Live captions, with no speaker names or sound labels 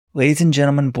Ladies and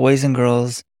gentlemen, boys and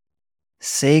girls,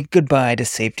 say goodbye to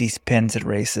safety pins at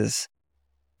races.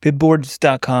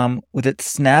 Bibboards.com with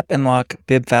its snap and lock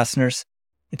bib fasteners.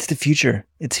 It's the future.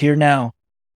 It's here now.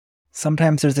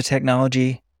 Sometimes there's a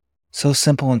technology so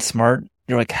simple and smart,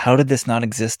 you're like, how did this not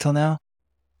exist till now?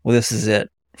 Well, this is it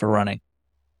for running.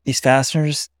 These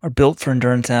fasteners are built for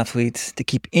endurance athletes to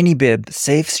keep any bib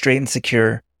safe, straight, and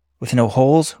secure with no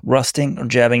holes, rusting, or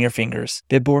jabbing your fingers.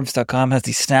 Bibboards.com has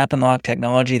the snap and lock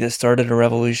technology that started a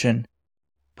revolution.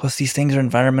 Plus, these things are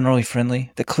environmentally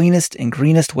friendly, the cleanest and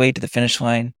greenest way to the finish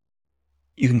line.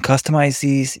 You can customize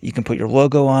these. You can put your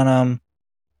logo on them.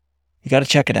 You got to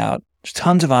check it out. There's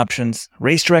tons of options.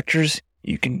 Race directors,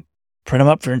 you can print them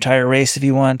up for your entire race if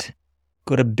you want.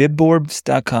 Go to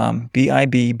bibboards.com,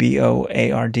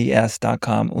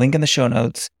 BIBBOARDS.com, link in the show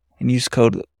notes, and use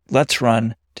code Let's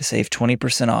Run to save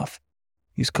 20% off.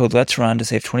 Use code Let's Run to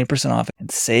save 20% off and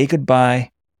say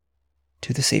goodbye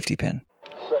to the safety pin.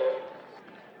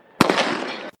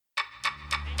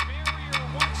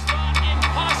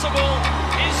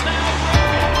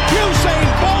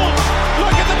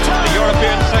 The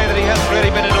Europeans say that he hasn't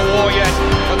really been in a war yet,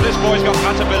 but this boy's got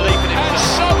utter belief in himself. And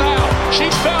somehow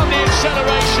she's found the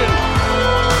acceleration.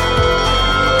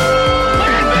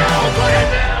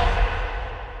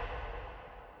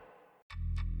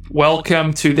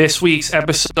 Welcome to this week's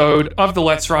episode of the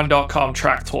Let'sRun.com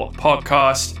Track Talk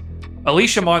podcast.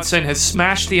 Alicia Monson has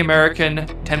smashed the American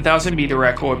 10,000 meter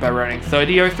record by running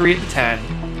 30:03 at the 10,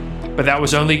 but that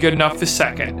was only good enough for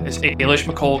second as Eilish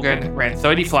McColgan ran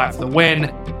 30 flat for the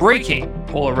win, breaking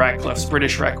Paula Radcliffe's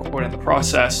British record in the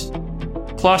process.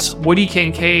 Plus, Woody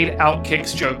Kincaid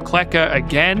outkicks Joe Klecker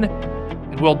again,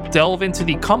 and we'll delve into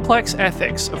the complex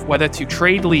ethics of whether to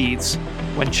trade leads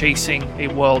when chasing a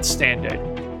world standard.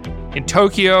 In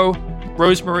Tokyo,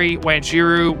 Rosemary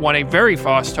Wanjiru won a very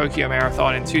fast Tokyo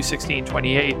Marathon in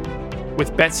 2:16:28,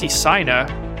 with Betsy Siner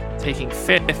taking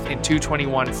 5th in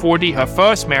 2:21:40, her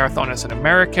first marathon as an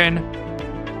American.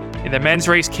 In the men's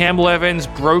race, Campbell Evans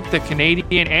broke the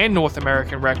Canadian and North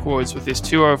American records with his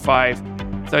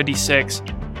 2:05:36,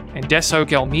 and Deso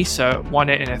Gelmisa won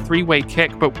it in a three-way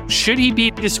kick, but should he be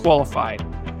disqualified?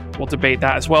 We'll debate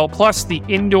that as well. Plus, the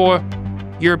indoor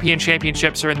European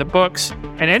Championships are in the books,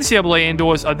 and NCAA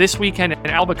indoors are this weekend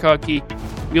in Albuquerque.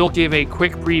 We'll give a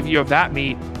quick preview of that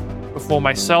meet before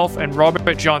myself and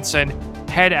Robert Johnson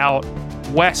head out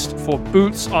west for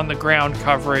boots on the ground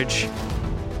coverage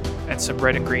and some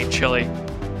red and green chili.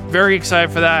 Very excited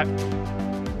for that.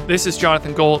 This is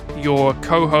Jonathan Golt, your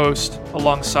co-host,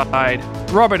 alongside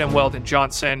Robert and Weldon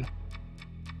Johnson.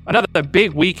 Another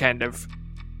big weekend of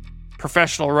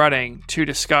professional running to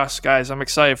discuss, guys. I'm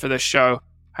excited for this show.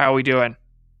 How are we doing?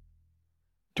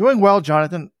 Doing well,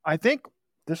 Jonathan. I think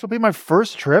this will be my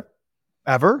first trip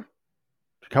ever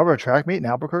to cover a track meet in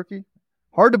Albuquerque.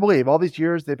 Hard to believe. All these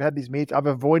years they've had these meets. I've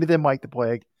avoided them like the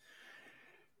plague.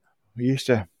 We used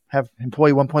to have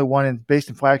employee 1.1 and based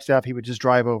in Flagstaff. He would just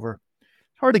drive over.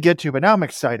 It's hard to get to, but now I'm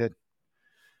excited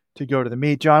to go to the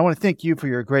meet. John, I want to thank you for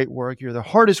your great work. You're the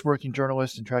hardest working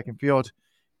journalist in track and field.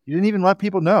 You didn't even let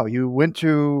people know. You went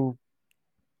to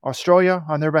Australia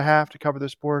on their behalf to cover the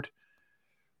sport.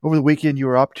 Over the weekend, you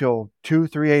were up till 2,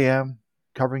 3 a.m.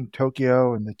 covering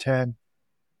Tokyo and the 10.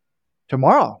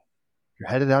 Tomorrow, you're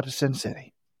headed out to Sin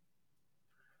City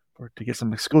to get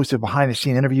some exclusive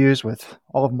behind-the-scene interviews with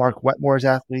all of Mark Wetmore's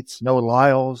athletes, Noah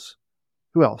Lyles.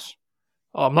 Who else?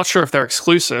 Oh, I'm not sure if they're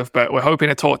exclusive, but we're hoping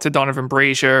to talk to Donovan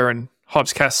Brazier and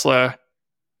Hobbs Kessler,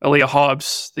 Aaliyah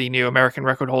Hobbs, the new American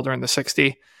record holder in the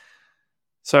 60.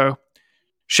 So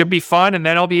should be fun, and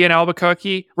then I'll be in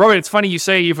Albuquerque. Robert, it's funny you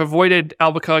say you've avoided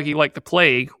Albuquerque like the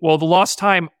plague. Well, the last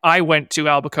time I went to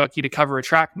Albuquerque to cover a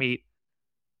track meet,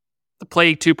 the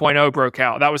plague 2.0 broke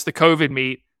out. That was the COVID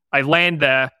meet. I land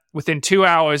there. Within 2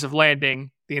 hours of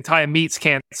landing, the entire meet's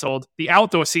canceled. The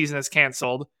outdoor season is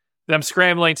canceled. Then I'm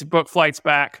scrambling to book flights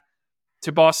back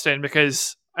to Boston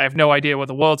because I have no idea what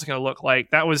the world's going to look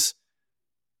like. That was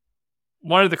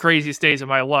one of the craziest days of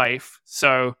my life.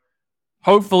 So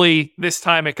hopefully this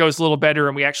time it goes a little better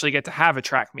and we actually get to have a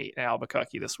track meet in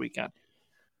Albuquerque this weekend.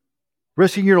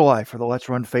 Risking your life for the Let's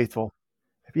Run faithful.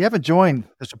 If you haven't joined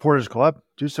the Supporters Club,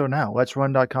 do so now.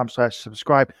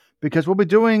 Let'sRun.com/subscribe, because we'll be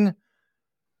doing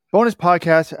bonus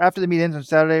podcasts after the meet ends on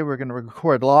Saturday. We're going to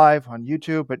record live on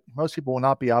YouTube, but most people will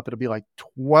not be up. It'll be like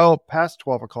past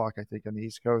 12 o'clock, I think, on the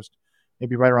East Coast.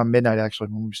 Maybe right around midnight, actually,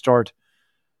 when we start.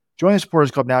 Join the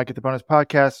Supporters Club now. Get the bonus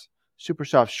podcast, super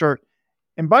soft shirt.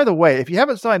 And by the way, if you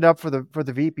haven't signed up for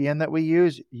the VPN that we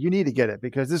use, you need to get it,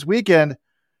 because this weekend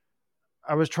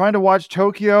I was trying to watch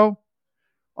Tokyo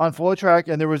on FlowTrack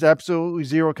and there was absolutely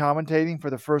zero commentating for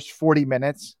the first 40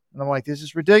 minutes. And I'm like, this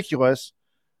is ridiculous.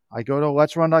 I go to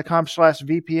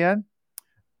letsrun.com/VPN,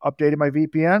 updated my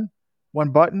VPN,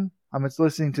 one button. I'm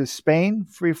listening to Spain,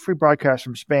 free broadcast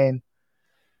from Spain.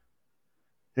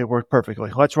 It worked perfectly.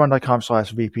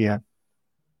 Letsrun.com/VPN.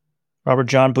 Robert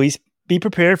John, please be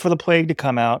prepared for the plague to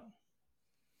come out.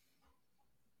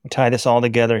 We'll tie this all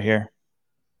together here.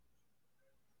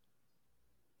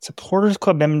 Supporters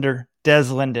Club member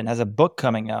Des Linden has a book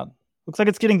coming out. Looks like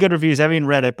it's getting good reviews. I haven't even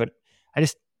read it, but I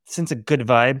just sense a good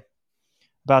vibe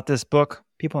about this book.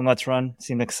 People in Let's Run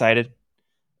seem excited. I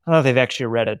don't know if they've actually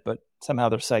read it, but somehow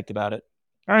they're psyched about it.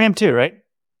 I am too, right?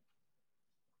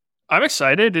 I'm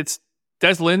excited. It's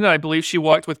Des Linden. I believe she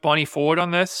worked with Bonnie Ford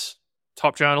on this.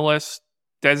 Top journalist.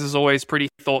 Des is always pretty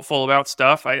thoughtful about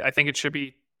stuff. I think it should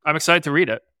be. I'm excited to read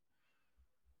it.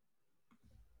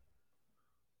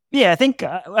 Yeah, I think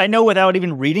I know without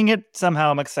even reading it,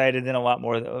 somehow I'm excited in a lot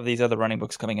more of these other running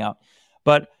books coming out.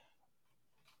 But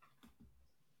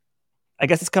I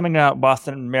guess it's coming out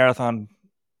Boston Marathon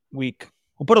week.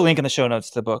 We'll put a link in the show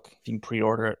notes to the book if you can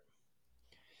pre-order it.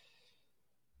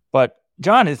 But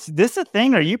John, is this a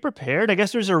thing? Are you prepared? I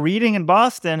guess there's a reading in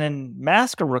Boston and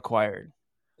masks are required.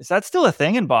 Is that still a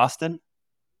thing in Boston?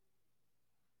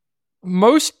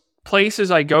 Most places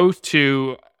I go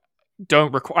to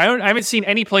don't require. I haven't seen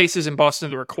any places in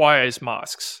Boston that requires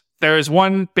masks. There is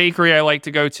one bakery I like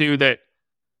to go to that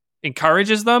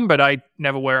encourages them, but I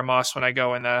never wear a mask when I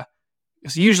go in there.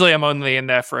 Because usually I'm only in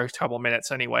there for a couple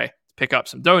minutes anyway to pick up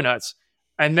some donuts.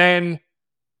 And then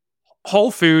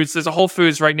Whole Foods, there's a Whole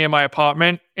Foods right near my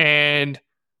apartment, and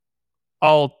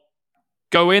I'll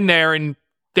go in there, and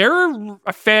there are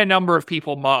a fair number of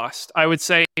people masked. I would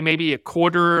say maybe a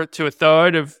quarter to a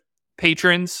third of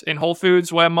patrons in Whole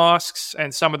Foods wear masks,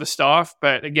 and some of the staff,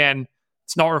 but again,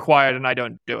 it's not required, and I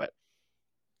don't do it.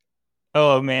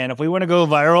 Oh man, if we want to go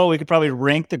viral, we could probably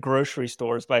rank the grocery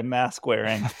stores by mask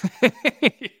wearing. Yeah.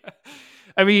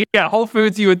 I mean, yeah, Whole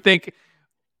Foods, you would think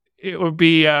it would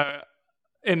be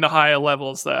in the higher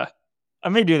levels there. I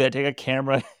may do that. Take a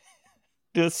camera,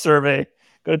 do a survey,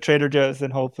 go to Trader Joe's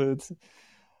and Whole Foods.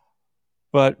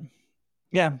 But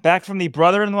yeah, back from the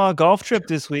brother-in-law golf trip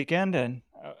this weekend, and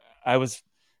I was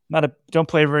don't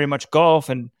play very much golf,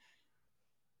 and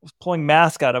was pulling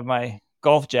mask out of my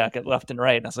golf jacket left and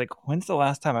right. And I was like, when's the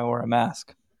last time I wore a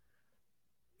mask?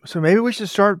 So maybe we should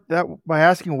start that by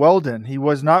asking Weldon. He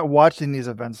was not watching these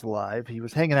events live. He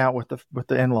was hanging out with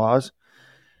the in-laws.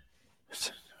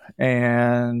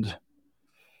 And,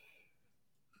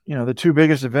 the two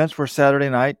biggest events were Saturday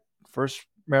night. First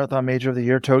marathon major of the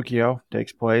year, Tokyo,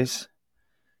 takes place.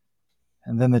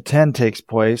 And then the 10 takes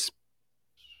place.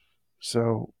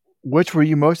 So which were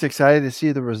you most excited to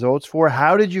see the results for?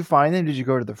 How did you find them? Did you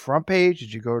go to the front page?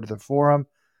 Did you go to the forum?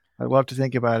 I'd love to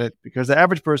think about it because the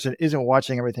average person isn't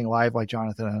watching everything live like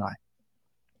Jonathan and I.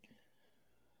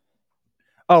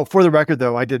 Oh, for the record,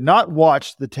 though, I did not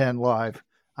watch the 10 live.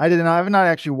 I have not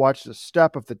actually watched a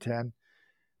step of the 10.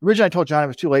 Originally, I told John it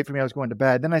was too late for me. I was going to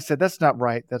bed. Then I said, that's not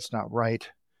right. That's not right.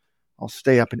 I'll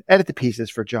stay up and edit the pieces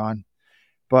for John.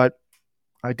 But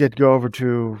I did go over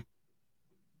to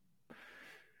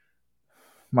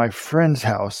my friend's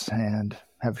house and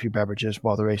have a few beverages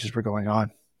while the races were going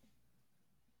on.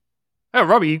 Oh,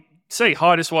 Robbie, you say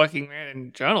hardest working man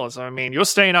in journalism. I mean, you're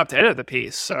staying up to edit the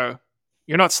piece, so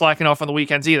you're not slacking off on the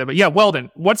weekends either. But yeah,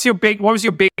 Weldon, what was your big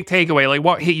takeaway? Like,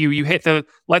 what hit you? You hit the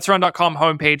LetsRun.com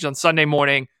homepage on Sunday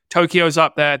morning. Tokyo's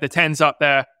up there. The 10's up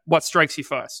there. What strikes you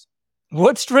first?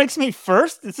 What strikes me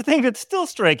first? It's the thing that's still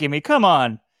striking me. Come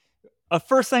on. The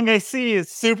first thing I see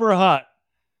is super hot.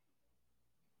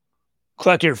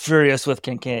 Klecker furious with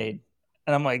Kincaid.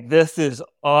 And I'm like, this is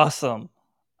awesome.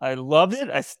 I loved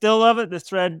it. I still love it. This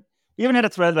thread, we haven't had a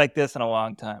thread like this in a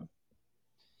long time.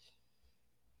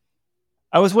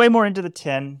 I was way more into the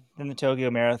 10 than the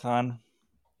Tokyo Marathon.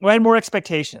 I had more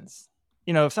expectations.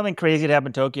 If something crazy had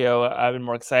happened in Tokyo, I'd been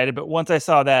more excited. But once I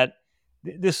saw that,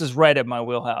 this was right at my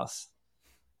wheelhouse.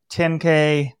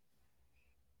 10K.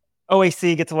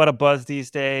 OAC gets a lot of buzz these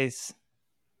days.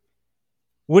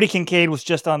 Woody Kincaid was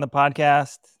just on the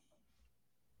podcast.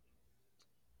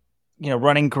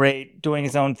 Running great, doing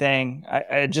his own thing.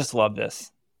 I just love this.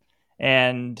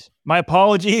 And my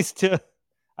apologies to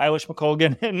Eilish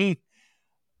McColgan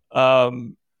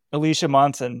and Alicia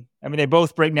Monson. I mean, they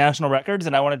both break national records,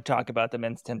 and I wanted to talk about the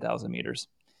men's 10,000 meters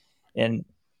with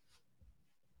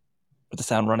the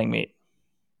Sound Running Meet.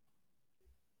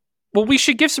 Well, we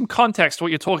should give some context to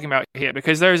what you're talking about here,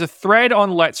 because there's a thread on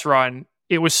Let's Run.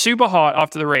 It was super hot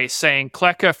after the race saying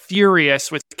Klecker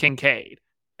furious with Kincaid.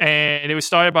 And it was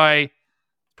started by a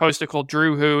poster called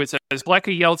Drew Who. It says,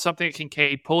 Klecker yelled something at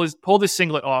Kincaid, pulled his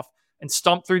singlet off, and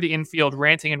stomped through the infield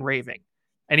ranting and raving.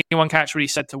 Anyone catch what he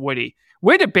said to Woody?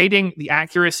 We're debating the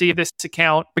accuracy of this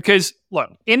account because,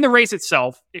 look, in the race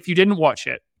itself, if you didn't watch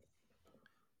it,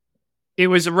 it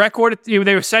was a record. They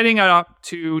were setting it up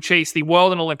to chase the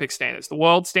world and Olympic standards. The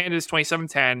world standard is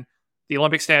 27:10. The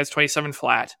Olympic standard is 27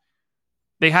 flat.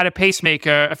 They had a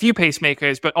few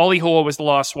pacemakers, but Ollie Hoare was the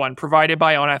last one, provided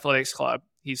by On Athletics Club.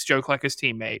 He's Joe Klecker's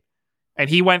teammate. And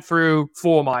he went through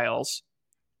 4 miles.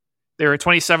 They were at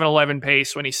 27:11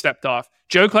 pace when he stepped off.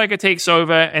 Joe Klecker takes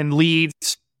over and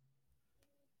leads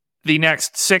the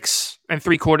next 6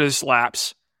 3/4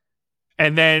 laps.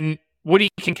 And then Woody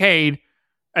Kincaid,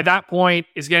 at that point,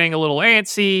 is getting a little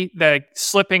antsy. They're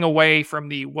slipping away from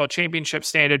the World Championship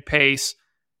standard pace.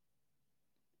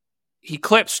 He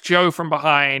clips Joe from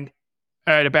behind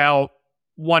at about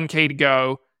 1K to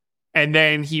go, and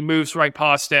then he moves right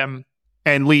past him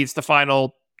and leads the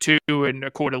final 2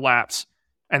 1/4 laps,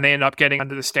 and they end up getting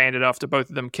under the standard after both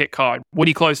of them kick hard.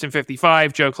 Woody closed in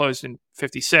 55, Joe closed in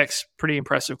 56. Pretty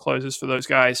impressive closes for those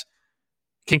guys.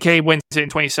 Kincaid wins it in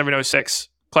 27:06.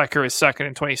 Klecker is second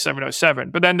in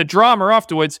 27:07. But then the drama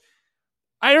afterwards,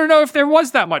 I don't know if there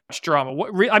was that much drama.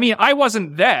 I mean, I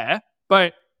wasn't there,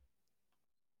 but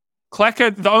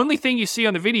Klecker, the only thing you see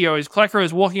on the video is Klecker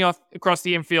is walking off across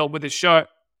the infield with his shirt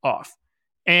off.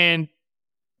 And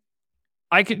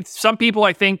some people,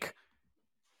 I think,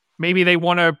 maybe they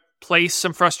want to place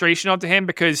some frustration onto him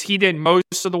because he did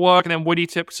most of the work and then Woody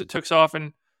took off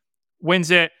and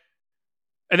wins it.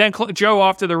 And then Joe,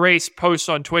 after the race, posts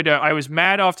on Twitter, I was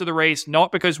mad after the race,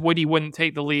 not because Woody wouldn't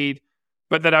take the lead,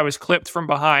 but that I was clipped from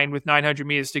behind with 900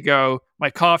 meters to go. My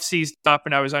calf seized up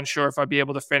and I was unsure if I'd be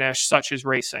able to finish. Such is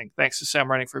racing. Thanks to Sam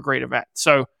Running for a great event.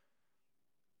 So I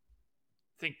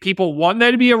think people want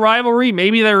there to be a rivalry.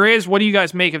 Maybe there is. What do you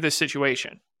guys make of this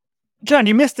situation? John,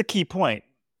 you missed the key point.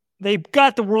 They've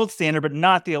got the world standard, but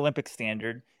not the Olympic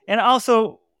standard. And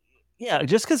also, yeah,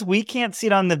 just because we can't see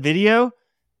it on the video,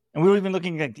 and we were even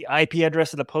looking at the IP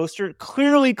address of the poster,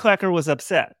 clearly Klecker was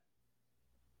upset.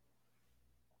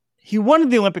 He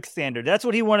wanted the Olympic standard. That's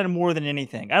what he wanted more than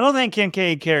anything. I don't think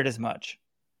Kincaid cared as much.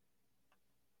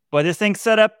 But this thing's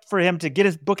set up for him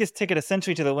to book his ticket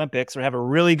essentially to the Olympics or have a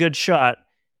really good shot.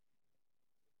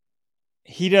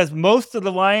 He does most of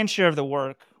the lion's share of the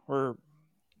work, or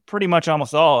pretty much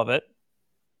almost all of it.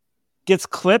 Gets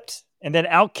clipped and then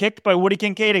outkicked by Woody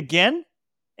Kincaid again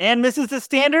and misses the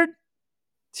standard.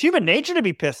 It's human nature to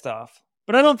be pissed off.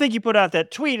 But I don't think you put out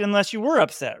that tweet unless you were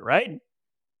upset, right?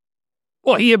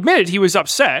 Well, he admitted he was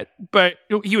upset, but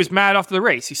he was mad after the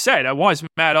race. He said, I was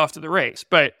mad after the race.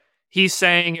 But he's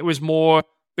saying it was more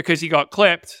because he got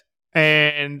clipped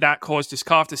and that caused his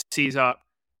calf to seize up,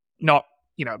 not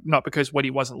because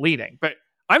Woody wasn't leading. But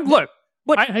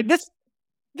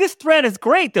this thread is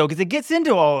great, though, because it gets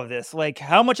into all of this. Like,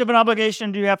 how much of an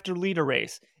obligation do you have to lead a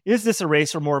race? Is this a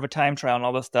race or more of a time trial and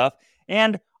all this stuff?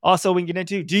 And also, we can get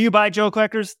into, do you buy Joe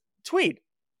Klecker's tweet?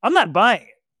 I'm not buying it.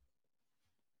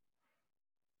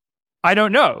 I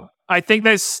don't know. I think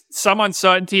there's some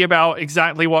uncertainty about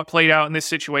exactly what played out in this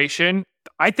situation.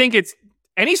 I think it's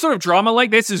any sort of drama like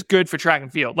this is good for track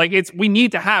and field. Like, we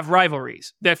need to have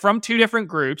rivalries. They're from 2 different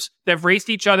groups. They've raced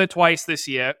each other twice this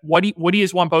year. Woody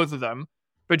has won both of them,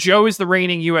 but Joe is the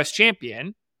reigning U.S.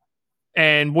 champion,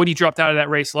 and Woody dropped out of that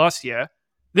race last year.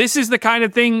 This is the kind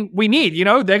of thing we need.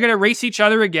 They're going to race each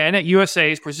other again at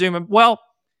USA's, presumably. Well,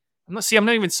 I'm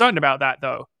not even certain about that,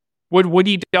 though. Would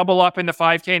Woody double up in the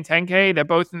 5K and 10K? They're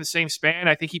both in the same span.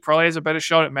 I think he probably has a better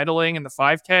shot at medaling in the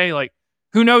 5K. Like,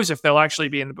 who knows if they'll actually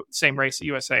be in the same race at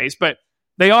USA's, but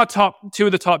they are 2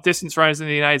 of the top distance runners in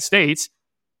the United States.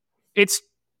 It's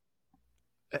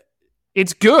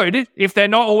good if they're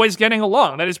not always getting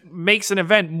along. That just makes an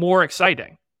event more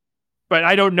exciting. But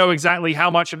I don't know exactly how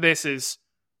much of this is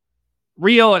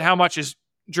real and how much is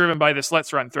driven by this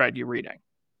Let's Run thread you're reading.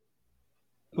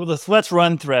 Well, this Let's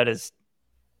Run thread is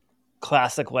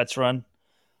classic Let's Run.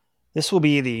 This will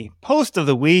be the post of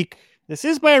the week. This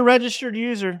is by a registered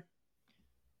user.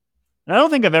 And I don't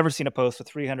think I've ever seen a post with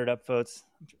 300 upvotes.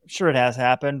 I'm sure it has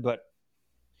happened, but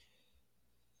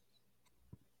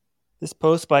this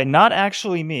post by Not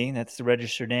Actually Me, that's the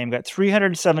registered name, got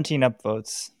 317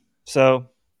 upvotes. So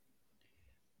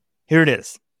here it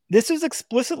is. This was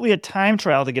explicitly a time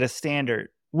trial to get a standard.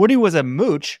 Woody was a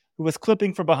mooch who was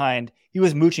clipping from behind. He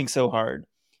was mooching so hard.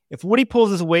 If Woody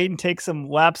pulls his weight and takes some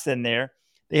laps in there,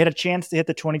 they had a chance to hit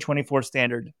the 2024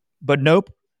 standard. But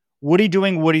nope, Woody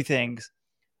doing Woody things.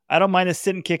 I don't mind a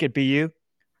sit and kick at BU,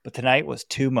 but tonight was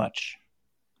too much.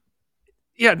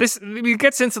 Yeah, this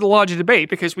gets into the larger debate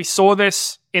because we saw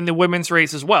this in the women's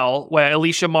race as well, where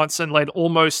Alicia Monson led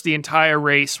almost the entire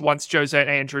race once Josette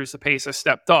Andrews, the pacer,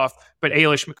 stepped off, but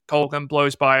Eilish McColgan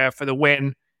blows by her for the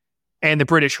win and the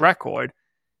British record.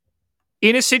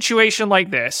 In a situation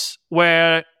like this,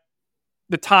 where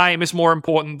the time is more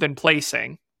important than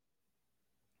placing,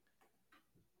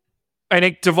 and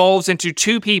it devolves into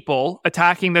two people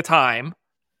attacking the time,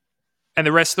 and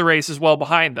the rest of the race is well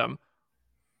behind them,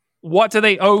 what do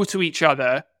they owe to each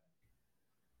other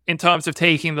in terms of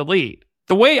taking the lead?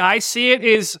 The way I see it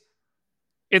is,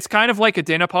 it's kind of like a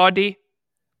dinner party.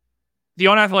 The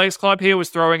On Athletics Club here was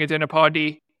throwing a dinner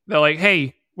party. They're like,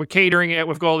 hey, we're catering it.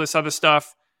 We've got all this other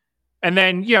stuff. And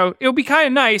then, it would be kind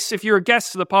of nice if you're a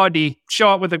guest to the party, show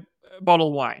up with a bottle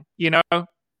of wine,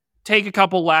 take a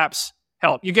couple laps,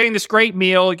 help. You're getting this great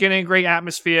meal, you're getting a great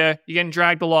atmosphere, you're getting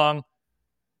dragged along.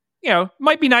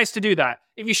 Might be nice to do that.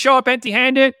 If you show up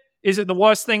empty-handed, is it the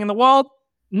worst thing in the world?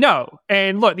 No.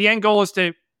 And look, the end goal is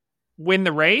to win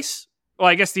the race. Well,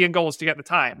 I guess the end goal is to get the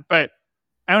time, but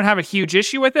I don't have a huge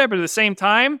issue with it. But at the same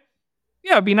time,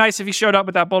 it'd be nice if you showed up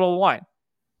with that bottle of wine.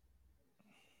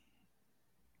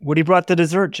 Woody brought the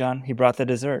dessert, John. He brought the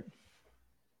dessert.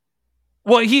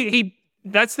 Well, he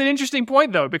that's the interesting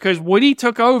point, though, because Woody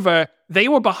took over. They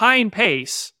were behind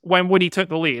pace when Woody took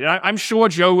the lead. And I'm sure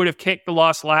Joe would have kicked the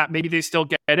last lap. Maybe they still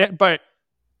get it, but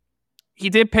he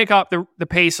did pick up the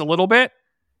pace a little bit.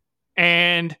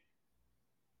 And,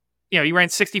 he ran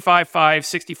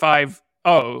 65.5,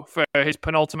 65.0 for his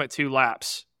penultimate 2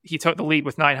 laps. He took the lead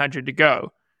with 900 to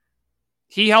go.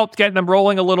 He helped get them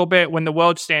rolling a little bit when the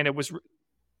world standard was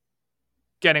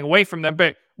getting away from them.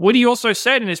 But Woody also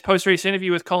said in his post-race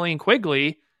interview with Colleen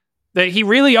Quigley that he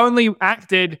really only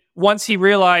acted once he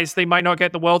realized they might not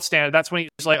get the world standard. That's when he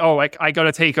was like, oh, I got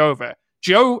to take over.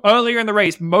 Joe, earlier in the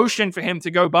race, motioned for him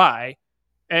to go by,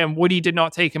 and Woody did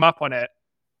not take him up on it.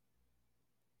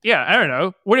 Yeah, I don't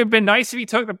know. Would it have been nice if he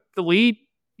took the lead?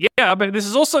 Yeah, but this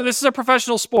is a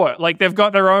professional sport. Like, they've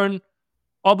got their own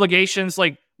obligations.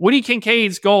 Like, Woody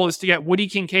Kincaid's goal is to get Woody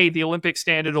Kincaid the Olympic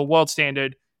standard or world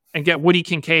standard and get Woody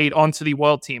Kincaid onto the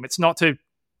world team. It's not to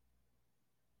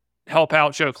help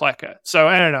out Joe Klecker. So,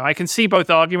 I don't know. I can see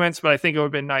both arguments, but I think it would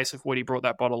have been nice if Woody brought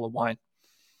that bottle of wine.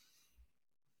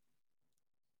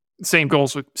 Same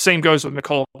goes with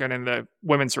McColgan in the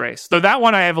women's race. Though that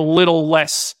one I have a little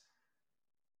less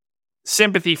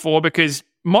sympathy for because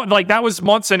that was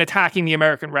Monson attacking the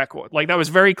American record. Like, that was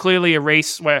very clearly a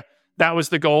race where that was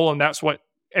the goal and that's what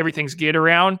everything's geared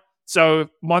around. So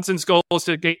Monson's goal is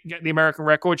to get the American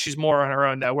record. She's more on her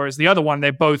own there. Whereas the other one,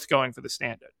 they're both going for the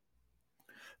standard.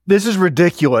 This is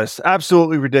ridiculous.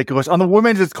 Absolutely ridiculous. On the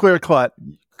women's, it's clear cut.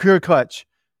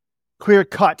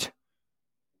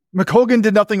 McColgan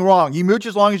did nothing wrong. You mooch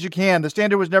as long as you can. The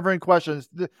standard was never in question.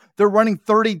 They're running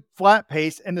 30 flat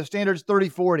pace and the standard is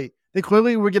 30-40. They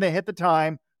clearly were going to hit the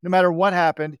time no matter what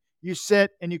happened. You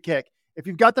sit and you kick. If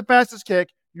you've got the fastest kick,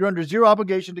 you're under zero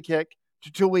obligation to kick,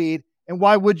 to lead. And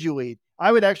why would you lead?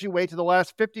 I would actually wait to the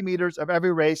last 50 meters of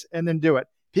every race and then do it.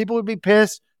 People would be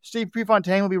pissed. Steve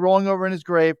Prefontaine would be rolling over in his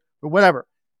grave, but whatever.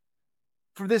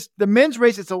 For the men's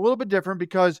race, it's a little bit different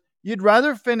because you'd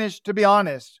rather finish, to be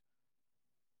honest,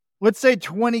 let's say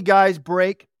 20 guys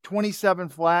break 27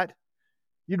 flat.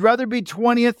 You'd rather be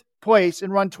 20th place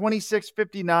and run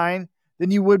 26.59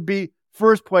 than you would be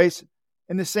first place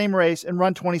in the same race and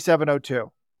run 27.02.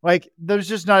 Like, there's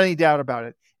just not any doubt about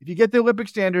it. If you get the Olympic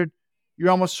standard, you're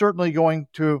almost certainly going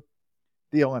to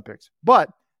the Olympics. But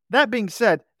that being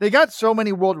said, they got so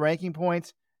many world ranking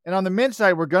points. And on the men's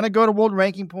side, we're going to go to world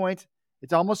ranking points.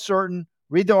 It's almost certain.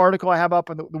 Read the article I have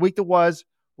up on the week that was.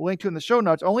 We'll link to in the show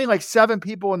notes. Only like 7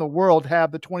 people in the world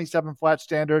have the 27 flat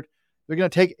standard. They're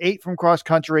going to take 8 from cross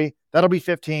country. That'll be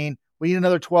 15. We need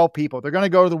another 12 people. They're going to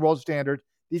go to the world standard.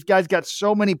 These guys got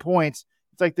so many points.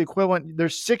 It's like the equivalent.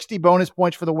 There's 60 bonus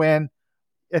points for the win.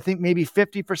 I think maybe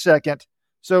 50 for second.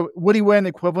 So Woody ran the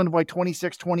equivalent of like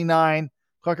 26-29.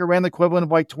 Clucker ran the equivalent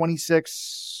of like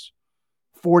 26-40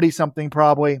 something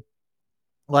probably.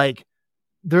 Like,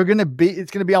 it's going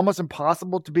to be almost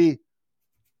impossible to be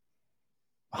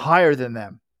higher than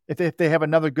them if they have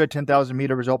another good 10,000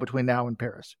 meter result between now and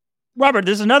Paris. Robert,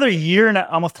 there's another year and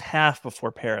almost half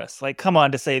before Paris. Like, come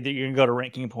on to say that you're going to go to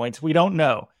ranking points. We don't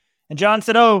know. And John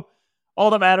said, oh, all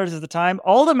that matters is the time.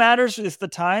 All that matters is the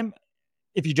time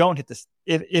if you don't hit this,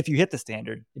 if you hit the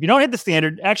standard. If you don't hit the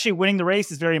standard, actually winning the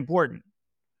race is very important.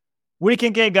 Woody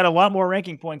Kincaid got a lot more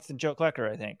ranking points than Joe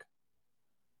Klecker, I think.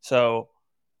 So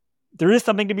there is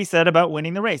something to be said about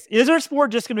winning the race. Is our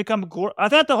sport just going to become... I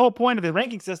thought the whole point of the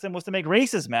ranking system was to make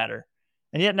races matter.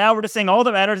 And yet now we're just saying all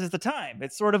that matters is the time.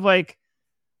 It's sort of like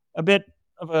a bit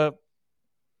of a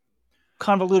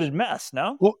convoluted mess,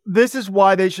 no? Well, this is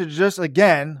why they should just,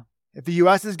 again, if the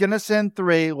U.S. is going to send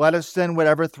 3, let us send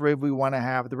whatever 3 we want to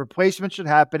have. The replacement should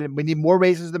happen, and we need more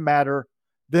races to matter.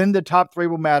 Then the top 3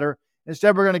 will matter.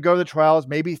 Instead, we're going to go to the trials.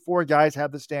 Maybe 4 guys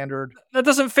have the standard. That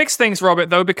doesn't fix things, Robert,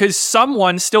 though, because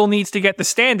someone still needs to get the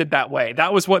standard that way.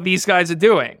 That was what these guys are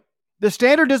doing. The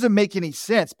standard doesn't make any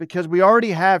sense because we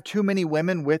already have too many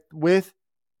women with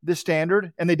the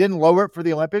standard, and they didn't lower it for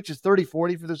the Olympics. It's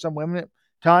 30-40 for some women at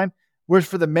time. Whereas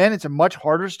for the men, it's a much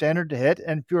harder standard to hit,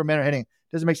 and fewer men are hitting.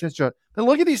 Doesn't make sense to it. But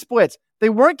look at these splits. They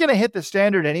weren't going to hit the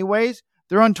standard anyways.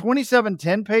 They're on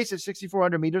 27:10 pace at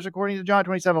 6,400 meters, according to John,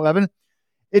 27:11.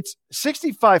 It's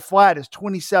 65 flat is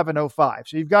 27:05.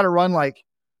 So you've got to run like,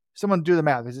 someone do the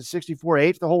math. Is it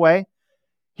 64.8 the whole way?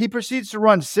 He proceeds to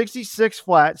run 66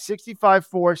 flat, 65.4,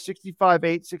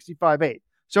 65.8, 65.8.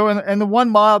 So in the 1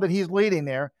 mile that he's leading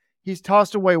there, he's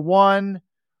tossed away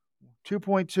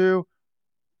 2.2,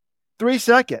 3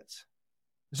 seconds.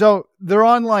 So they're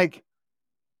on like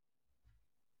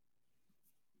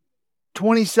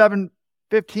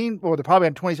 27:15. Well, they're probably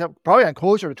on 27, probably on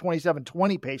closer to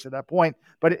 27:20 pace at that point.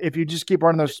 But if you just keep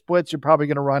running those splits, you're probably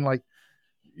going to run like,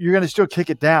 you're going to still kick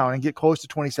it down and get close to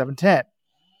 27:10.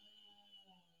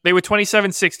 They were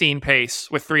 27:16 pace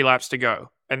with 3 laps to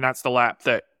go. And that's the lap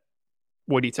that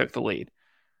Woody took the lead.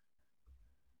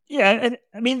 Yeah, and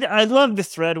I mean, I love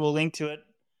this thread. We'll link to it.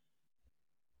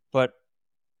 But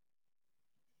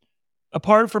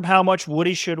apart from how much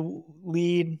Woody should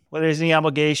lead, whether there's any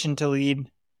obligation to lead,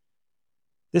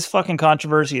 this fucking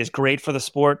controversy is great for the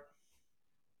sport.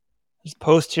 There's a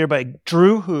post here by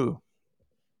Drew Who.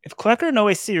 If Klecker and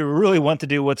OAC really want to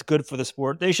do what's good for the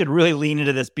sport, they should really lean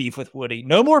into this beef with Woody.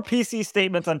 No more PC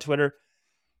statements on Twitter.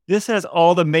 This has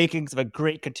all the makings of a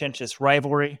great contentious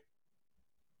rivalry.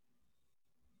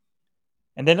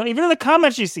 And then even in the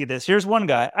comments you see this. Here's one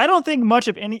guy. I don't think much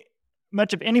of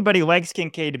anybody likes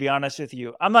Kincaid, to be honest with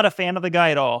you. I'm not a fan of the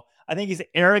guy at all. I think he's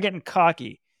arrogant and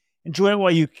cocky. Enjoy it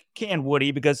while you can,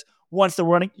 Woody, because once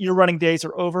your running days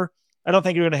are over, I don't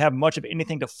think you're going to have much of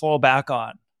anything to fall back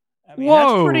on. I mean,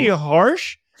 that's pretty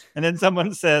harsh. And then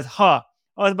someone says, I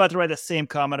was about to write the same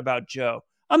comment about Joe.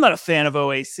 I'm not a fan of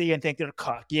OAC and think they're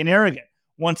cocky and arrogant.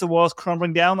 Once the wall's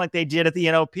crumbling down like they did at the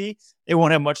NLP, they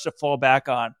won't have much to fall back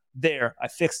on. There, I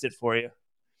fixed it for you.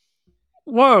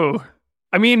 Whoa.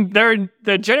 I mean, they're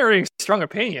generating strong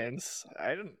opinions.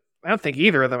 I don't think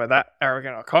either of them are that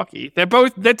arrogant or cocky. They're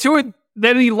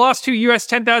the last 2 US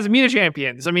 10,000 meter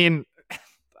champions. I mean,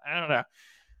 I don't know.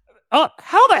 Oh,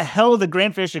 how the hell did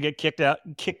Grant Fisher get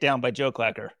kicked down by Joe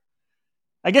Klecker?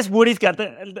 I guess Woody's got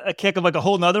a kick of like a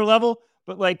whole nother level,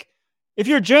 but like, if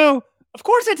you're Joe, of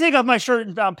course I take off my shirt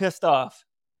and I'm pissed off.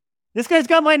 This guy's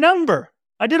got my number.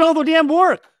 I did all the damn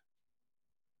work.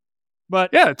 But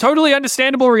yeah, totally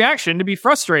understandable reaction to be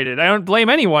frustrated. I don't blame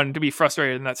anyone to be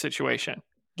frustrated in that situation.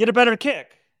 Get a better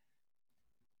kick.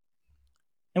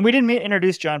 And we didn't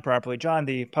introduce John properly. John,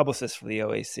 the publicist for the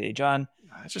OAC. John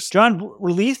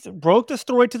broke the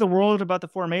story to the world about the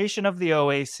formation of the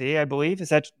OAC, I believe. Is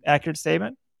that an accurate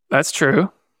statement? That's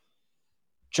true.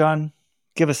 John,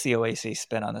 give us the OAC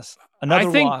spin on this. Another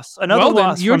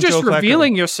loss. You're just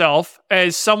revealing yourself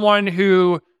as someone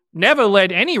who never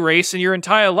led any race in your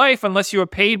entire life unless you were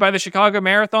paid by the Chicago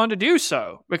Marathon to do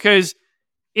so. Because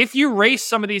if you race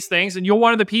some of these things and you're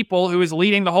one of the people who is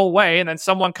leading the whole way and then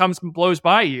someone comes and blows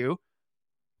by you,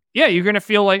 yeah, you're going to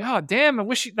feel like, oh, damn, I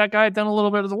wish that guy had done a little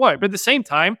bit of the work. But at the same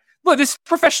time, look, this is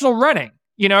professional running,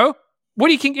 you know?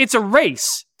 It's a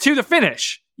race to the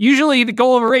finish. Usually the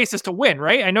goal of a race is to win,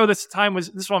 right? I know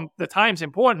the time's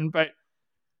important, but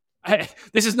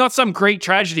this is not some great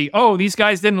tragedy. Oh, these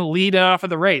guys didn't lead off of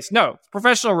the race. No,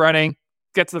 professional running,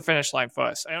 get to the finish line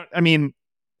first. I mean,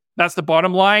 that's the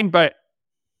bottom line. But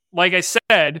like I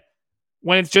said,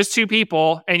 when it's just 2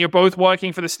 people and you're both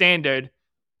working for the standard,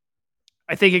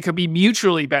 I think it could be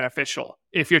mutually beneficial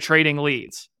if you're trading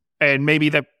leads. And maybe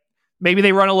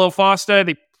they run a little faster.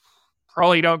 They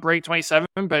probably don't break 27,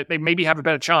 but they maybe have a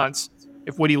better chance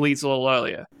if Woody leads a little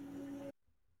earlier.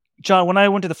 John, when I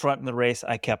went to the front in the race,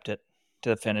 I kept it to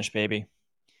the finish, baby.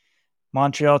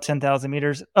 Montreal, 10,000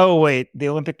 meters. Oh, wait, the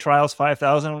Olympic trials,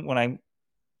 5,000. When I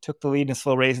took the lead in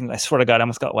slow racing, I swear to God, I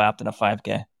almost got lapped in a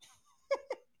 5K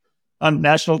on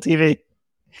national TV.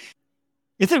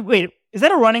 Is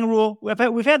that a running rule?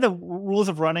 We've had the rules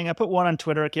of running. I put one on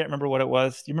Twitter. I can't remember what it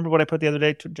was. Do you remember what I put the other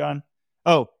day, John?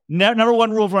 Oh, number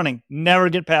 1 rule of running: never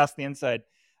get past the inside.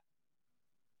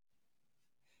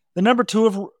 The number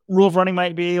 2 rule of running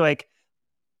might be like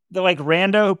the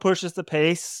rando who pushes the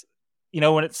pace,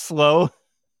 when it's slow,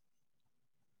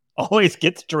 always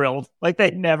gets drilled. Like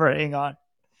they never hang on.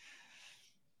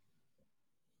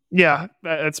 Yeah,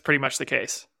 that's pretty much the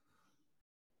case.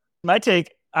 My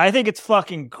take, I think it's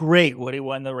fucking great Woody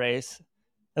won the race.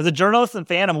 As a journalist and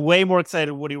fan, I'm way more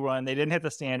excited Woody won. They didn't hit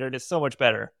the standard. It's so much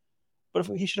better. But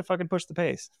if he should have fucking pushed the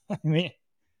pace. I mean,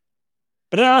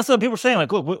 but then also people were saying,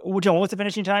 like, look, what's the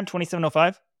finishing time?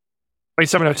 27:05?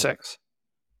 27:06.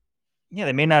 Yeah,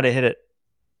 they may not have hit it.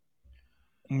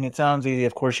 I mean, it sounds easy.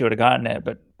 Of course, you would have gotten it,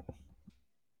 but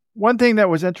one thing that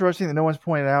was interesting that no one's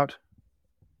pointed out,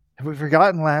 have we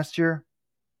forgotten last year?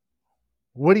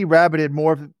 Woody rabbited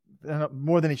more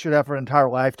than he should have for an entire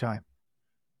lifetime.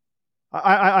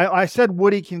 I said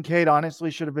Woody Kincaid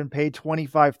honestly should have been paid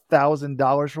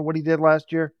 $25,000 for what he did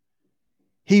last year.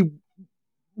 He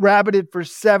rabbited for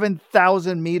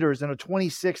 7,000 meters in a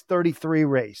 26:33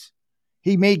 race.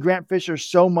 He made Grant Fisher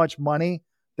so much money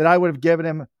that I would have given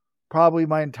him probably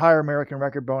my entire American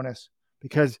record bonus,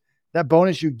 because that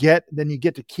bonus you get, then you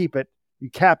get to keep it.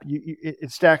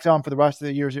 It stacks on for the rest of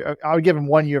the years. I would give him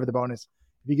 1 year of the bonus.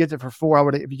 If he gets it for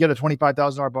 4, if you get a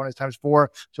 $25,000 bonus times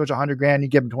 4, so it's $100,000, you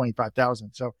give him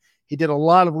 $25,000. So he did a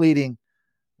lot of leading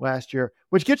last year,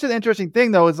 which gets to the interesting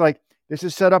thing though, is like, this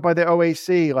is set up by the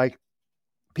OAC. Like,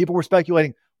 people were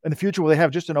speculating in the future, will they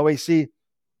have just an OAC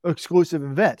exclusive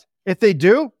event? If they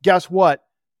do, guess what?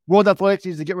 World Athletics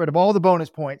needs to get rid of all the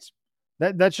bonus points.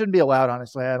 That shouldn't be allowed,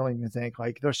 honestly. I don't even think.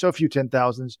 Like, there's so few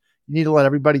 10,000s. You need to let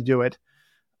everybody do it.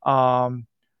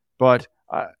 But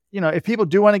if people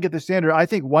do want to get the standard, I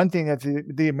think one thing that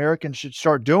the Americans should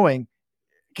start doing,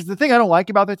 because the thing I don't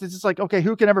like about this is it's like, okay,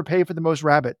 who can ever pay for the most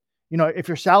rabbit? If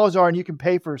you're Salazar and you can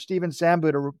pay for Steven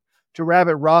Sambu to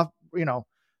rabbit Rupp,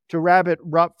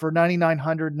 for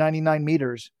 9,999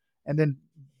 meters and then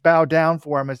bow down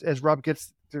for him as Rupp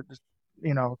gets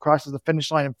crosses the finish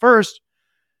line in first.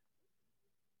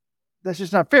 That's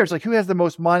just not fair. It's like, who has the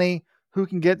most money? Who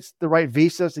can get the right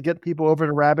visas to get people over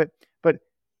to rabbit? But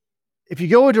if you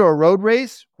go into a road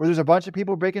race where there's a bunch of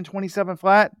people breaking 27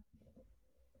 flat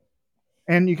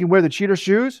and you can wear the cheater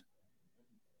shoes,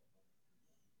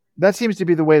 that seems to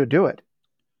be the way to do it.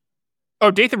 Oh,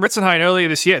 Dathan Ritzenheim earlier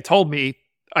this year told me,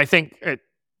 I think at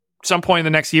some point in the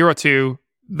next year or two,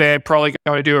 they're probably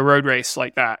going to do a road race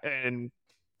like that and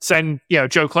send,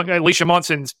 Joe Klecker. Alicia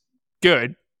Monson's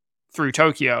good through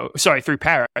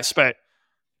Paris, but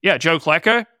yeah, Joe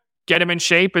Klecker, get him in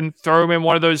shape and throw him in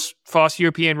one of those fast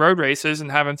European road races and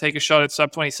have him take a shot at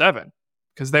sub 27,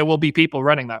 because there will be people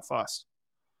running that fast.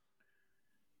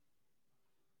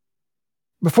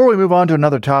 Before we move on to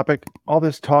another topic, all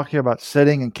this talking about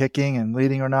sitting and kicking and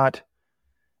leading or not,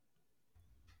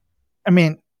 I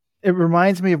mean, it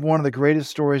reminds me of one of the greatest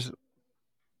stories,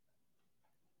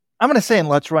 I'm going to say, in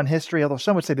Let's Run history, although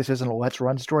some would say this isn't a Let's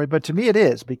Run story, but to me it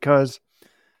is, because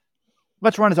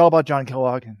Let's Run is all about John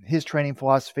Kellogg and his training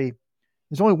philosophy.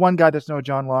 There's only one guy that's known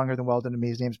John longer than Weldon to me.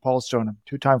 His name's Paul Stoneham,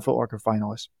 2-time Foot Locker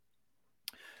finalist.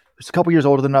 He's a couple years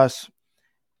older than us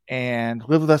and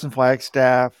lived with us in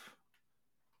Flagstaff.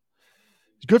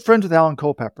 He's good friends with Alan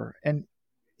Culpepper. And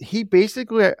he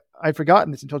basically, I'd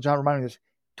forgotten this until John reminded me of this,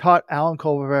 taught Alan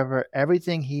Culpepper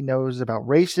everything he knows about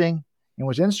racing and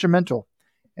was instrumental.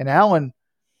 And Alan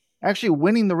actually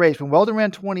winning the race when Weldon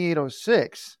ran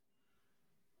 28:06.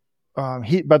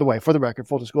 By the way, for the record,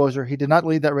 full disclosure, he did not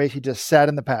lead that race. He just sat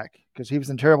in the pack because he was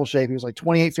in terrible shape. He was like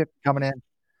 28:50 coming in,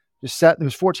 just sat. It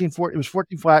was 14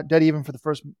 flat, dead even for the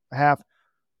first half.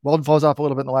 Weldon falls off a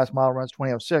little bit in the last mile, runs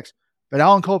 20:06. But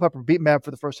Alan Culpepper beat Mab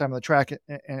for the first time on the track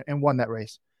and won that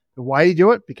race. But why did he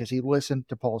do it? Because he listened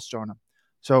to Paul Stoneham.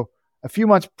 So a few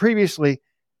months previously,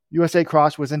 USA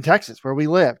Cross was in Texas, where we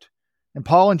lived. And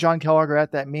Paul and John Kellogg are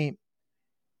at that meet.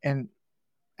 And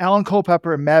Alan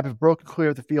Culpepper and Mab have broken clear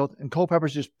of the field. And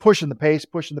Culpepper's just pushing the pace.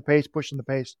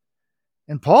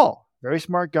 And Paul, very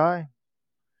smart guy.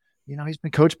 He's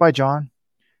been coached by John.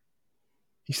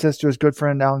 He says to his good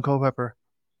friend, Alan Culpepper,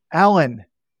 "Alan,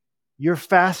 you're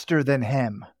faster than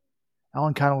him."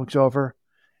 Alan kind of looks over,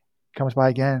 comes by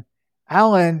again.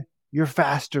 "Alan, you're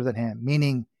faster than him,"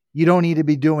 meaning you don't need to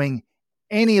be doing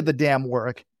any of the damn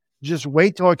work. Just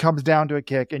wait till it comes down to a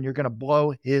kick and you're going to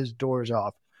blow his doors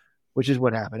off, which is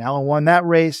what happened. Alan won that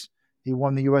race. He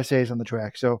won the USA's on the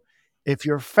track. So if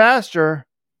you're faster,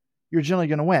 you're generally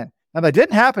going to win. Now, that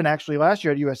didn't happen actually last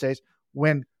year at USA's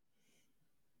when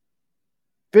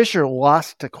Fisher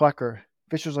lost to Klecker.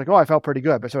 Fisher's like, "Oh, I felt pretty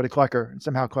good," but so did Klecker. And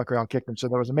somehow Klecker outkicked him. So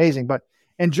that was amazing. But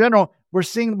in general, we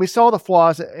saw the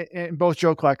flaws in both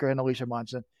Joe Klecker and Alicia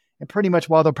Monson. And pretty much,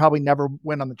 while they'll probably never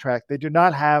win on the track, they do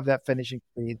not have that finishing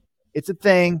speed. It's a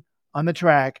thing on the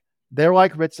track. They're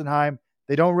like Ritzenheim.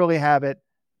 They don't really have it.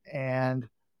 And,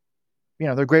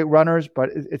 they're great runners, but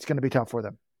it's going to be tough for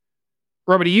them.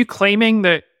 Robert, are you claiming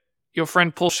that your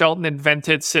friend Paul Shelton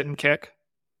invented sit and kick?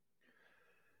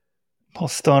 Paul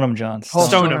Stoneham, John. Paul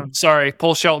Stoneham. Sorry,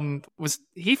 Paul Shelton. Was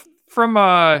he from?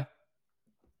 Was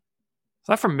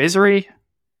that from Misery?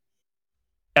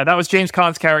 Yeah, that was James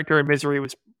Caan's character in Misery.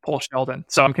 Was Paul Sheldon?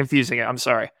 So I'm confusing it. I'm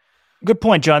sorry. Good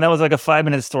point, John. That was like a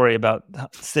 5-minute story about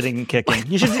sitting and kicking.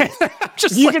 You should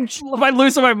am I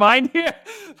losing my mind here?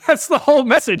 That's the whole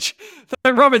message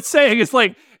that Robert's saying. Is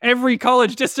like every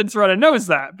college distance runner knows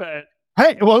that, but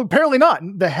hey, well, apparently not.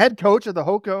 The head coach of the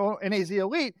Hoka NAZ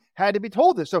Elite had to be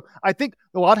told this. So I think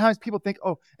a lot of times people think,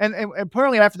 oh, and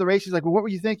apparently after the race, he's like, well, what were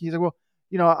you thinking? He's like, well,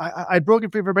 you know, I'd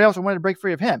broken free of everybody else. I wanted to break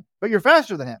free of him, but you're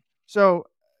faster than him. So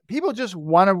people just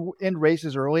want to end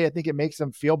races early. I think it makes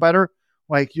them feel better.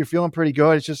 Like you're feeling pretty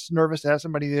good. It's just nervous to have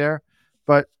somebody there,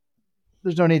 but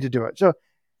there's no need to do it. So,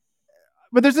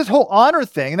 but there's this whole honor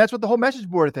thing, and that's what the whole message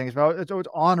board thing is about. It's always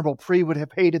honorable. Pre would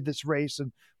have hated this race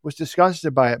and was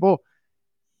disgusted by it. Well,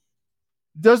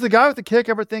 does the guy with the kick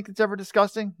ever think it's ever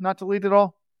disgusting not to lead at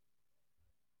all?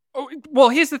 Oh, well,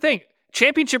 here's the thing.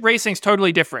 Championship racing is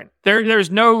totally different.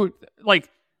 There's no, like,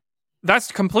 that's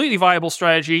a completely viable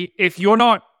strategy. If you're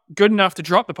not good enough to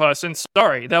drop the person,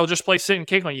 sorry, they'll just play sit and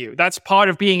kick on you. That's part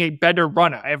of being a better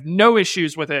runner. I have no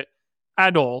issues with it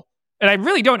at all. And I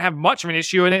really don't have much of an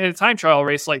issue in a time trial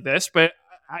race like this, but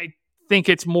I think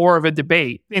it's more of a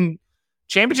debate. In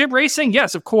championship racing,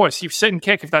 yes, of course, you sit and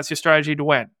kick if that's your strategy to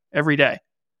win every day.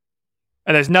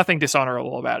 And there's nothing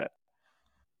dishonorable about it.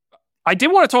 I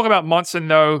did want to talk about Monson,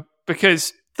 though,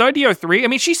 because 30:03, I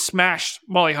mean, she smashed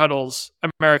Molly Huddle's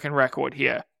American record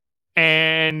here.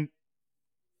 And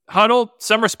Huddle,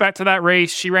 some respect to that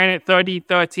race. She ran at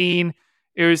 30:13.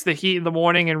 It was the heat of the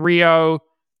morning in Rio.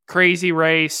 Crazy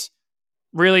race.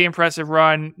 Really impressive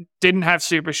run. Didn't have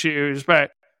super shoes.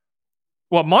 But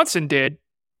what Monson did,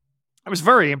 I was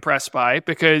very impressed by,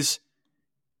 because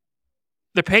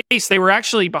the pace, they were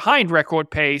actually behind record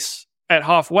pace at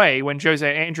halfway when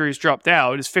Jose Andrews dropped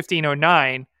out. It was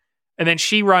 15:09. And then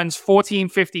she runs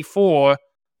 14:54,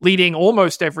 leading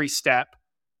almost every step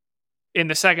in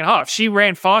the second half. She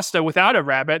ran faster without a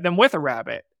rabbit than with a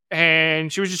rabbit.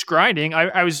 And she was just grinding.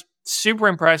 I was super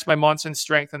impressed by Monson's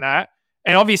strength in that.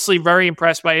 And obviously very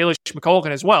impressed by Eilish McColgan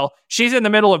as well. She's in the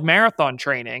middle of marathon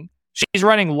training. She's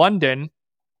running London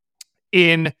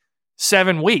in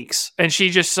 7 weeks. And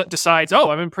she just decides, oh,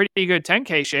 I'm in pretty good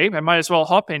 10K shape. I might as well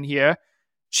hop in here.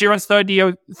 She runs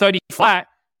 30 flat,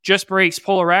 just breaks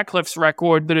Paula Radcliffe's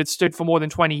record that had stood for more than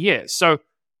 20 years. So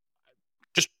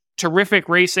just terrific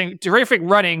racing, terrific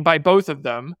running by both of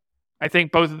them. I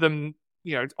think both of them,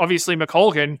 you know, obviously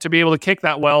McColgan, to be able to kick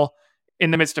that well in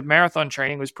the midst of marathon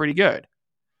training was pretty good.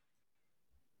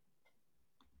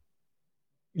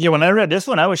 Yeah, when I read this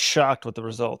one, I was shocked with the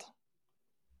result.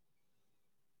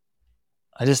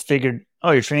 I just figured,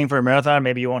 oh, you're training for a marathon,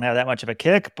 maybe you won't have that much of a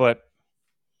kick, but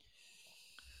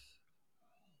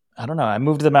I don't know. I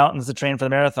moved to the mountains to train for the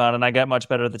marathon, and I got much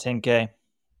better at the 10K.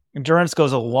 Endurance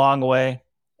goes a long way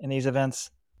in these events.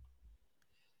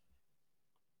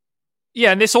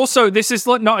 Yeah, and this is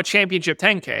not a championship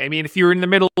 10K. I mean, if you're in the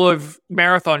middle of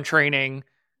marathon training,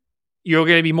 you're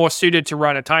going to be more suited to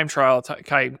run a time trial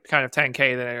kind of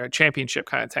 10K than a championship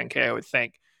kind of 10K, I would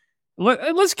think.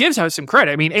 Let's give her some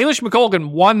credit. I mean, Eilish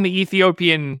McColgan won the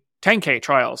Ethiopian 10K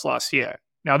trials last year.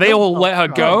 Now, they all let her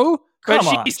go,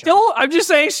 but she still, I'm just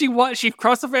saying, she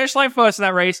crossed the finish line first in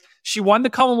that race. She won the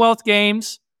Commonwealth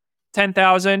Games,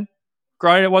 10,000.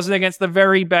 Granted, it wasn't against the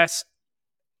very best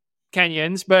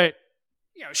Kenyans, but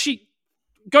you know, she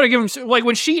got to give him, like,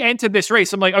 when she entered this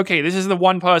race, I'm like, okay, this is the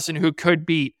one person who could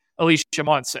beat Alicia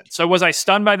Monson. So was I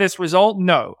stunned by this result?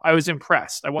 No, I was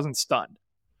impressed. I wasn't stunned.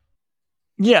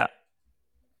 Yeah.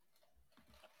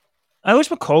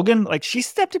 Eilish McColgan, like, she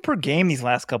stepped up her game these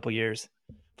last couple years.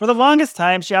 For the longest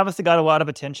time, she obviously got a lot of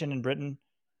attention in Britain.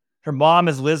 Her mom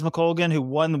is Liz McColgan, who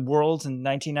won the Worlds in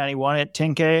 1991 at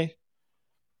 10K.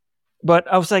 But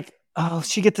I was like, oh,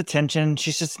 she gets attention.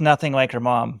 She's just nothing like her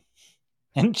mom.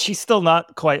 And she's still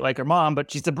not quite like her mom,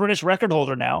 but she's a British record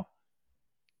holder now.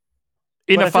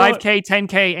 In a 5K,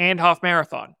 10K, and half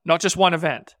marathon. Not just one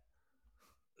event.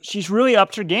 She's really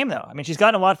upped her game, though. I mean, she's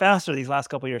gotten a lot faster these last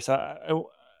couple of years. So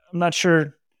I'm not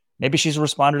sure. Maybe she's a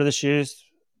responder to the shoes,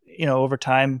 you know, over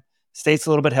time. State's a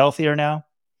little bit healthier now.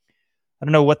 I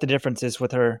don't know what the difference is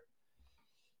with her.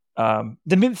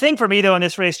 The thing for me, though, in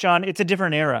this race, John, it's a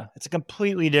different era. It's a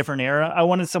completely different era. I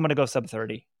wanted someone to go sub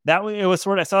 30. It was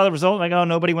sort of, I saw the result, like, oh,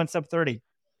 nobody went sub 30.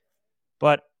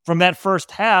 But from that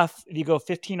first half, if you go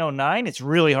 15:09, it's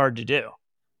really hard to do.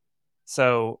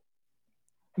 So,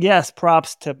 yes,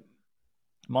 props to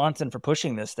Monson for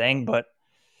pushing this thing, but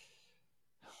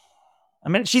I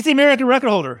mean, she's the American record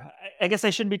holder. I guess I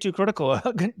shouldn't be too critical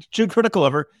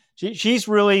of her. She's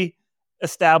really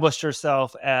established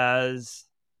herself as,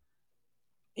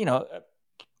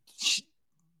 it's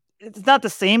not the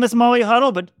same as Molly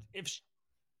Huddle, but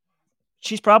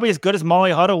she's probably as good as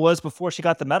Molly Huddle was before she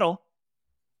got the medal.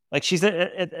 Like she's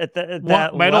at that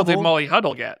what medal level. did Molly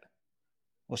Huddle get?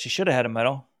 Well, she should have had a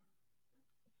medal.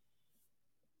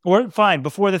 Or fine,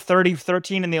 before the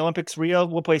 13 in the Olympics Rio,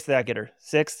 what place did that get her?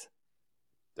 6th?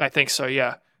 I think so,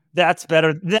 yeah. That's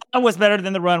better. That was better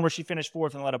than the run where she finished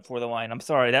 4th and led up before the line. I'm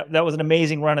sorry. That was an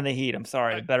amazing run in the heat. I'm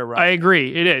sorry. A better run. I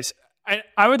agree. It is.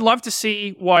 I would love to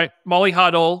see what Molly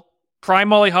Huddle, prime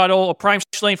Molly Huddle, or prime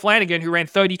Shalane Flanagan, who ran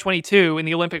 30:22 in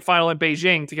the Olympic final in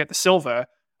Beijing to get the silver.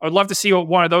 I would love to see what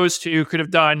one of those two could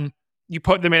have done. You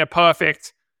put them in a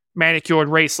perfect manicured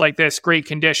race like this, great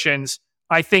conditions.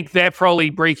 I think they're probably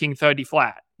breaking 30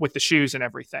 flat with the shoes and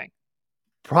everything.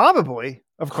 Probably.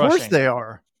 Of course Crushing. they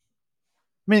are.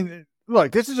 I mean,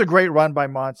 look, this is a great run by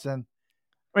Monson.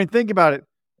 I mean, think about it.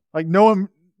 Like,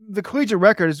 the collegiate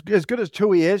record is as good as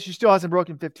Tui is. She still hasn't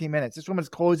broken 15 minutes. This woman's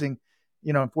closing,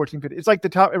 in 14:50. It's like the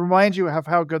top. It reminds you of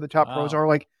how good the top pros are.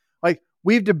 Like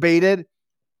we've debated,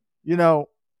 well,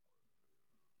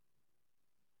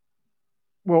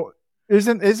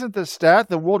 isn't the stat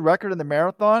the world record in the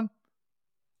marathon?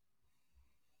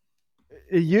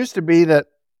 It used to be that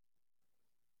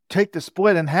take the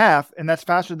split in half, and that's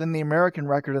faster than the American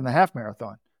record in the half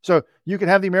marathon. So you could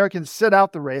have the Americans sit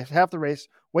out half the race,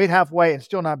 wait halfway, and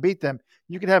still not beat them.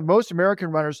 You could have most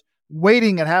American runners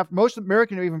waiting at most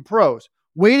American or even pros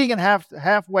waiting at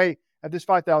halfway at this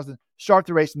 5,000, start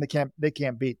the race, and they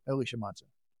can't beat Alicia Monson.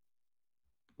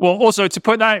 Well, also to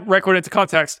put that record into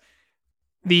context,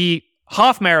 the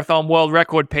half marathon world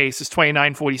record pace is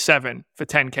 29:47 for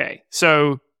 10K.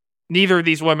 So neither of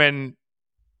these women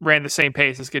ran the same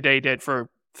pace as Gaudet did for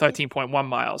 13.1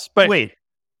 miles. But wait,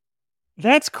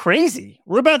 that's crazy.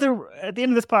 We're about to, at the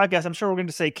end of this podcast, I'm sure we're going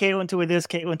to say Caitlin Tui this,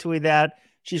 Caitlin Tui that.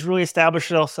 She's really established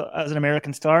herself as an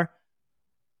American star.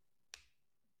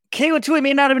 Caitlin Tui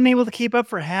may not have been able to keep up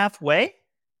for halfway.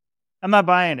 I'm not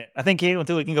buying it. I think Caitlin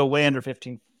Tui can go way under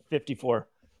 15:54.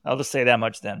 I'll just say that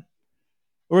much then.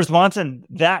 Or is Monson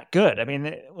that good? I mean,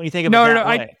 when you think of it that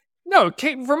way.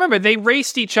 Remember, they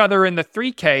raced each other in the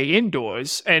 3K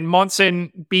indoors, and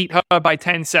Monson beat her by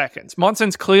 10 seconds.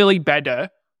 Monson's clearly better,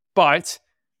 but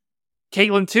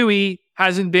Caitlin Tui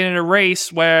hasn't been in a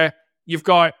race where you've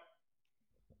got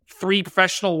 3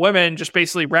 professional women just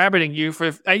basically rabbiting you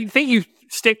for. I think you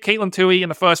stick Caitlin Tui in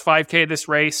the first 5K of this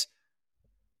race,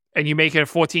 and you make it a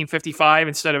 14:55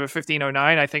 instead of a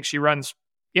 15:09. I think she runs,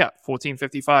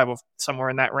 14:55 or somewhere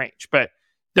in that range. But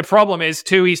the problem is,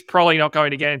 Tui's probably not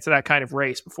going to get into that kind of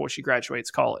race before she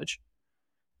graduates college.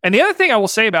 And the other thing I will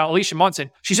say about Alicia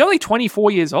Monson, she's only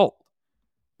 24 years old.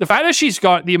 The fact that she's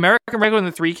got the American record in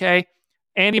the 3K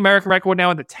and the American record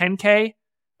now in the 10K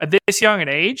at this young an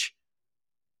age,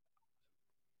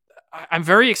 I'm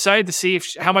very excited to see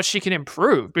how much she can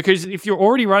improve. Because if you're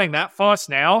already running that fast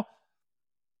now,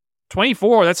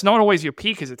 24, that's not always your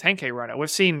peak as a 10K runner. We've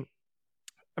seen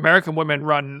American women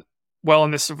run well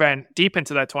in this event deep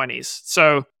into their 20s.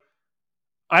 So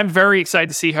I'm very excited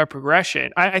to see her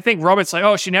progression. I think Robert's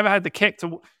like, she never had the kick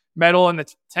to medal in the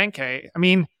 10K. I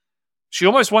mean, she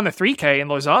almost won the 3K in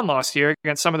Lausanne last year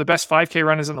against some of the best 5K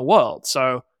runners in the world.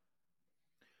 So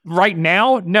right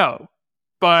now, no.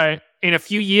 But in a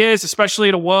few years, especially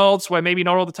at a Worlds where maybe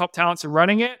not all the top talents are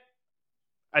running it,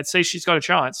 I'd say she's got a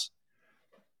chance.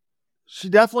 She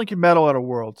definitely can medal at a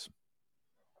Worlds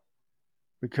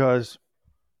because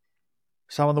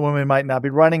some of the women might not be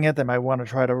running it. They might want to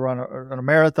try to run a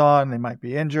marathon. They might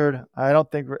be injured.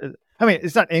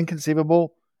 It's not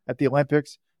inconceivable at the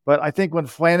Olympics, but I think when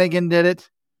Flanagan did it,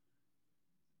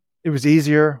 it was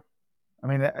easier. I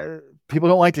mean, people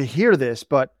don't like to hear this,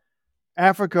 but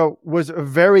Africa was a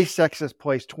very sexist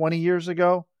place 20 years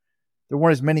ago. There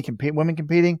weren't as many women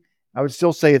competing. I would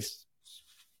still say it's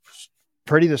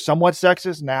pretty to somewhat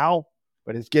sexist now,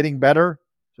 but it's getting better.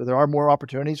 So there are more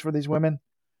opportunities for these women,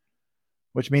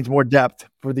 which means more depth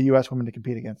for the U.S. women to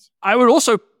compete against. I would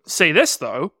also say this,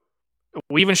 though. Are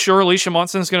we even sure Alicia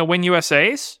Monson's going to win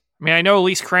USAs? I mean, I know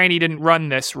Elise Cranny didn't run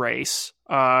this race.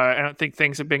 I don't think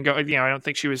things have been going. I don't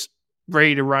think she was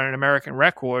ready to run an American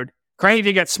record. Cranny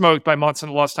did get smoked by Monson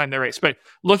the last time they raced. But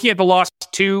looking at the last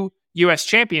 2 U.S.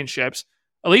 championships,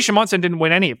 Alicia Monson didn't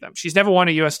win any of them. She's never won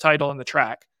a U.S. title in the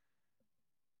track.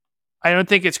 I don't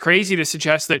think it's crazy to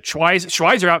suggest that Schweizer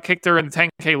outkicked her in the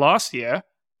 10K last year.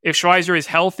 If Schweizer is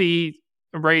healthy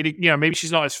and ready to, maybe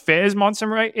she's not as fit as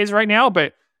Monson is right now,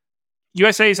 but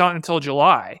USA is not until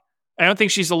July. I don't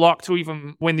think she's a lock to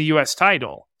even win the U.S.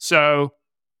 title. So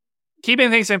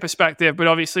keeping things in perspective, but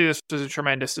obviously this was a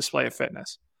tremendous display of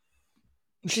fitness.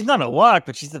 She's not a lock,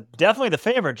 but she's definitely the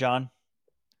favorite, John.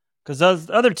 Because those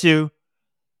other two,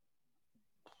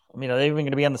 I mean, are they even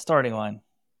going to be on the starting line?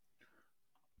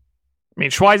 I mean,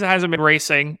 Schweizer hasn't been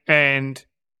racing, and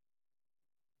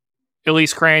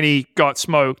Elise Cranny got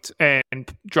smoked and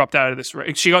dropped out of this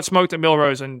race. She got smoked at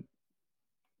Millrose and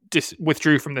just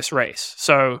withdrew from this race.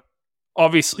 So,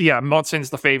 obviously, yeah, Motson's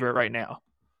the favorite right now.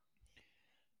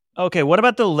 Okay, what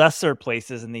about the lesser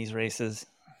places in these races?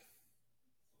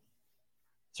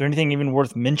 Is there anything even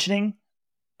worth mentioning?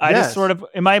 I just sort of,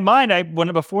 in my mind, I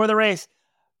went before the race,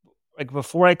 like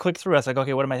before I clicked through, I was like,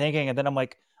 okay, what am I thinking? And then I'm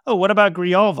like, oh, what about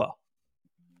Grijalva?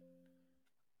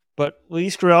 But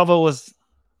Luis Grijalva was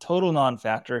total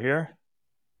non-factor here.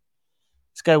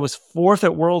 This guy was 4th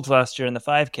at Worlds last year in the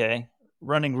 5K,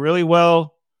 running really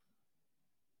well.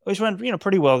 He's run,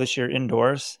 pretty well this year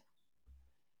indoors.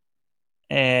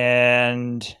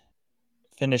 And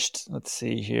finished, let's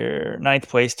see here, 9th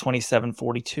place,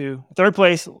 27:42. 3rd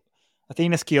place,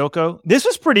 Athenas Kyoko. This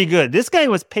was pretty good. This guy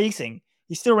was pacing.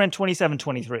 He still ran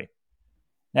 27:23.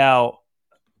 Now,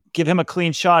 give him a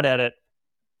clean shot at it.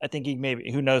 I think he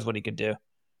maybe, who knows what he could do.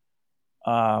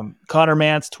 Connor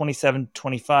Mance,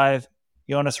 27:25.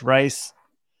 Jonas Rice,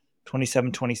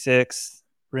 27:26.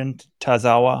 Rin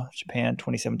Tazawa, Japan,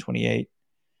 27:28.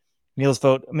 Niels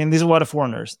Vogt. I mean, these are a lot of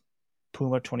foreigners.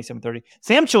 Puma, 27:30.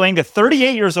 Sam Chilanga,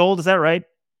 38 years old. Is that right?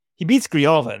 He beats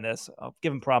Grijalva in this. I'll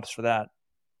give him props for that.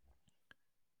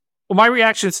 Well, my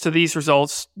reactions to these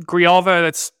results, Grijalva,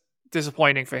 that's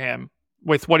disappointing for him.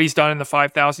 With what he's done in the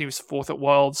 5,000, he was 4th at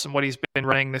Worlds, and what he's been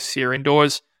running this year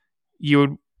indoors,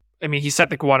 he set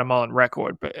the Guatemalan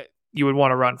record, but you would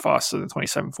want to run faster than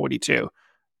 27:42.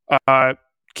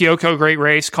 Kyoko, great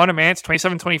race. Connor Mance,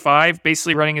 27:25,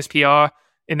 basically running his PR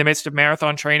in the midst of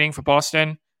marathon training for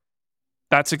Boston.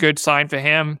 That's a good sign for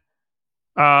him.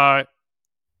 I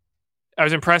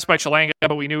was impressed by Chilanga,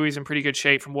 but we knew he was in pretty good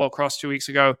shape from World Cross 2 weeks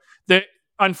ago.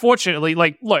 Unfortunately,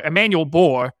 look, Emmanuel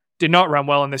Bohr did not run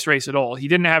well in this race at all. He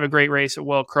didn't have a great race at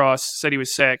World Cross, said he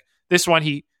was sick. This one,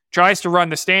 he tries to run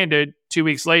the standard 2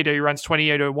 weeks later. He runs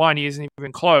 28:01. He isn't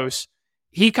even close.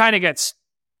 He kind of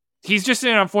he's just in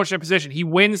an unfortunate position. He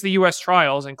wins the U.S.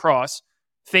 trials in cross,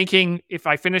 thinking if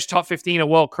I finish top 15 at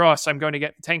World Cross, I'm going to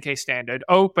get the 10K standard.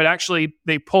 Oh, but actually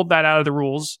they pulled that out of the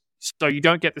rules. So you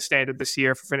don't get the standard this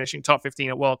year for finishing top 15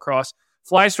 at World Cross.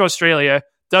 Flies to Australia,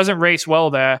 doesn't race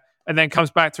well there, and then comes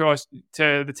back to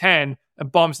the 10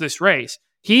 and bombs this race.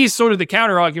 He's sort of the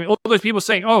counter argument. All those people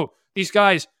saying, oh, these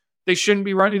guys, they shouldn't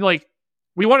be running.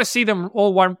 We want to see them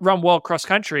all run World Cross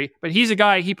Country, but he's a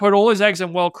guy, he put all his eggs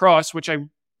in World Cross, which I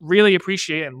really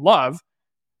appreciate and love.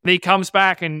 And he comes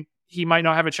back and he might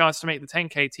not have a chance to make the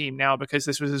 10K team now because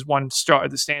this was his one start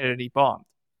at the standard and he bombed.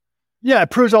 Yeah,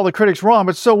 it proves all the critics wrong,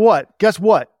 but so what? Guess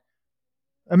what?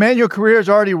 Emmanuel Carrera has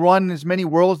already run as many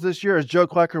worlds this year as Joe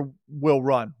Klecker will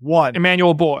run. One.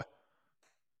 Emmanuel Bohr.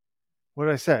 What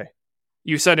did I say?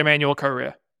 You said Emmanuel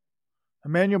Carrera.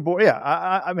 Emmanuel Bohr.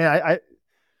 Yeah,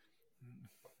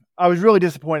 I was really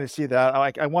disappointed to see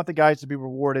that. I want the guys to be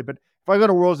rewarded, but if I go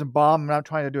to Worlds and bomb, and I'm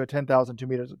trying to do a 10,000 2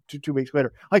 meters 2 weeks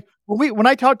later. Like when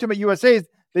I talked to them at USA,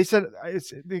 they said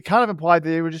they kind of implied that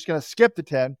they were just going to skip the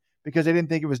 10 because they didn't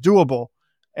think it was doable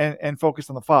and focus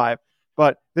on the 5.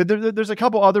 But there's a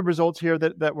couple other results here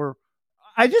that were.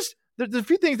 There's a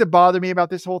few things that bother me about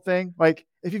this whole thing. Like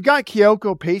if you've got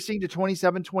Kyoko pacing to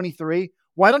 27:23,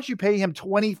 why don't you pay him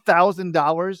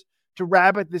 $20,000 to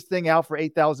rabbit this thing out for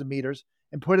 8,000 meters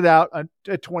and put it out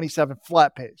at 27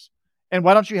 flat pace? And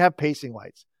why don't you have pacing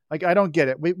lights? Like, I don't get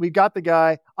it. We got the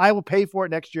guy. I will pay for it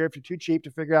next year if you're too cheap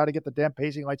to figure out how to get the damn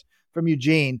pacing lights from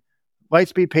Eugene.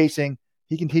 Lightspeed pacing.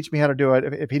 He can teach me how to do it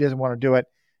if he doesn't want to do it.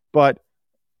 But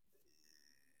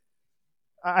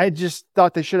I just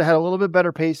thought they should have had a little bit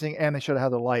better pacing and they should have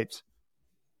had the lights.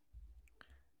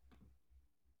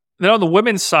 Then on the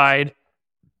women's side,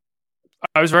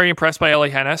 I was very impressed by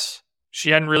Ellie Hennis. She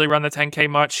hadn't really run the 10K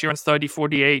much. She runs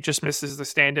 30:48, just misses the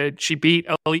standard. She beat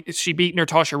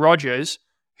Natasha Rogers,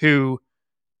 who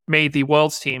made the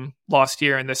Worlds team last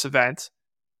year in this event.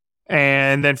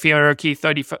 And then Fiona O'Keefe,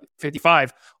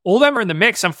 30:55. All of them are in the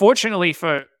mix. Unfortunately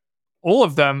for all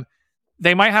of them,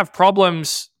 they might have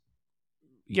problems.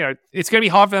 It's going to be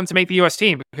hard for them to make the US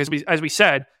team because, as we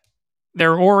said,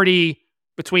 they're already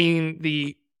between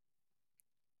the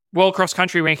World Cross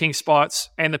Country ranking spots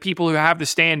and the people who have the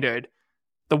standard.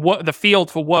 The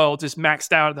field for Worlds is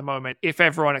maxed out at the moment if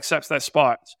everyone accepts their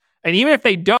spots. And even if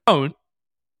they don't,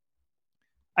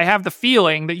 I have the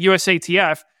feeling that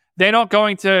USATF, they're not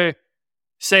going to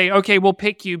say, okay, we'll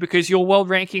pick you because your world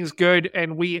ranking is good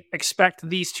and we expect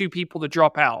these two people to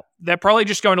drop out. They're probably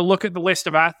just going to look at the list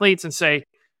of athletes and say,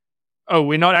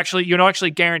 oh, you're not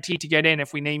actually guaranteed to get in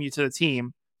if we name you to the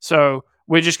team. So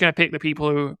we're just going to pick the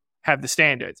people who have the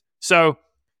standards. So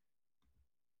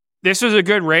this was a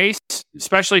good race,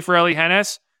 especially for Ellie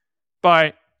Hennis,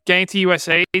 but getting to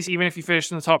USA's, even if you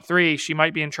finish in the top 3, she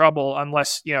might be in trouble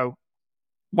unless,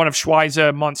 one of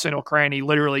Schweizer, Monson, or Cranny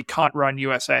literally can't run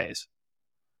USA's.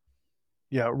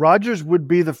 Yeah, Rogers would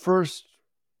be the first.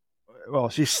 Well,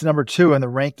 she's number 2 in the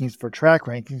rankings for track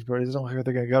rankings, but it doesn't look like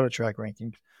they're going to go to track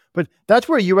rankings. But that's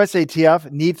where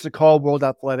USATF needs to call World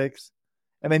Athletics.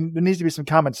 I mean, there needs to be some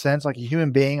common sense, like a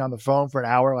human being on the phone for an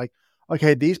hour. Like,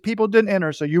 okay, these people didn't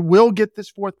enter, so you will get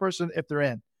this 4th person if they're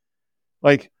in.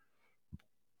 Like,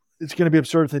 it's going to be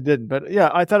absurd if they didn't. But yeah,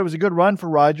 I thought it was a good run for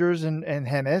Rogers and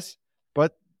Hennis,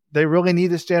 but they really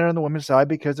need to stand on the women's side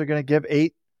because they're going to give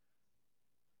 8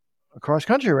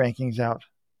 cross-country rankings out.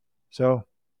 So,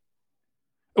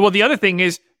 well, the other thing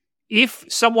is, if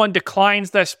someone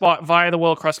declines their spot via the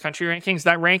World Cross Country Rankings,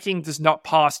 that ranking does not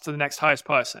pass to the next highest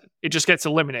person. It just gets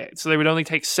eliminated. So they would only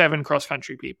take 7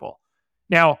 cross-country people.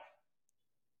 Now,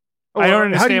 I don't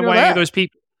understand why any of those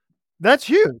people... That's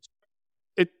huge.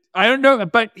 I don't know,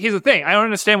 but here's the thing. I don't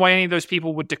understand why any of those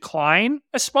people would decline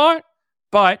a spot,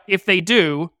 but if they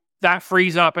do, that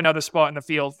frees up another spot in the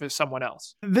field for someone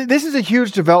else. This is a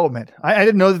huge development. I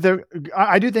didn't know that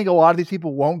I do think a lot of these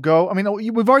people won't go. I mean,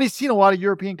 we've already seen a lot of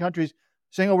European countries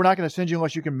saying, oh, we're not going to send you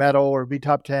unless you can medal or be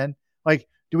top 10. Like,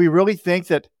 do we really think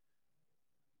that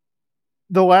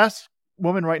the last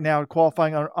woman right now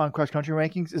qualifying on cross-country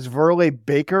rankings is Verle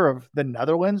Baker of the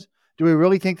Netherlands? Do we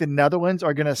really think the Netherlands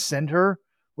are going to send her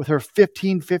with her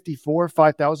 15:54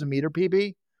 5,000 meter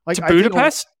PB? Like, to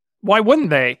Budapest? Why wouldn't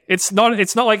they? It's not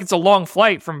like it's a long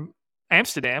flight from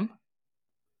Amsterdam.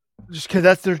 Just because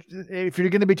that's if you're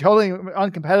going to be totally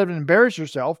uncompetitive and embarrass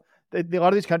yourself, a lot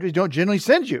of these countries don't generally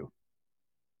send you.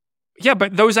 Yeah,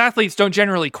 but those athletes don't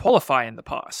generally qualify in the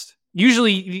past.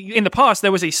 Usually in the past,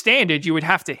 there was a standard you would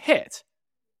have to hit.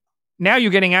 Now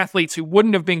you're getting athletes who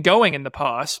wouldn't have been going in the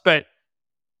past, but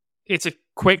it's a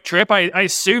quick trip. I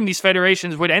assume these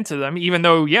federations would enter them, even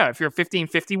though, yeah, if you're a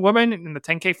 1550 woman in the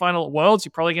 10K final at Worlds,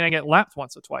 you're probably going to get lapped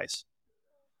once or twice.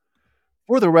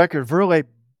 For the record, Verle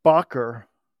Bacher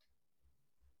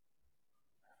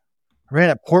ran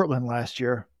at Portland last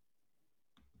year.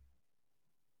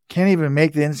 Can't even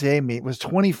make the NCAA meet. Was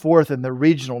 24th in the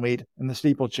regional meet in the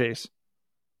steeplechase.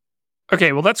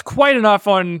 Okay, well, that's quite enough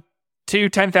on 2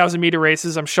 10,000 meter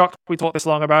races. I'm shocked we talked this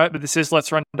long about it, but this is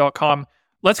LetsRun.com.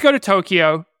 Let's go to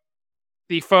Tokyo,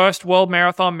 the first World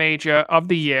Marathon Major of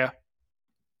the year.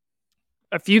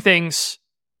 A few things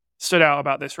stood out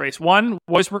about this race. One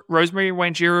was Rosemary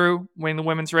Wanjiru winning the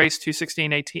women's race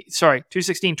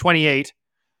 2:16:28.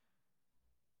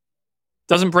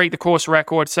 Doesn't break the course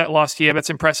record set last year.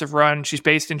 That's an impressive run. She's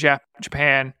based in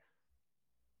Japan.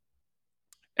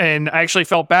 And I actually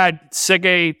felt bad.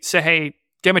 Sehei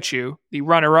Gemichu, the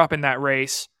runner-up in that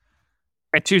race,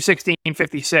 at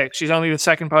 2:16:56. She's only the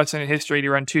second person in history to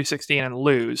run 2:16 and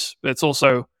lose. But it's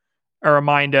also a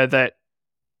reminder that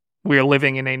we are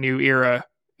living in a new era,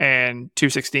 and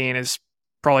 2:16 is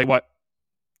probably what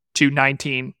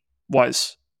 2:19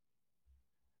 was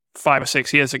 5 or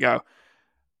 6 years ago.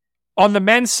 On the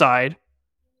men's side,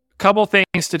 a couple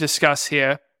things to discuss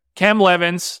here. Cam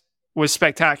Levins was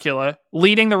spectacular,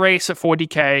 leading the race at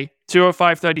 40K,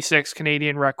 2:05:36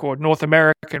 Canadian record, North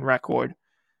American record.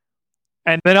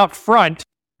 And then up front,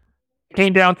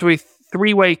 came down to a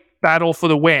 3-way battle for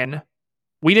the win.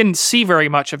 We didn't see very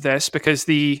much of this because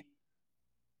the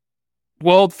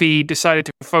world feed decided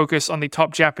to focus on the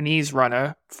top Japanese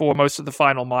runner for most of the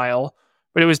final mile.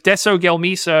 But it was Deso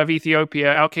Gelmisa of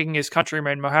Ethiopia outkicking his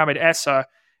countryman Mohamed Essa.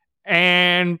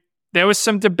 And there was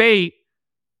some debate.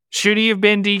 Should he have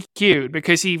been DQ'd?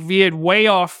 Because he veered way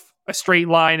off a straight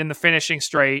line in the finishing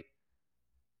straight.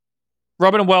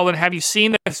 Robin Weldon, have you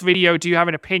seen this video? Do you have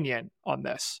an opinion on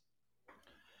this?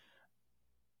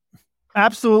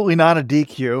 Absolutely not a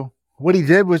DQ. What he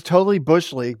did was totally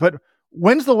Bush League. But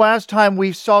when's the last time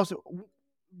we saw...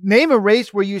 Name a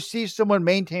race where you see someone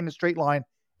maintain a straight line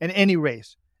in any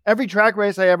race. Every track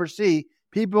race I ever see,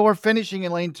 people are finishing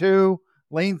in lane 2,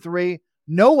 lane 3.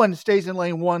 No one stays in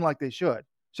lane 1 like they should.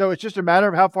 So it's just a matter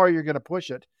of how far you're going to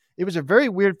push it. It was a very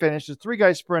weird finish. There's 3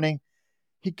 guys sprinting.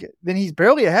 Then he's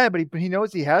barely ahead, but he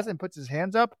knows he has it and puts his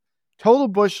hands up. Total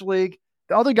Bush League.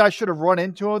 The other guy should have run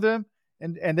into them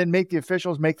and then make the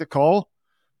officials make the call.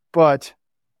 But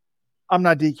I'm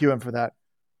not DQing for that.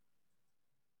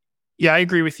 Yeah, I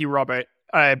agree with you, Robert.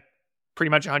 Pretty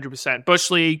much 100%. Bush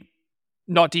League,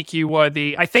 not DQ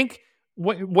worthy. I think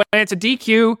when it's a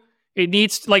DQ, it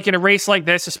needs, like in a race like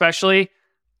this especially,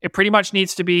 it pretty much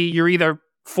needs to be you're either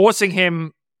forcing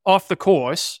him off the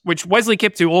course, which Wesley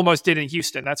Kiptoo almost did in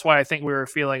Houston. That's why I think we were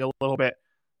feeling a little bit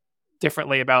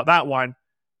differently about that one.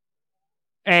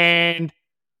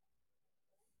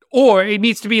 Or it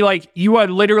needs to be like you are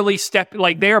literally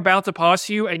they're about to pass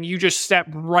you and you just step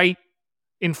right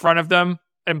in front of them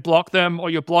and block them, or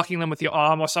you're blocking them with your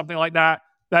arm or something like that.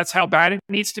 That's how bad it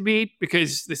needs to be,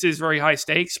 because this is very high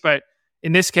stakes. But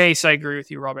in this case, I agree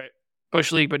with you, Robert.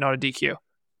 Bush League, but not a DQ.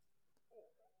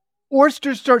 Or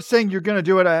just start saying you're going to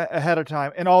do it ahead of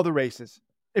time in all the races.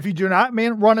 If you do not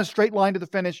run a straight line to the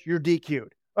finish, you're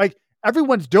DQ'd. Like,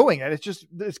 everyone's doing it.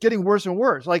 It's getting worse and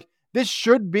worse. Like, this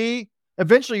should be,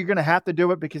 eventually you're going to have to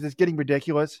do it because it's getting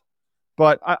ridiculous.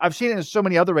 But I've seen it in so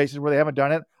many other races where they haven't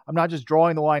done it. I'm not just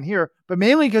drawing the line here, but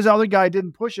mainly because the other guy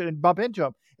didn't push it and bump into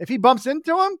him. If he bumps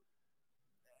into him,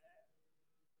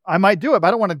 I might do it, but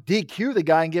I don't want to DQ the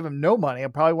guy and give him no money. I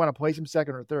probably want to place him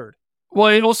second or third. Well,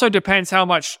 it also depends how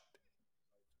much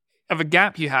of a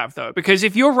gap you have, though, because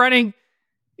if you've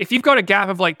got a gap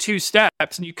of like 2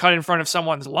 steps and you cut in front of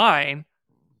someone's line,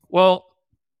 well,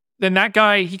 then that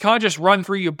guy, he can't just run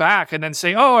through your back and then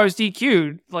say, oh, I was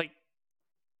DQ'd. Like,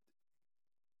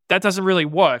 that doesn't really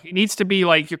work. It needs to be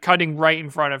like you're cutting right in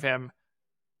front of him.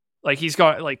 Like, he's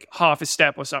got like half a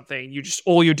step or something.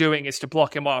 All you're doing is to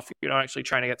block him off. You're not actually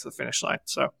trying to get to the finish line.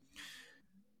 So,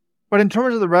 but in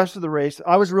terms of the rest of the race,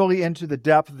 I was really into the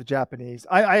depth of the Japanese.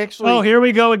 I actually... Oh, here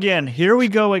we go again.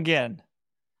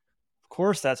 Of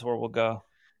course, that's where we'll go.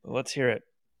 But let's hear it.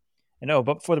 And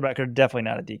but for the record, definitely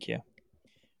not a DQ.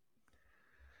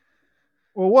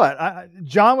 Well, what?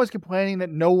 John was complaining that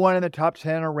no one in the top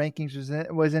 10 or rankings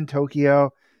was in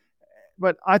Tokyo.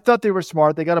 But I thought they were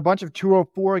smart. They got a bunch of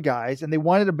 204 guys, and they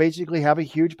wanted to basically have a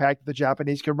huge pack that the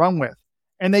Japanese could run with.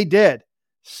 And they did.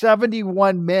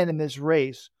 71 men in this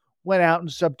race went out in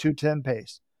sub 210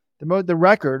 pace. The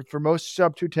record for most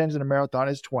sub 210s in a marathon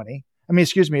is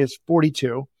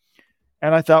 42.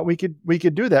 And I thought we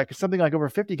could do that because something like over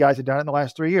 50 guys had done it in the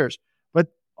last 3 years. But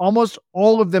almost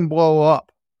all of them blow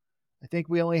up. I think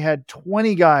we only had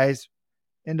 20 guys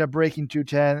end up breaking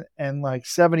 210 and like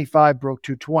 75 broke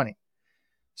 220.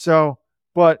 So,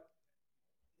 but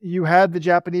you had the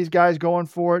Japanese guys going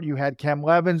for it. You had Cam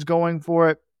Levins going for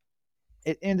it.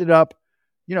 It ended up,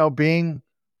 being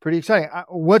pretty exciting.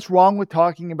 What's wrong with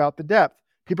talking about the depth?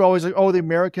 People are always like, oh, the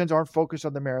Americans aren't focused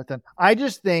on the marathon. I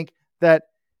just think that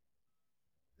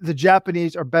the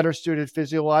Japanese are better suited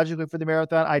physiologically for the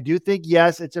marathon. I do think,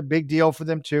 yes, it's a big deal for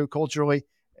them too, culturally.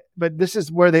 But this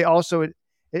is where they also,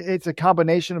 it's a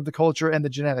combination of the culture and the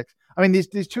genetics. I mean,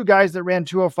 these 2 guys that ran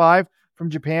 205 from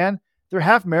Japan, their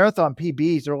half marathon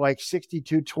PBs are like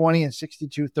 62:20 and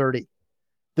 62:30.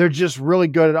 They're just really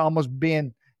good at almost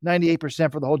being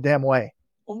 98% for the whole damn way.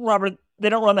 Well, Robert, they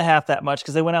don't run the half that much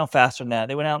because they went out faster than that.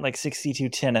 They went out like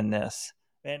 62:10 in this.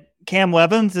 And Cam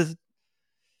Levins is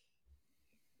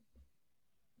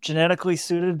genetically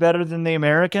suited better than the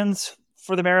Americans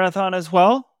for the marathon as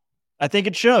well. I think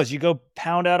it shows. You go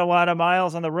pound out a lot of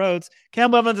miles on the roads. Cam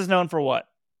Levins is known for what?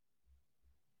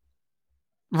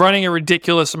 Running a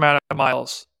ridiculous amount of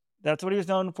miles. That's what he was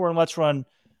known for in Let's Run.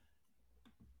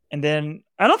 And then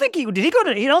I don't think he went to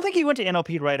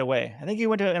NLP right away. I think he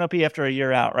went to NLP after a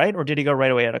year out, right? Or did he go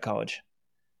right away out of college?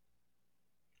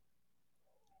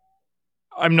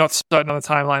 I'm not certain on the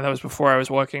timeline. That was before I was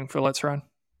working for Let's Run.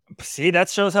 See, that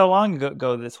shows how long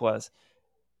ago this was.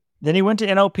 Then he went to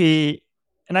NLP,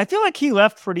 and I feel like he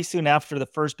left pretty soon after the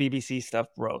first BBC stuff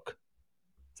broke.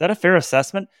 Is that a fair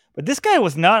assessment? But this guy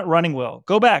was not running well.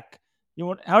 Go back.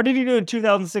 How did he do in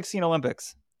 2016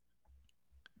 Olympics?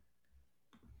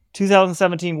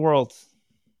 2017 Worlds.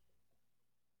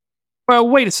 Well,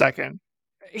 wait a second.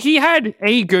 He had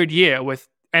a good year with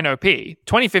NOP.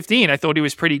 2015, I thought he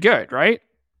was pretty good, right?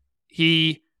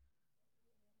 He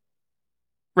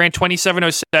ran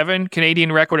 27:07,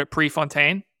 Canadian record at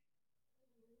Prefontaine.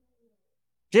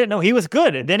 Yeah, no, he was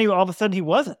good. And then all of a sudden he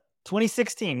wasn't.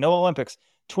 2016, no Olympics.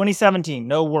 2017,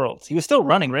 no Worlds. He was still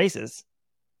running races.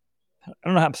 I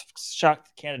don't know how shocked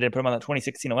Canada put him on the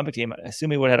 2016 Olympic team. I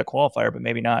assume he would have had a qualifier, but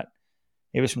maybe not.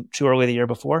 Maybe it was from too early the year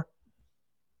before.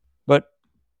 But,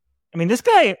 I mean, this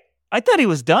guy, I thought he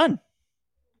was done.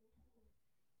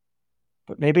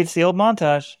 But maybe it's the old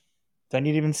montage. Do I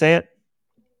need to even say it?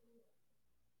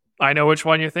 I know which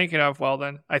one you're thinking of. Well,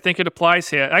 then. I think it applies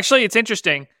here. Actually, it's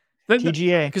interesting.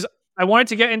 TGA. Because I wanted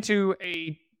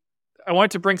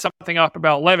to bring something up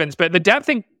about Levins, but the depth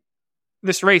in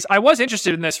this race, I was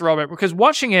interested in this, Robert, because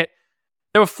watching it,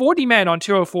 there were 40 men on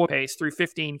 204 pace through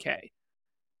 15K.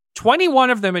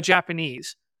 21 of them are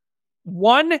Japanese.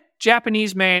 One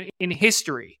Japanese man in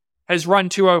history has run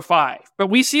 205. But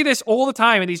we see this all the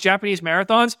time in these Japanese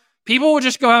marathons. People will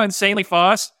just go out insanely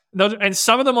fast, and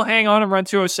some of them will hang on and run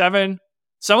 207.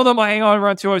 Some of them will hang on and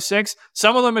run 206.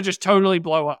 Some of them will just totally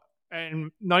blow up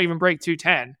and not even break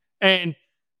 210. And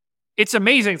it's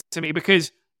amazing to me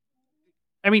because,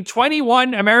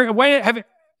 21 American.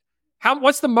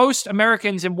 What's the most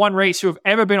Americans in one race who have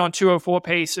ever been on 204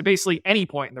 pace at basically any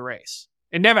point in the race?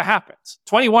 It never happens.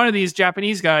 21 of these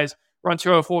Japanese guys run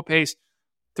 204 pace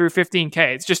through 15K.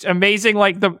 It's just amazing,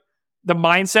 like the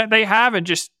mindset they have, and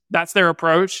just that's their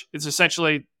approach. It's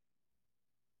essentially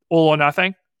all or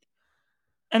nothing.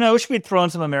 And I wish we'd thrown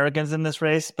some Americans in this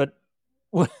race, but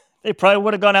they probably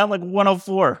would have gone out like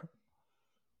 104.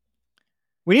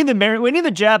 We need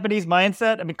the Japanese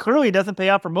mindset. Clearly it doesn't pay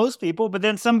off for most people, but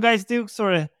then some guys do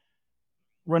sort of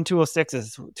run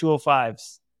 206s,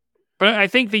 205s. But I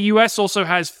think the U.S. also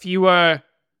has fewer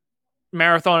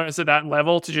marathoners at that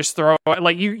level to just throw.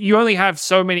 Like you only have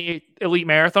so many elite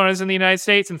marathoners in the United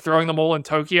States, and throwing them all in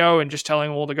Tokyo and just telling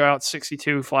them all to go out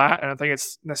 62 flat, I don't think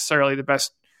it's necessarily the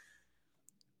best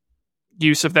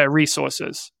use of their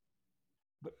resources.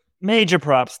 Major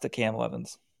props to Cam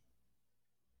Levins.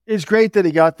 It's great that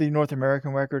he got the North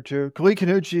American record too. Khalid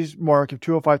Kanuchi's mark of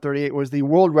 205.38 was the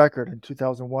world record in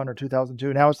 2001 or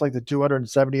 2002. Now it's like the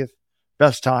 270th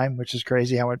best time, which is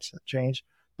crazy how it's changed.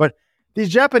 But these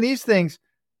Japanese things,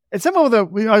 and some of them,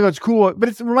 it's cool, but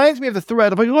it reminds me of the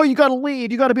thread of like, oh, you got to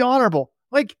lead, you got to be honorable.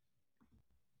 Like,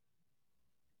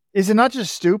 is it not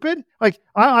just stupid? Like,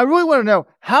 I really want to know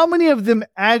how many of them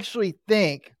actually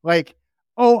think like,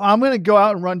 oh, I'm going to go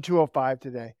out and run 205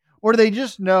 today. Or do they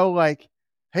just know like,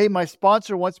 hey, my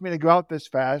sponsor wants me to go out this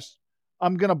fast.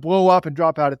 I'm going to blow up and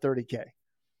drop out at 30K.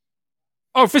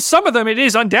 Oh, for some of them, it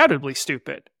is undoubtedly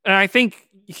stupid. And I think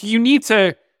you need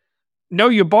to know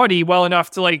your body well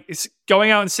enough to like, is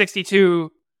going out in 62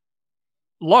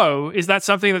 low, is that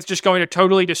something that's just going to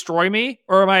totally destroy me?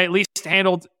 Or am I at least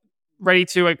ready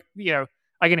to,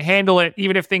 I can handle it.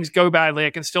 Even if things go badly, I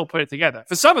can still put it together.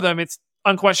 For some of them, it's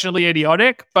unquestionably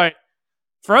idiotic, but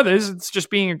for others, it's just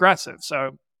being aggressive.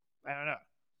 So I don't know.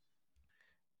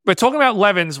 But talking about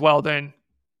Levins, Weldon,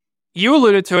 you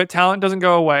alluded to it, talent doesn't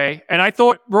go away. And I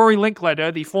thought Rory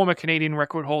Linkletter, the former Canadian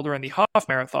record holder in the half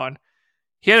marathon,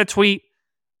 he had a tweet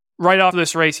right after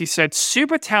this race. He said,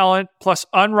 super talent plus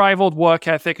unrivaled work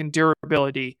ethic and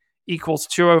durability equals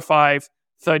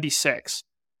 205.36.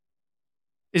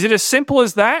 Is it as simple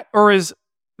as that? Or are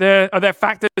there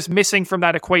factors missing from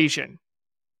that equation?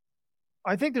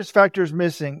 I think there's factors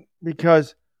missing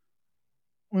because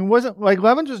wasn't like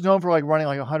Levins was known for like running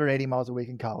like 180 miles a week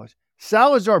in college.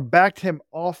 Salazar backed him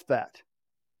off that,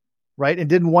 right? And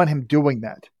didn't want him doing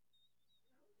that.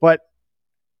 But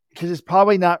because it's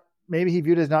probably not, maybe he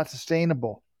viewed it as not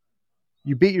sustainable.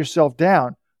 You beat yourself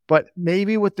down. But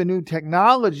maybe with the new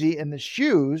technology and the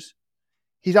shoes,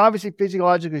 he's obviously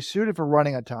physiologically suited for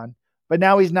running a ton, but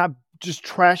now he's not just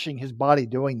trashing his body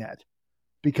doing that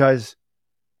because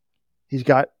he's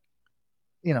got,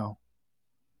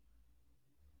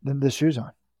 the shoes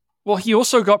on. Well, he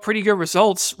also got pretty good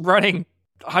results running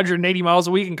 180 miles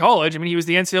a week in college. He was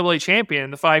the NCAA champion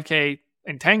in the 5K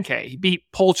and 10K. He beat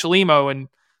Paul Chelimo and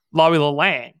Lavila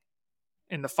Lang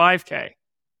in the 5K.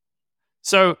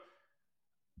 So,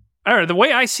 I don't know. The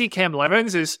way I see Cam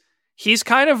Levins is he's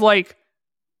kind of like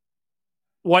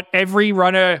what every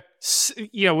runner,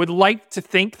 would like to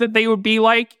think that they would be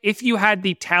like if you had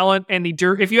the talent and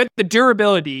if you had the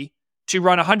durability to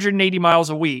run 180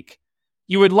 miles a week.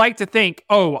 You would like to think,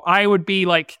 oh, I would be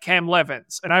like Cam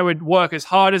Levins and I would work as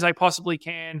hard as I possibly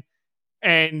can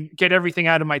and get everything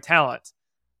out of my talent.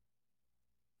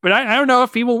 But I don't know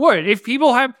if people would. If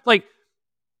people have,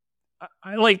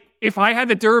 if I had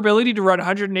the durability to run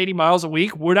 180 miles a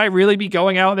week, would I really be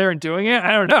going out there and doing it?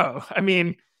 I don't know.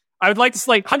 I would like to,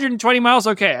 120 miles,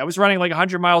 okay. I was running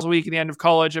 100 miles a week at the end of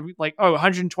college. I'm like,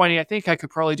 120, I think I could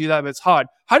probably do that, but it's hard.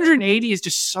 180 is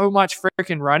just so much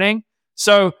freaking running.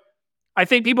 So I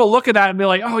think people look at that and be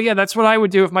like, oh yeah, that's what I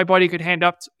would do if my body could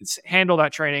handle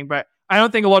that training. But I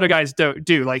don't think a lot of guys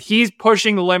do. Like, he's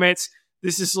pushing the limits.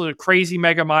 This is crazy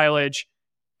mega mileage.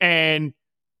 And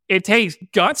it takes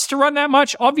guts to run that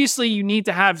much. Obviously, you need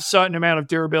to have a certain amount of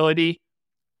durability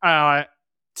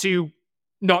to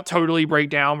not totally break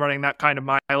down running that kind of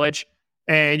mileage.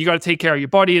 And you got to take care of your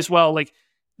body as well.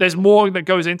 There's more that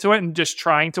goes into it than just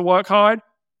trying to work hard.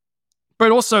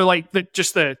 But also,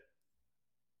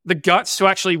 the guts to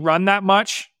actually run that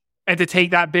much and to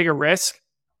take that big a risk.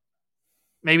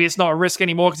 Maybe it's not a risk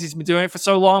anymore because he's been doing it for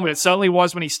so long, but it certainly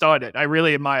was when he started. I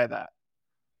really admire that.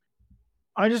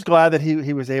 I'm just glad that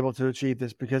he was able to achieve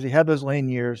this because he had those lean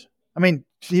years.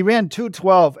 He ran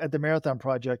 2:12 at the Marathon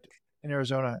Project in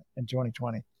Arizona in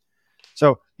 2020.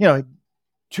 So,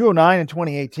 2:09 in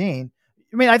 2018.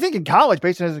 I mean, I think in college,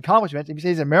 based on his accomplishments, if he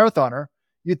says he's a marathoner,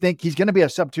 you'd think he's going to be a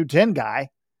sub 2:10 guy,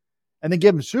 and then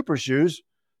give him super shoes.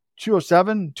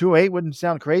 2:07, 2:08 wouldn't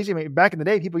sound crazy. I mean, back in the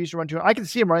day, people used to run 2. I can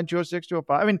see him running 2:06,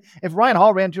 2:05. I mean, if Ryan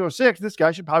Hall ran 2:06, this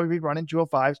guy should probably be running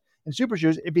 2:05s and super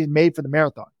shoes if he's made for the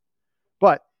marathon.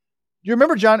 But you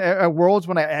remember, John, at Worlds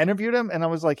when I interviewed him, and I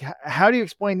was like, how do you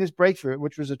explain this breakthrough,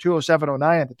 which was a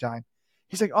 2:07.09 at the time?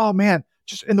 He's like, oh, man,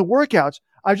 just in the workouts,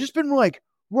 I've just been like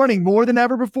running more than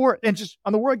ever before. And just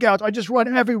on the workouts, I just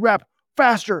run every rep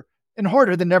faster and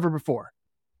harder than ever before.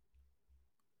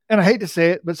 And I hate to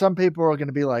say it, but some people are going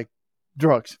to be like,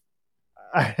 drugs.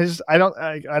 I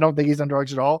don't think he's on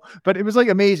drugs at all. But it was like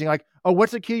amazing. Like, oh,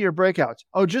 what's the key to your breakouts?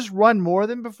 Oh, just run more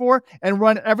than before and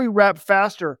run every rep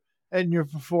faster than your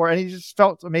before. And he just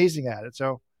felt amazing at it.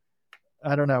 So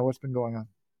I don't know what's been going on.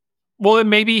 Well, then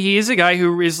maybe he is a guy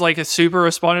who is like a super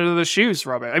responder to the shoes,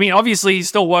 Robert. I mean, obviously he's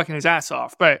still working his ass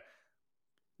off, but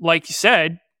like you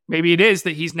said, maybe it is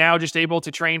that he's now just able to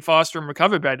train faster and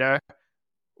recover better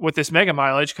with this mega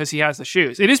mileage because he has the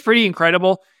shoes. It is pretty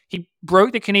incredible. He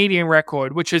broke the Canadian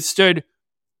record, which had stood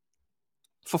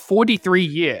for 43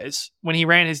 years when he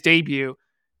ran his debut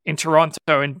in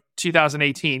Toronto in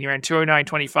 2018. He ran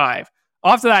 2:09.25.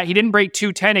 After that, he didn't break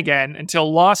 2:10 again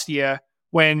until last year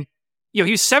when he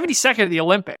was 72nd at the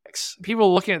Olympics. People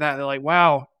are looking at that, they're like,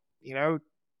 wow, is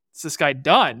this guy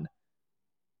done?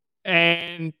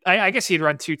 And I guess he'd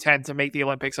run 2:10 to make the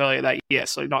Olympics earlier that year,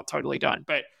 so not totally done.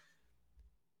 But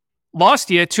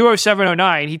last year,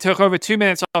 2:07.09, he took over 2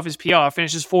 minutes off his PR,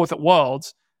 finishes 4th at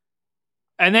Worlds.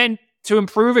 And then to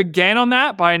improve again on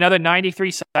that by another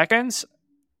 93 seconds,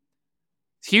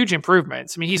 huge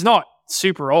improvements. I mean, he's not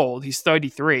super old. He's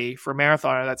 33 for a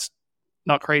marathoner. That's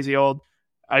not crazy old.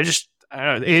 I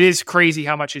don't know. It is crazy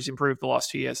how much he's improved the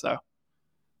last 2 years, though.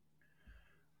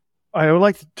 I would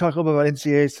like to talk a little bit about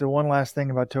NCAA. So one last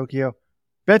thing about Tokyo.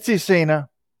 Betsy Sena,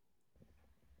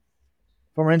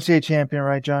 former NCAA champion,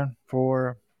 right, John,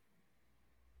 for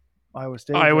Iowa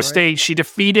State. Iowa State. She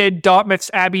defeated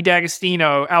Dartmouth's Abby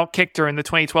D'Agostino, outkicked her in the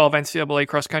 2012 NCAA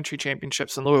cross-country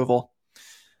championships in Louisville.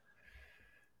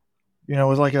 It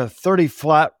was like a 30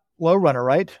 flat low runner,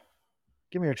 right?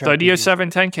 Give me your track.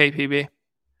 30:07.10 KPB.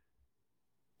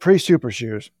 Pre-super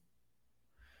shoes.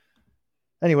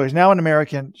 Anyways, now an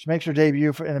American. She makes her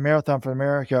debut in the marathon for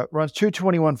America. Runs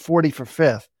 2:21.40 for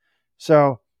 5th.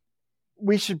 So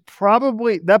we should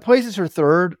probably, that places her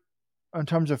 3rd in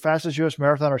terms of fastest U.S.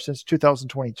 marathoner since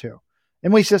 2022.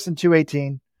 Emily Sisson,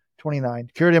 2:18.29.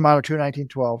 Kira D'Amato,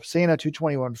 2:19.12. Sena,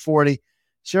 2:21.40.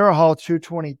 Sarah Hall,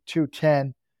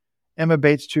 2:22.10. Emma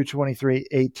Bates,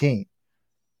 2:23.18.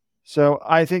 So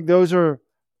I think those are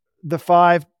the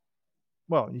 5.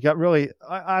 Well, you got really,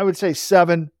 I would say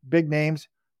 7 big names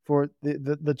for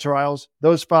the trials.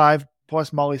 Those 5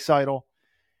 plus Molly Seidel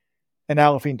and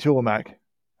Aliphine Tulimac.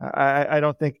 I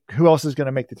don't think who else is going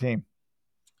to make the team.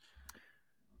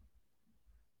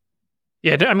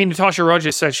 Yeah, I mean, Natasha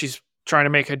Rogers said she's trying to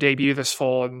make her debut this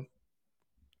fall and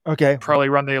probably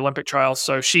run the Olympic trials.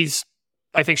 So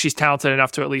I think she's talented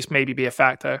enough to at least maybe be a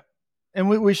factor. And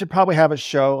we should probably have a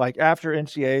show like after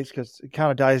NCAAs because it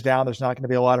kind of dies down. There's not going to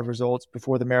be a lot of results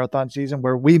before the marathon season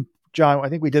where John, I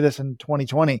think we did this in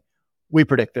 2020. We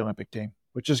predict the Olympic team.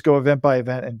 We just go event by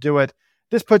event and do it.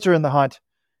 This puts her in the hunt.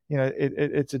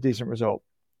 It's a decent result.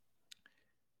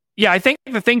 Yeah, I think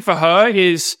the thing for her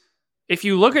is if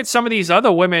you look at some of these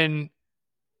other women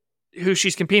who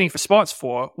she's competing for spots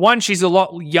for, one, she's a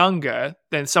lot younger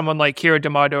than someone like Kira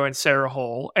D'Amato and Sarah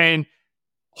Hall. And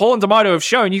Hall and D'Amato have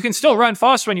shown you can still run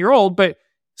fast when you're old, but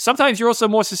sometimes you're also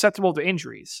more susceptible to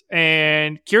injuries.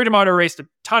 And Kira D'Amato raced a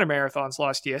ton of marathons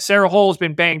last year. Sarah Hall has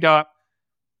been banged up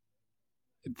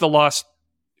the last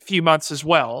few months as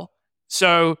well.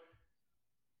 So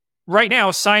right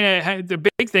now, Sina, the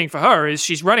big thing for her is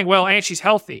she's running well and she's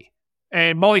healthy.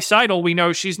 And Molly Seidel, we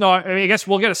know she's not. I mean, I guess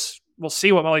we'll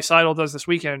see what Molly Seidel does this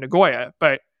weekend in Nagoya,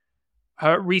 but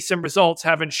her recent results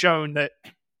haven't shown that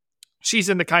she's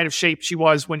in the kind of shape she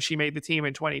was when she made the team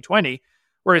in 2020.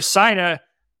 Whereas Sina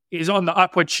is on the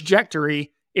upward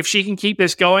trajectory. If she can keep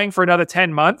this going for another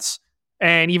 10 months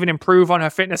and even improve on her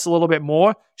fitness a little bit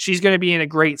more, she's going to be in a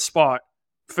great spot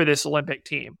for this Olympic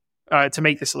team, to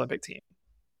make this Olympic team.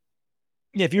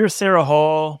 Yeah, if you're Sarah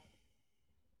Hall,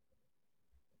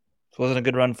 it wasn't a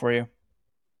good run for you.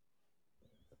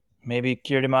 Maybe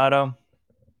Kira D'Amato,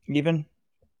 even.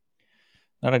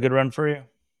 Not a good run for you.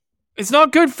 It's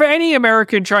not good for any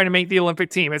American trying to make the Olympic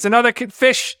team. It's another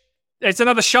fish. It's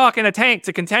another shark in a tank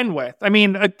to contend with. I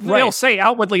mean, they'll say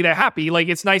outwardly they're happy. Like,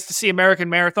 it's nice to see American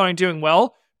marathon doing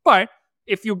well. But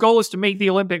if your goal is to make the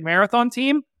Olympic marathon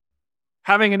team,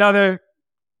 having another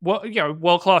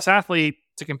world-class athlete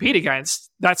to compete against,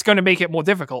 that's going to make it more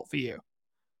difficult for you.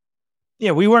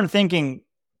 Yeah, we weren't thinking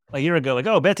a year ago, like,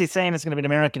 oh, Betsy Sane is going to be an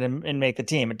American and make the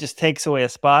team. It just takes away a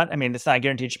spot. I mean, it's not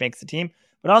guaranteed she makes the team.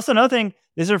 But also another thing,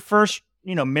 this is her first,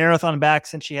 marathon back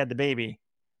since she had the baby.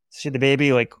 She had the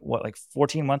baby, like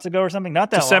 14 months ago or something?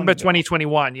 Not that December long ago.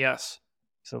 2021, yes.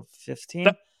 So 15?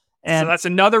 So that's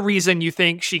another reason you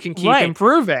think she can keep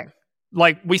improving.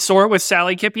 Like we saw it with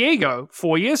Sally Kipyego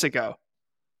 4 years ago.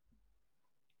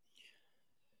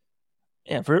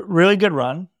 Yeah, for a really good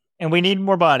run. And we need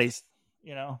more bodies.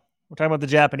 We're talking about the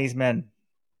Japanese men,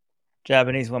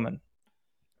 Japanese women.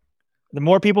 The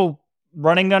more people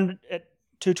running at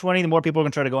 220, the more people are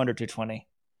going to try to go under 220.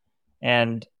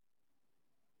 And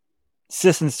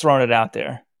Sisson's throwing it out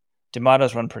there.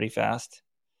 D'Amato's run pretty fast.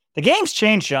 The game's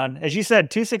changed, Sean. As you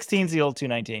said, 216 is the old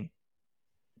 219.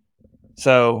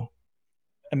 So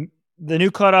the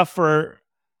new cutoff for,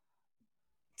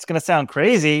 it's going to sound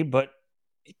crazy, but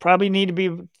you probably need to be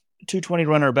 220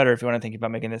 runner or better if you want to think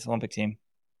about making this Olympic team.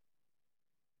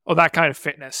 Oh, that kind of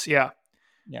fitness, yeah.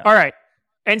 All right,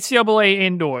 NCAA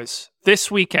indoors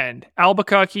this weekend,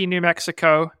 Albuquerque, New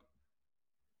Mexico.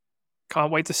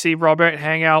 Can't wait to see Robert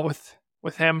hang out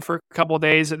with him for a couple of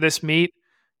days at this meet.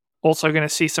 Also going to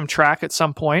see some track at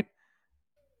some point.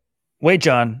 Wait,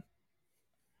 John.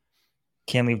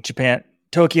 Can't leave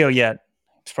Tokyo yet.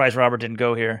 I'm surprised Robert didn't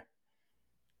go here.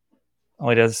 All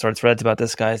he does is start threads about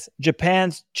this, guys.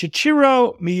 Japan's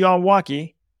Chichiro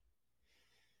Miyawaki.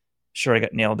 Sure, I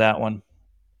got nailed that one.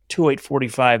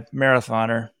 2:8:45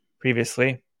 marathoner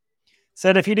previously.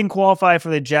 Said if he didn't qualify for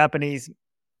the Japanese,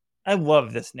 I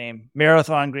love this name,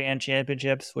 Marathon Grand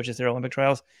Championships, which is their Olympic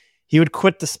trials, he would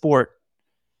quit the sport.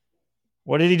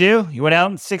 What did he do? He went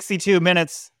out in 62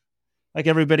 minutes, like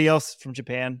everybody else from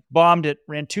Japan. Bombed it,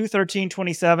 ran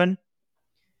 2:13:27.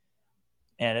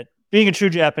 And being a true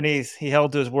Japanese, he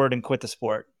held to his word and quit the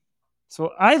sport.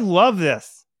 So I love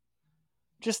this.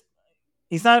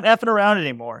 He's not effing around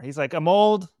anymore. He's like, I'm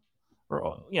old.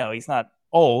 Or, he's not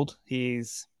old.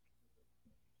 He's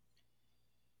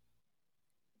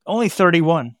only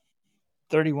 31.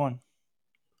 31.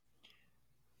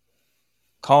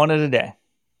 Calling it a day.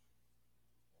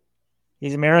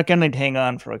 He's American. He'd hang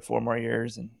on for like 4 more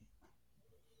years and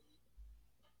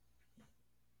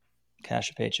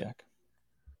cash a paycheck.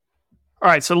 All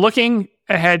right, so looking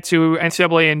ahead to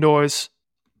NCAA indoors,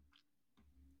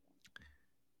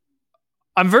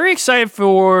 I'm very excited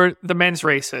for the men's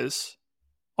races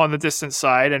on the distance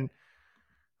side, and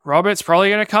Robert's probably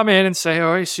going to come in and say,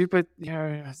 "Oh, he's super,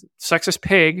 sexist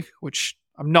pig," which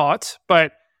I'm not,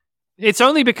 but it's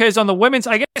only because on the women's,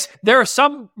 I guess there are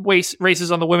some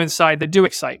races on the women's side that do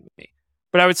excite me,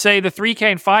 but I would say the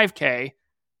 3K and 5K,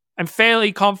 I'm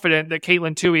fairly confident that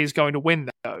Caitlin Toohey is going to win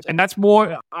those, and that's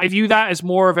more. I view that as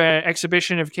more of an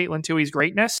exhibition of Caitlin Toohey's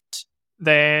greatness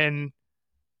than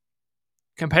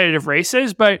competitive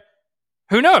races, but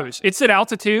who knows? It's at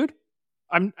altitude.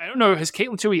 I don't know. Has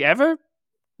Caitlin Toohey ever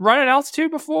run at altitude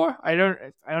before? I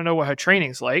don't know what her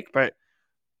training's like, but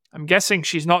I'm guessing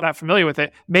she's not that familiar with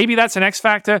it. Maybe that's an X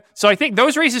factor. So I think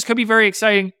those races could be very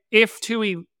exciting if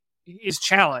Toohey is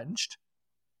challenged.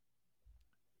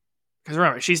 Because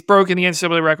remember, she's broken the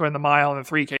NCAA record in the mile and the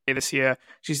 3K this year.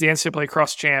 She's the NCAA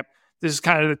cross champ. This is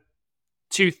kind of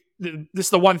this is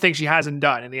the one thing she hasn't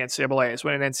done in the NCAA is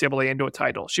win an NCAA indoor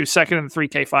title. She was second in the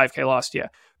 3K, 5K last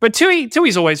year. But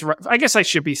Toohey's always, I guess I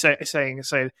should be saying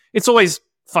it's always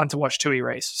fun to watch Toohey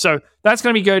race. So that's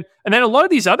going to be good. And then a lot of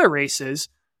these other races,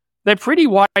 they're pretty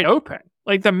wide open.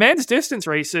 Like the men's distance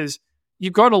races,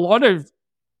 you've got a lot of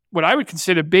what I would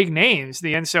consider big names,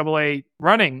 the NCAA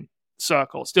running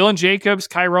circles. Dylan Jacobs,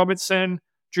 Kai Robertson,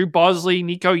 Drew Bosley,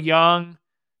 Nico Young,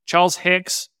 Charles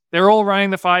Hicks. They're all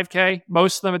running the 5K.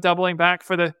 Most of them are doubling back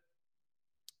for the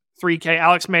 3K.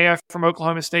 Alex Mayer from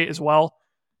Oklahoma State as well.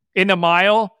 In the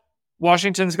mile,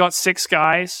 Washington's got 6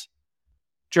 guys.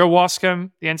 Joe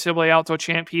Wascom, the NCAA outdoor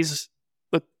champ, he's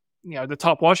the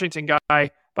top Washington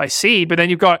guy by seed. But then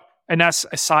you've got Anas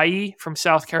Asai from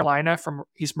South Carolina.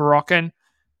 He's Moroccan.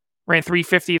 Ran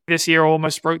 350 this year,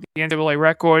 almost broke the NCAA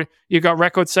record. You've got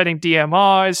record-setting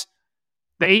DMRs.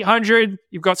 The 800,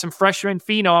 you've got some freshman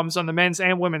phenoms on the men's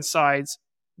and women's sides.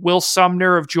 Will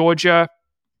Sumner of Georgia,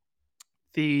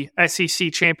 the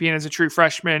SEC champion as a true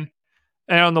freshman.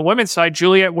 And on the women's side,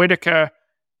 Juliet Whitaker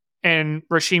and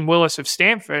Rasheem Willis of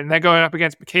Stanford. And they're going up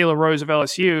against Michaela Rose of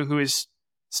LSU, who is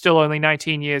still only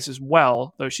 19 years as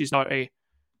well, though she's not a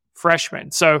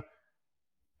freshman. So,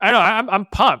 I don't know, I'm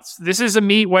pumped. This is a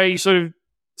meet where you sort of,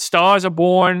 stars are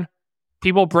born,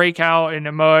 people break out and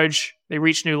emerge, they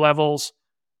reach new levels.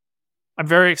 I'm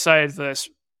very excited for this.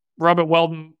 Robert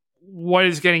Weldon what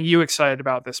is getting you excited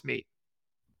about this meet?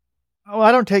 Oh,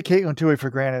 I don't take Caitlin Tui for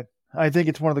granted. I think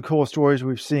it's one of the coolest stories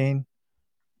we've seen.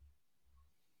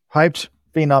 Hyped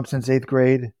phenom since 8th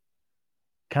grade.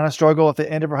 Kind of struggled at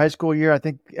the end of her high school year. I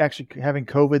think actually having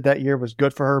COVID that year was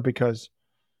good for her because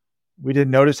we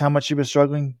didn't notice how much she was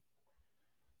struggling.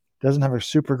 Doesn't have a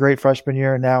super great freshman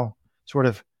year, and now sort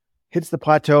of hits the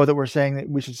plateau that we're saying that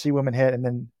we should see women hit, and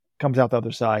then comes out the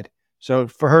other side. So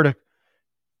for her to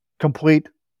complete,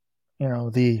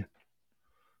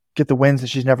 get the wins that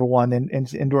she's never won in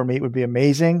indoor meet would be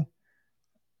amazing.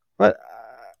 But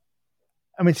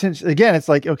I mean, since again, it's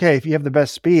like, okay, if you have the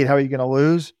best speed, how are you going to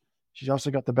lose? She's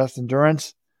also got the best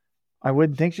endurance. I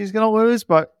wouldn't think she's going to lose,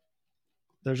 but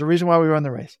there's a reason why we run the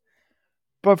race.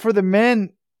 But for the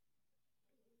men,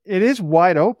 it is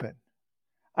wide open.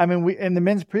 I mean, in the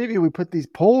men's preview, we put these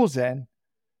polls in.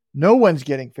 No one's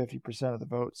getting 50% of the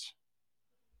votes.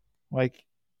 Like,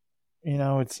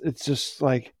 it's just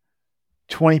like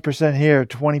 20% here,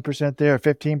 20% there,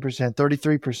 15%,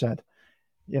 33%.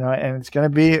 And it's going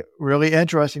to be really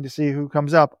interesting to see who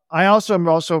comes up. I also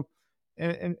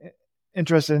am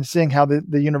interested in seeing how the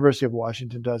University of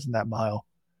Washington does in that mile.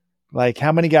 Like,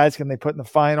 how many guys can they put in the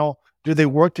final? Do they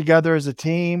work together as a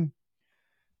team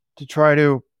to try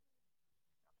to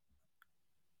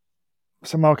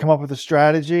somehow come up with a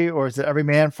strategy, or is it every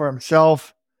man for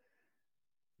himself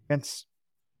against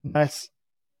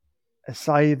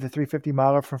Asai, the 350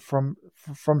 miler from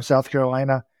South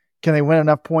Carolina? Can they win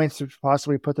enough points to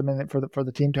possibly put them in it for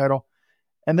the team title?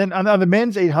 And then on the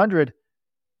men's 800,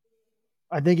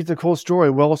 I think it's a cool story.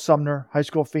 Will Sumner, high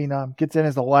school phenom, gets in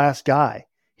as the last guy.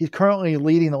 He's currently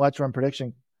leading the Let's Run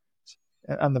prediction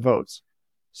on the votes.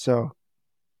 So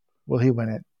will he win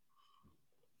it?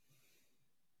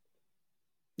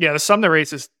 Yeah, the Sumner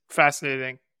race is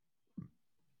fascinating.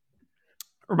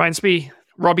 Reminds me,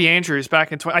 Robbie Andrews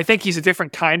back in I think he's a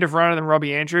different kind of runner than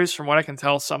Robbie Andrews. From what I can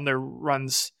tell, Sumner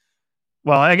runs,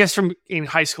 well, I guess from in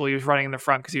high school he was running in the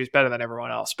front because he was better than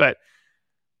everyone else. But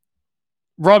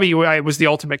Robbie was the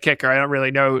ultimate kicker. I don't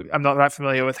really know. I'm not that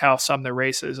familiar with how Sumner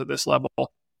races at this level.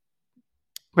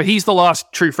 But he's the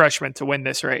last true freshman to win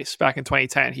this race back in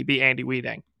 2010. He beat Andy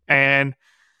Weeding. And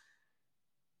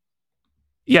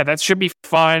yeah, that should be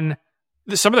fun.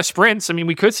 Some of the sprints, I mean,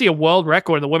 we could see a world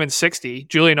record in the women's 60.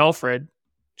 Julian Alfred,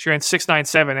 she ran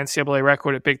 6.97 NCAA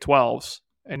record at Big 12s.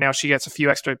 And now she gets a few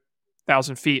extra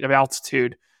 1,000 feet of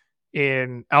altitude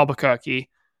in Albuquerque.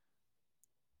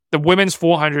 The women's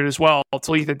 400 as well,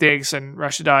 Talitha Diggs and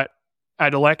Rashidat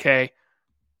Adeleke.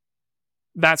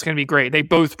 That's going to be great. They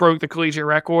both broke the collegiate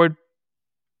record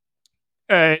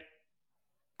at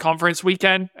conference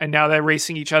weekend, and now they're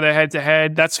racing each other head to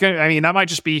head. That might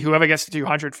just be whoever gets to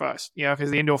 200 first,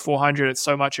 because the indoor 400, it's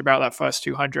so much about that first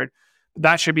 200.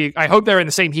 That should be, I hope they're in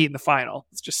the same heat in the final.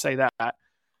 Let's just say that.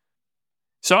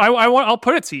 So I'll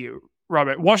put it to you,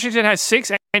 Robert. Washington has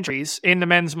 6 entries in the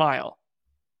men's mile.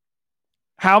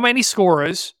 How many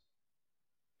scorers,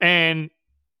 and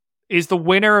is the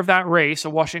winner of that race a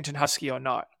Washington Husky or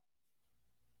not?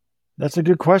 That's a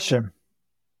good question.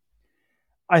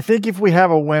 I think if we have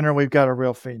a winner, we've got a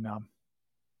real phenom.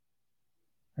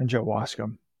 And Joe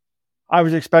Wascom. I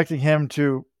was expecting him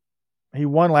he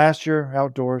won last year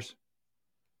outdoors.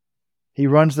 He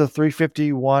runs the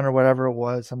 351 or whatever it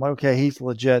was. I'm like, okay, he's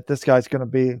legit. This guy's going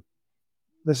to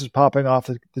this is popping off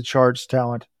the charts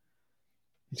talent.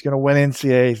 He's going to win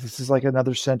NCAAs. This is like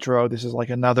another Centro. This is like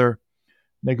another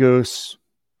Nagus,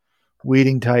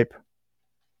 Weeding type,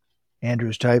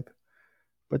 Andrews type.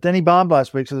 But then he bombed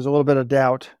last week, so there's a little bit of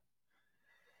doubt.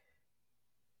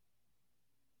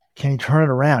 Can he turn it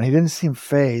around? He didn't seem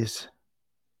phased.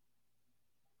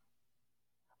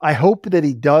 I hope that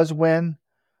he does win.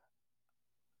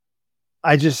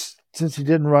 Since he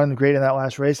didn't run great in that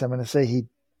last race, I'm going to say he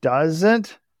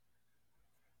doesn't.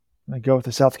 I'm going to go with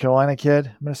the South Carolina kid.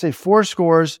 I'm going to say 4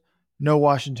 scores, no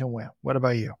Washington win. What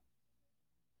about you?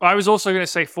 I was also going to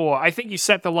say 4. I think you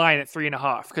set the line at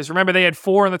 3.5 because remember they had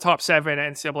 4 in the top 7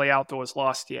 at NCAA Outdoors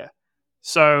last year.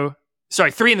 So,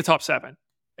 3 in the top 7.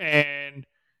 And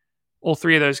all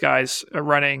 3 of those guys are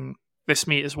running this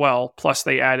meet as well. Plus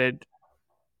they added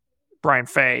Brian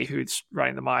Fay, who's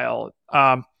running the mile.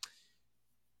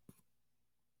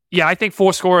 Yeah, I think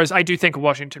 4 scorers. I do think a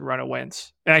Washington runner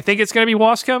wins. And I think it's going to be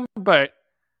Wascom, but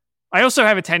I also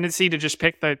have a tendency to just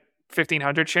pick the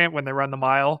 1,500 champ when they run the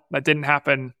mile. That didn't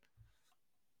happen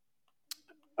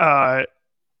the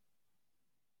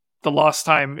last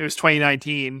time. It was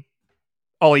 2019.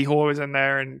 Ollie Hoare was in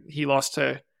there, and he lost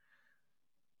to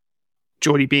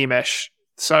Jordy Beamish.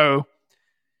 So,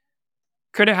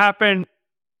 could it happen?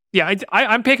 Yeah,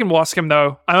 I'm picking Wascom,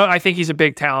 though. I think he's a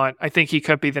big talent. I think he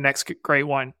could be the next great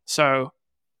one. So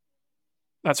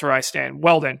that's where I stand.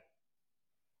 Weldon.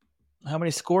 How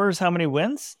many scores? How many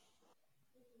wins?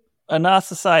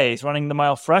 Anas Asai is running the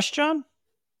mile fresh, John?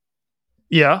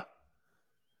 Yeah.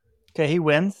 Okay, he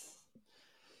wins.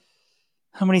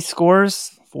 How many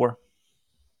scores? 4.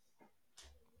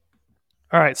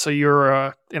 All right, so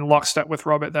you're in lockstep with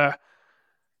Robert there.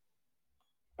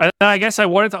 And I guess I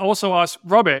wanted to also ask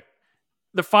Robert,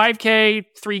 the 5K,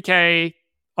 3K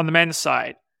on the men's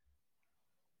side,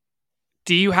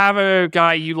 do you have a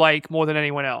guy you like more than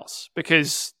anyone else?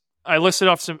 Because I listed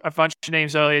off a bunch of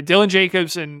names earlier. Dylan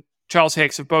Jacobs and Charles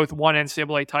Hicks have both won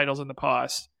NCAA titles in the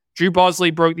past. Drew Bosley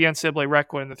broke the NCAA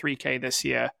record in the 3K this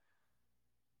year.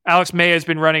 Alex Mayer has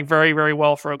been running very, very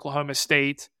well for Oklahoma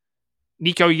State.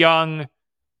 Nico Young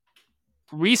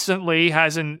recently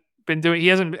hasn't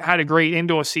had a great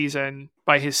indoor season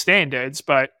by his standards,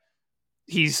 but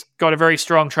he's got a very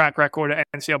strong track record at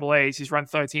NCAAs. He's run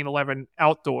 13-11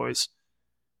 outdoors.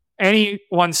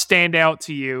 Anyone stand out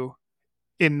to you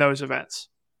in those events?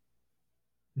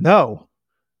 No.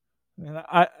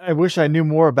 I wish I knew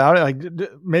more about it.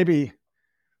 Like, maybe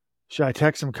should I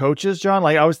text some coaches, John?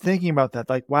 Like, I was thinking about that.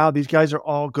 Like, wow, these guys are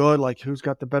all good. Like, who's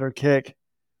got the better kick?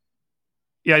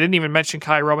 Yeah, I didn't even mention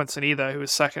Kai Robinson either, who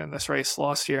was second in this race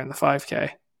last year in the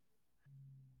 5K.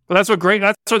 But that's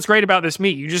what's great about this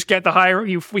meet. You just get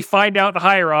we find out the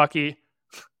hierarchy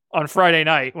on Friday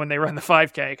night when they run the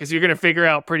 5K, because you're going to figure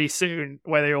out pretty soon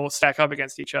where they all stack up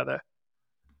against each other.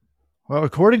 Well,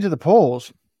 according to the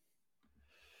polls,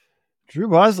 Drew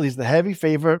Bosley is the heavy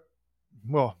favorite.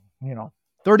 Well,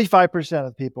 35%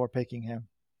 of people are picking him.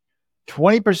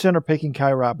 20% are picking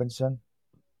Kai Robinson.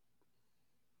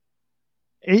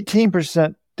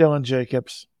 18% Dylan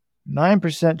Jacobs.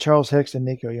 9% Charles Hicks and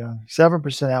Nico Young.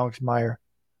 7% Alex Meyer.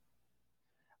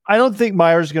 I don't think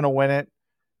Meyer's going to win it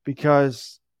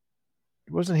because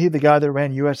wasn't he the guy that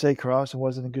ran USA Cross and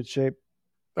wasn't in good shape?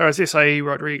 That was Isai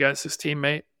Rodriguez, his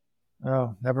teammate.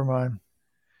 Oh, never mind.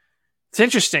 It's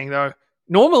interesting, though.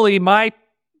 Normally, I make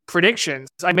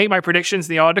my predictions in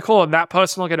the article, and that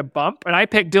person will get a bump. And I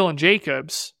picked Dylan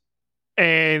Jacobs,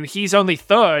 and he's only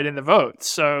third in the votes.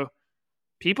 So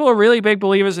people are really big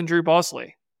believers in Drew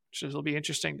Bosley, which will be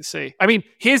interesting to see. I mean,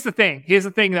 here's the thing. Here's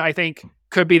the thing that I think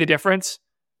could be the difference.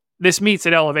 This meets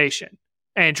at elevation,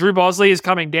 and Drew Bosley is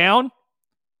coming down.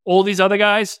 All these other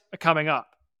guys are coming up.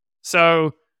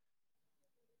 So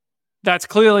that's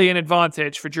clearly an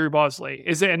advantage for Drew Bosley.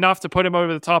 Is it enough to put him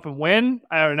over the top and win?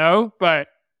 I don't know, but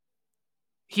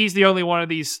he's the only one of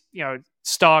these,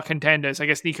 star contenders. I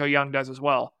guess Nico Young does as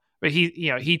well, but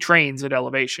he trains at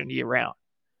elevation year round.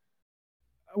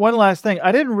 One last thing.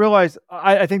 I didn't realize,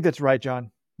 I think that's right, John.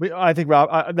 I think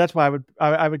Rob, that's why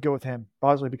I would go with him,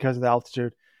 Bosley, because of the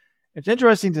altitude. It's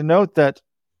interesting to note that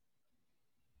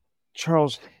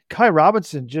Kai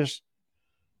Robinson just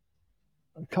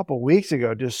a couple of weeks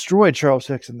ago destroyed Charles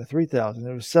Hicks in the 3,000.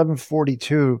 It was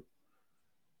 742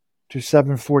 to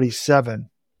 747.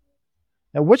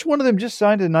 Now, which one of them just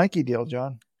signed a Nike deal,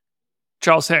 John?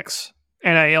 Charles Hicks,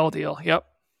 NIL deal. Yep.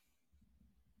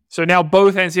 So now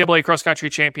both NCAA cross-country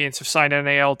champions have signed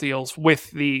NIL deals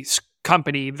with the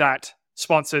company that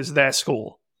sponsors their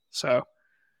school. So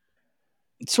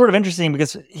it's sort of interesting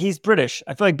because he's British.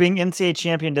 I feel like being NCAA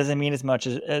champion doesn't mean as much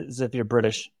as if you're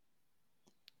British.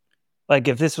 Like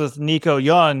if this was Nico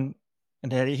Young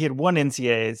and he had won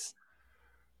NCAAs,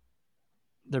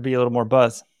 there'd be a little more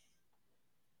buzz.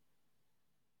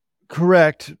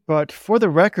 Correct. But for the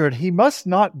record, he must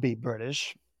not be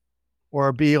British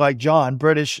or be like John,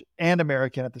 British and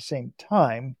American at the same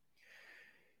time,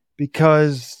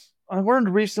 because I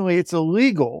learned recently it's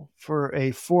illegal for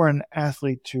a foreign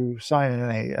athlete to sign an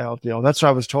NIL deal. That's what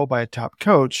I was told by a top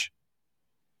coach.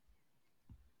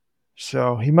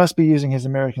 So he must be using his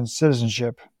American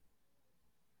citizenship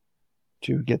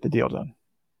to get the deal done,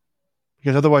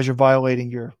 because otherwise you're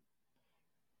violating your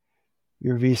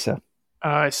visa.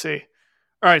 I see.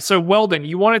 All right. So Weldon,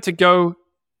 you wanted to go.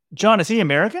 John, is he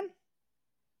American?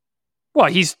 Well,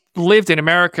 he's lived in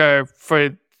America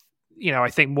for, I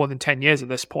think more than 10 years at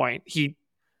this point. He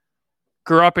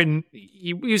grew up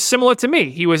he was similar to me.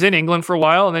 He was in England for a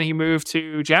while, and then he moved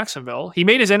to Jacksonville. He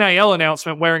made his NIL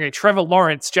announcement wearing a Trevor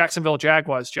Lawrence Jacksonville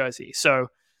Jaguars jersey. So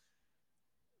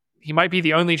he might be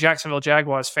the only Jacksonville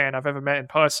Jaguars fan I've ever met in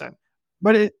person.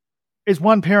 But is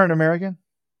one parent American?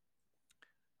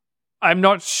 I'm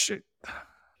not sure.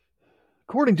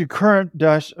 According to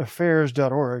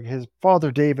current-affairs.org, his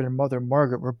father David and mother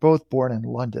Margaret were both born in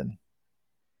London.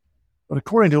 But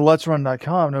according to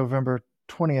Let'sRun.com, November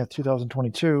 20th,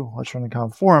 2022,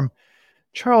 Let'sRun.com forum,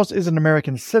 Charles is an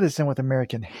American citizen with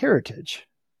American heritage.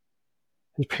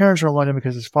 His parents are in London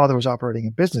because his father was operating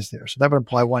a business there. So that would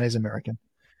imply one is American.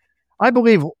 I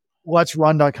believe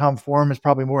Let'sRun.com form is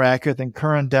probably more accurate than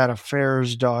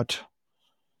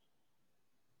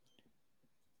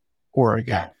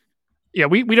currentdataffairs.org. Yeah,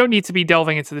 we don't need to be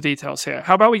delving into the details here.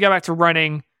 How about we go back to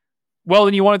running? Well,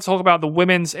 then you want to talk about the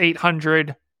women's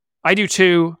 800. I do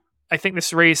too. I think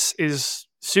this race is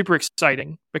super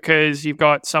exciting because you've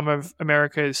got some of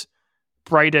America's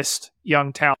brightest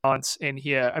young talents in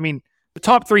here. I mean, the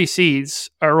top 3 seeds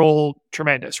are all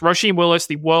tremendous. Roisin Willis,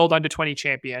 the world under-20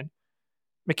 champion.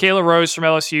 Michaela Rose from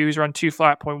LSU, who's run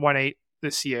 2:18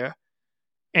 this year.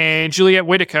 And Juliette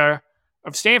Whitaker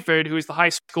of Stanford, who is the high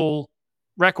school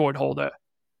record holder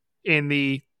in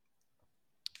the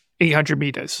 800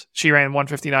 meters. She ran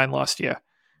 1:59 last year.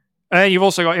 And then you've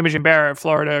also got Imogen Barrett of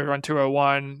Florida, run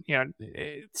 2:01. You know,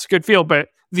 it's a good field, but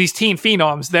these teen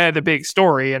phenoms, they're the big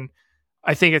story. And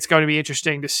I think it's going to be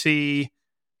interesting to see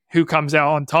who comes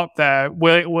out on top there.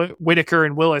 Whitaker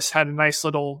and Willis had a nice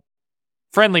little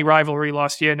friendly rivalry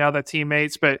last year. Now they're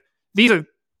teammates, but these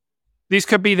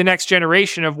could be the next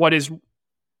generation of what is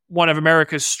one of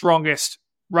America's strongest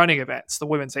running events, the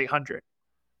women's 800.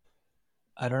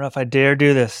 I don't know if I dare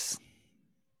do this.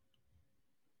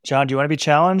 John, do you want to be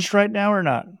challenged right now or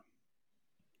not?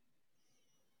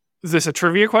 Is this a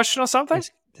trivia question or something?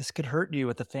 This could hurt you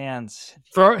with the fans.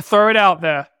 Throw it out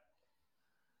there.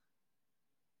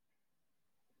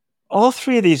 All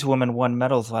 3 of these women won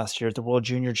medals last year at the World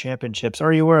Junior Championships.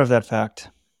 Are you aware of that fact?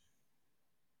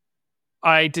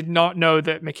 I did not know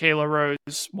that Michaela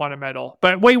Rose won a medal.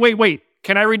 But wait.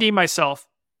 Can I redeem myself?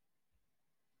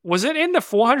 Was it in the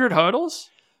 400 hurdles?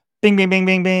 Bing, bing, bing,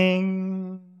 bing,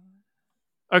 bing.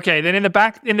 Okay, then in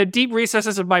the deep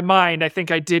recesses of my mind, I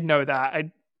think I did know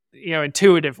that.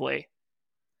 Intuitively.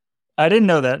 I didn't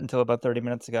know that until about 30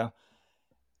 minutes ago.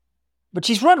 But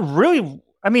she's run really,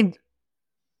 I mean,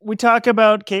 we talk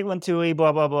about Caitlin Toohey,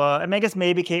 blah, blah, blah. I mean, I guess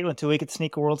maybe Caitlin Toohey could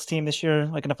sneak a world's team this year,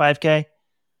 like in a 5K.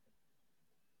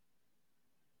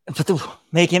 But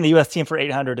making the U.S. team for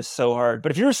 800 is so hard.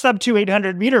 But if you're a sub-2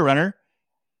 800-meter runner,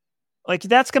 like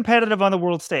that's competitive on the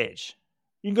world stage.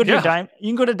 You can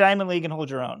go to Diamond League and hold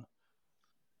your own.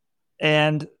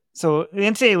 And so the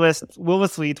NCAA list,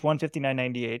 Willis leads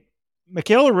 159.98.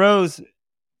 Michaela Rose,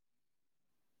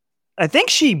 I think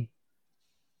she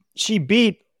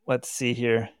beat, let's see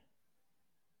here.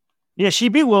 Yeah, she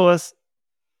beat Willis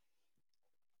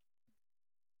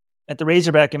at the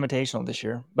Razorback Invitational this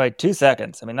year by 2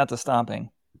 seconds. I mean, not the stomping.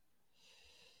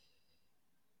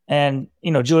 And,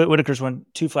 Juliette Whitaker's won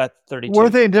 2:32. Were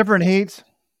they in different heats?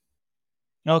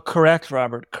 No, correct,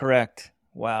 Robert. Correct.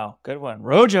 Wow. Good one.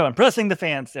 Rojo impressing the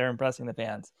fans there, impressing the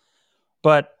fans.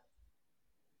 But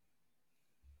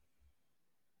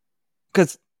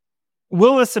because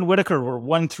Willis and Whitaker were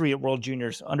 1-3 at World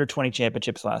Juniors under 20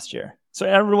 championships last year. So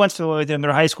everyone's familiar with them.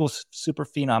 They're high school super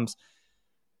phenoms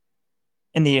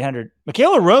in the 800.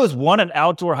 Michaela Rose won an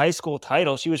outdoor high school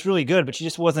title. She was really good, but she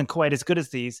just wasn't quite as good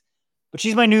as these. But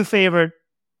she's my new favorite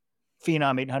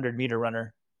phenom 800-meter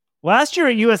runner. Last year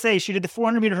at USA, she did the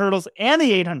 400-meter hurdles and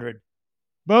the 800,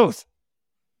 both.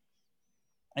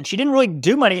 And she didn't really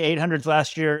do many 800s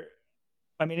last year.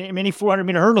 I mean, many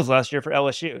 400-meter hurdles last year for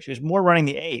LSU. She was more running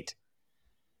the 8.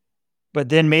 But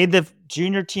then made the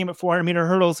junior team at 400-meter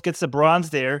hurdles, gets the bronze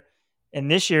there,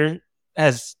 and this year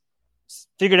has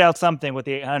figured out something with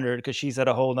the 800 because she's at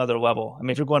a whole nother level. I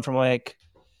mean, if you're going from I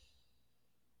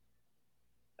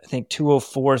think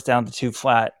 204s down to 2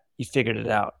 flat, you figured it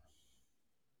out.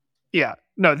 Yeah.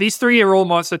 No, these 3 are all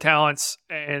monster talents,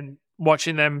 and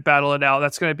watching them battle it out,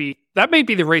 that may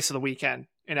be the race of the weekend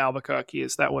in Albuquerque,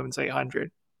 is that women's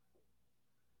 800.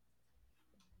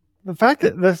 The fact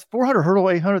that this 400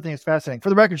 hurdle 800 thing is fascinating. For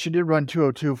the record, she did run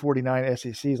 202.49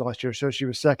 SECs last year, so she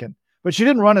was second. But she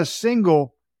didn't run a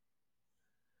single.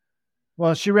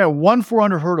 Well, she ran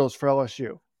 400 hurdles for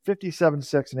LSU,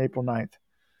 57.6 on April 9th.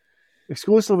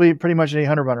 Exclusively pretty much an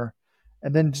 800 runner.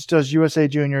 And then just does USA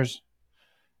Juniors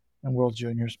and World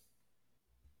Juniors.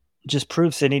 Just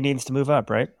proves Sydney needs to move up,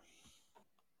 right?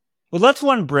 Well, let's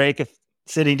one break if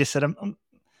Sydney just said, I'm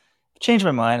changed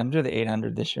my mind. I'm doing the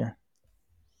 800 this year.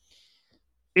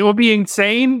 It will be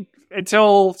insane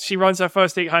until she runs her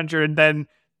first 800, and then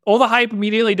all the hype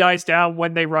immediately dies down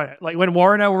when they run it. Like when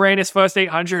Warner ran his first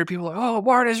 800, people are like, oh,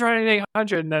 Warner's running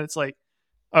 800. And then it's like,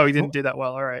 oh, he didn't do that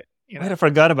well. All right. I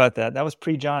forgot about that. That was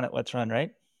pre-John at Let's Run,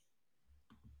 right?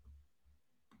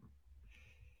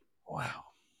 Wow.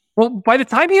 Well, by the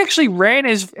time he actually ran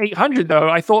his 800, though,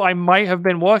 I thought I might have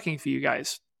been working for you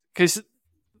guys because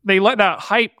they let that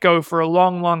hype go for a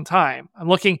long, long time. I'm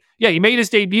looking, he made his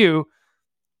debut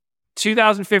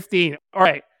 2015. All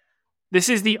right. This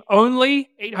is the only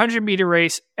 800-meter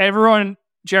race ever on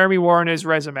Jeremy Warner's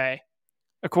resume,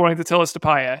 according to Tilis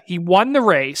Tapia. He won the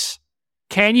race.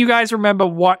 Can you guys remember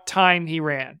what time he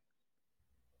ran?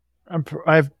 I'm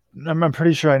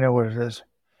pretty sure I know what it is.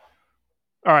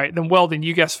 All right, then Weldon,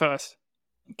 you guess first.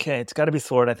 Okay, it's got to be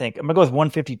Sword, I think. I'm going to go with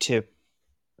 152.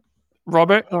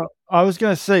 Robert? I was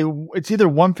going to say it's either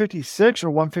 156 or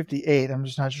 158. I'm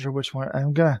just not sure which one.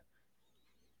 I'm going to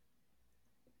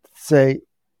say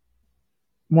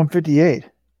 158.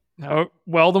 No,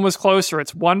 Weldon was closer.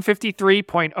 It's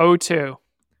 153.02.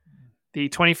 The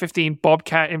 2015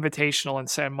 Bobcat Invitational in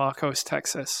San Marcos,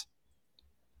 Texas.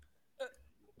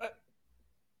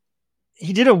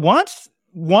 He did it once?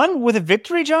 One with a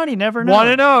victory, John? You never know.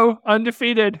 1-0,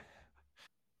 undefeated. I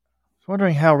was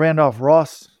wondering how Randolph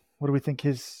Ross, what do we think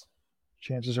his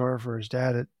chances are for his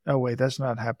dad? Oh, wait, that's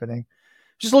not happening.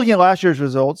 Just looking at last year's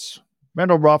results,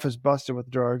 Randolph Ross is busted with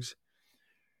drugs.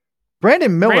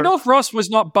 Brandon Miller. Randolph Ross was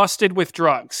not busted with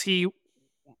drugs. He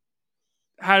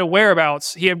had a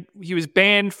whereabouts. He was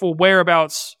banned for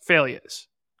whereabouts failures.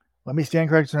 Let me stand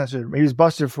corrected. He was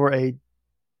busted for a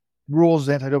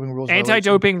anti-doping rules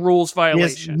Anti-doping violation. rules He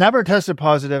violation. has never tested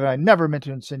positive, and I never meant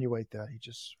to insinuate that. He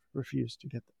just refused to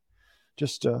get that.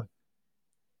 Just didn't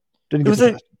get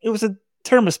the test. It was a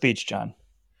term of speech, John.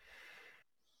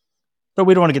 But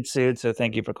we don't want to get sued, so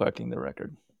thank you for correcting the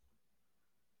record.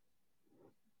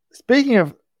 Speaking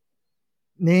of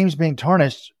names being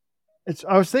tarnished,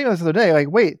 I was thinking this other day, like,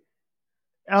 wait,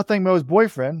 Al Mo's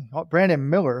boyfriend, Brandon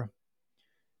Miller,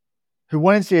 who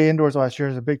won NCAA indoors last year,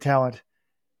 is a big talent.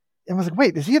 And I was like,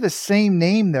 wait, does he have the same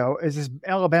name, though, as this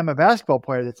Alabama basketball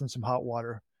player that's in some hot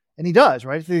water? And he does,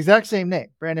 right? It's the exact same name,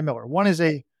 Brandon Miller. One is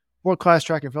a world-class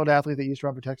track and field athlete that used to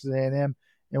run for Texas A&M,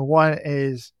 and one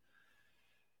is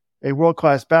a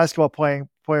world-class basketball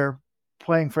player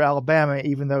playing for Alabama,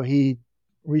 even though he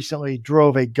recently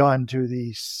drove a gun to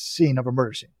the scene of a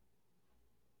murder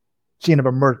scene of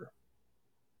a murder.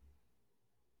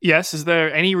 Yes. Is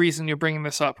there any reason you're bringing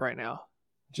this up right now?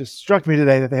 It just struck me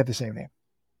today that they have the same name.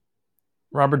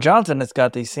 Robert Johnson has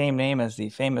got the same name as the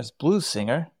famous blues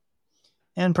singer,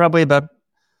 and probably about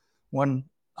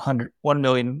 100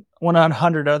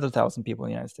 other thousand people in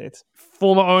the United States.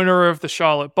 Former owner of the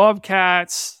Charlotte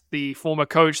Bobcats, the former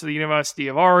coach of the University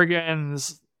of Oregon.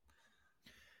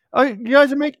 Oh, you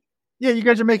guys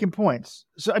are making points.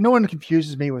 So no one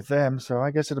confuses me with them, so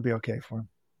I guess it'll be okay for him.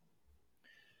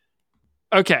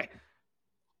 Okay.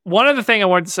 One other thing I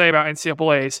wanted to say about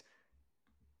NCAA is,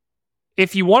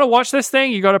 if you want to watch this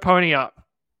thing, you got to pony up.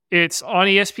 It's on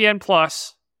ESPN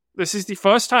Plus. This is the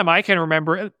first time I can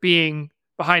remember it being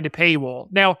behind a paywall.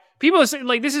 Now, people are saying,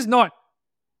 like, this is not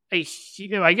I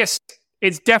guess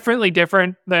it's definitely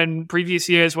different than previous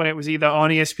years when it was either on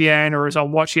ESPN or it was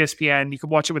on Watch ESPN. You could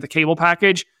watch it with a cable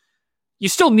package. You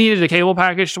still needed a cable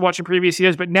package to watch in previous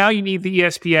years, but now you need the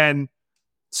ESPN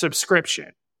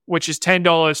subscription, which is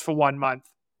 $10 for 1 month.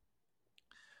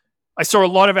 I saw a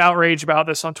lot of outrage about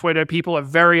this on Twitter. People are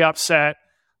very upset.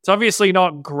 It's obviously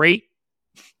not great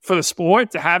for the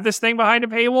sport to have this thing behind a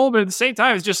paywall, but at the same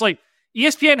time, it's just like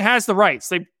ESPN has the rights.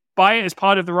 They buy it as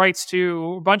part of the rights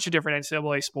to a bunch of different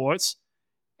NCAA sports.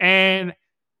 And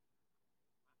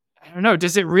I don't know,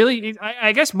 does it really...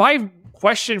 I guess my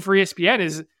question for ESPN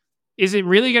is it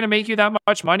really going to make you that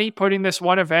much money putting this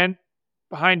one event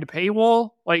behind a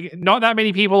paywall? Like, not that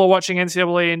many people are watching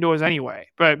NCAA indoors anyway,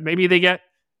 but maybe they get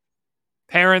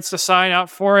parents to sign up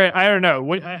for it. I don't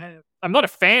know. I'm not a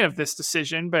fan of this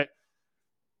decision, but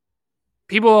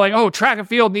people are like, oh, track and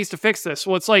field needs to fix this.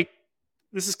 Well, it's like,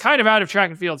 this is kind of out of track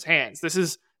and field's hands. This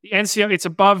is the NCAA. It's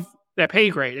above their pay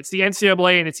grade. It's the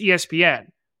NCAA and it's ESPN.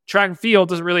 Track and field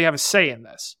doesn't really have a say in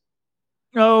this.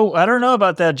 Oh, I don't know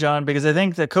about that, John, because I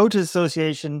think the Coaches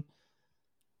Association,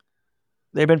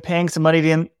 they've been paying some money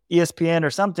to ESPN or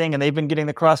something, and they've been getting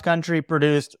the cross country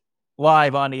produced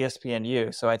live on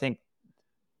ESPNU. So I think.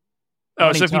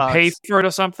 Oh, so if you pay for it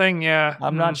or something, yeah.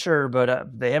 I'm not sure, but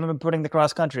they haven't been putting the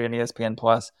cross country on ESPN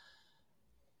Plus.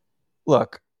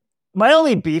 Look, my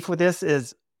only beef with this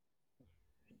is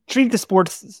treat the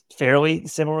sports fairly,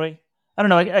 similarly. I don't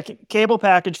know. A cable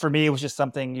package for me was just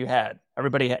something you had.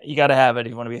 You got to have it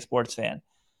if you want to be a sports fan.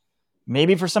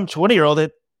 Maybe for some 20-year-old,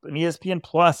 an ESPN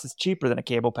Plus is cheaper than a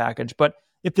cable package. But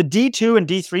if the D2 and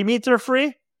D3 meets are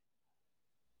free,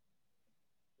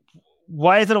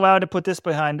 why is it allowed to put this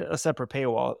behind a separate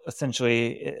paywall?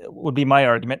 Essentially, would be my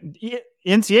argument. The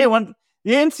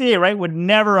NCAA, right, would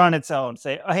never on its own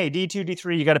say, oh, hey, D2,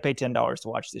 D3, you got to pay $10 to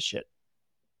watch this shit.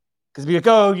 Because if you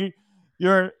go,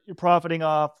 you're profiting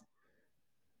off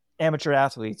amateur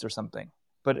athletes or something.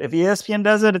 But if ESPN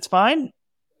does it, it's fine.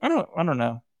 I don't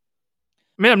know.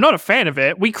 I mean, I'm not a fan of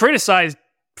it. We criticized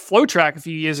FlowTrack a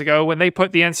few years ago when they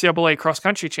put the NCAA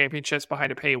cross-country championships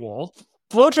behind a paywall.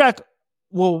 FlowTrack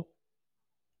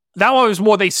that one was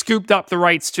more they scooped up the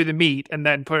rights to the meet and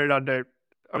then put it under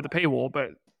the paywall.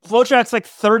 But FlowTrack's like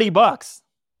 $30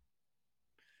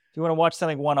 if you want to watch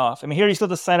something one-off. I mean, here you still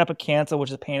have to sign up and cancel, which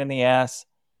is a pain in the ass.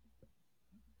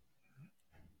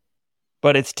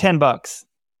 But it's $10.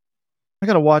 I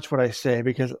got to watch what I say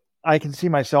because I can see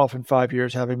myself in 5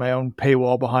 years having my own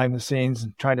paywall behind the scenes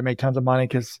and trying to make tons of money.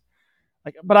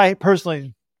 But I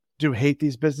personally do hate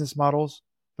these business models.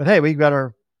 But hey, we've got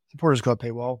our Supporters Club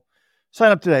paywall.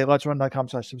 Sign up today,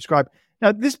 letsrun.com/subscribe.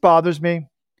 Now, this bothers me.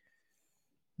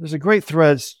 There's a great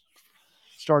thread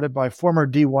started by former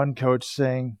D1 coach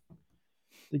saying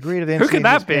the grade of the NCAA. Who could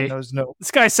that be? Knows no.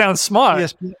 This guy sounds smart.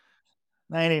 ESPN,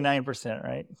 99%,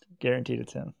 right? Guaranteed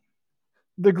it's him.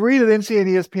 The greed of the NCAA and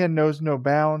ESPN knows no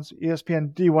bounds.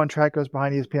 ESPN D1 track goes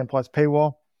behind ESPN Plus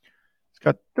paywall. It's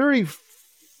got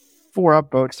 34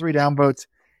 upvotes, 3 downvotes.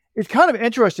 It's kind of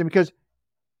interesting because,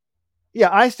 yeah,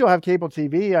 I still have cable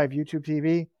TV. I have YouTube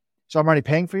TV. So I'm already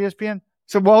paying for ESPN.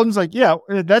 So Walden's like, yeah,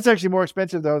 that's actually more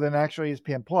expensive, though, than actually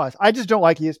ESPN Plus. I just don't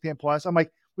like ESPN Plus. I'm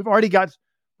like, we've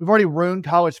already ruined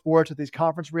college sports with these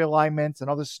conference realignments and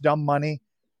all this dumb money.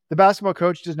 The basketball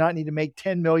coach does not need to make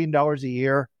 $10 million a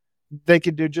year. They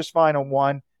could do just fine on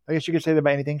one. I guess you could say that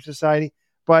about anything in society.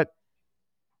 But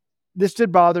this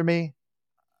did bother me.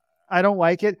 I don't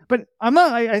like it. But I'm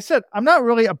not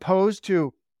really opposed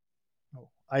to.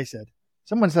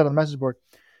 Someone said on the message board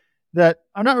that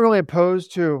I'm not really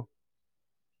opposed to.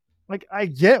 Like, I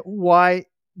get why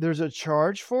there's a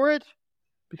charge for it.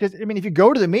 Because, I mean, if you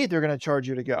go to the meet, they're going to charge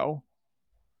you to go.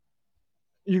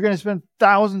 You're going to spend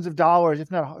thousands of dollars,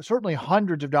 if not certainly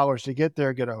hundreds of dollars to get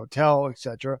there, get a hotel,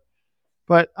 etc.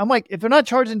 But I'm like, if they're not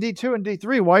charging D2 and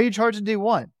D3, why are you charging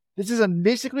D1? This is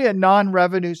basically a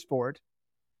non-revenue sport.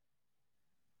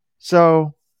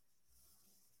 So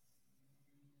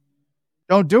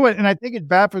don't do it. And I think it's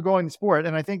bad for going to sport.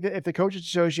 And I think that if the Coaches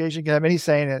Association can have any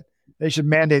say in it, they should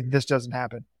mandate that this doesn't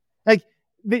happen. Like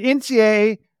the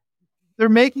NCAA, they're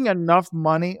making enough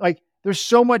money. Like there's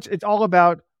so much, it's all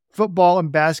about football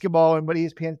and basketball and what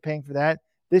ESPN's paying for that.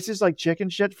 This is like chicken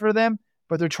shit for them,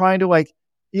 but they're trying to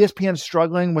ESPN's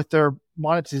struggling with their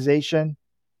monetization.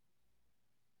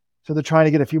 So they're trying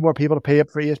to get a few more people to pay up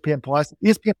for ESPN Plus.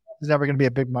 ESPN Plus is never going to be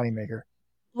a big moneymaker.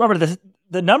 Robert,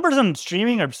 the numbers on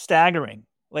streaming are staggering.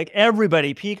 Like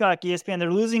everybody, Peacock, ESPN,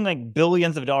 they're losing like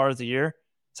billions of dollars a year.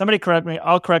 Somebody correct me.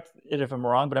 I'll correct it if I'm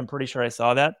wrong, but I'm pretty sure I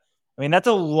saw that. I mean, that's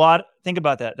a lot. Think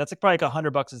about that. That's probably like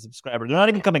 $100 a subscriber. They're not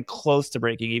even coming close to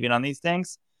breaking even on these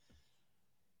things.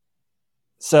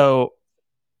 So,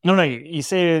 no, you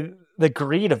say the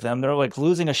greed of them. They're like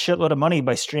losing a shitload of money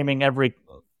by streaming every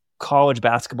college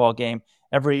basketball game.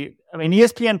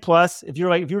 ESPN Plus. If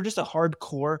you're just a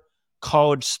hardcore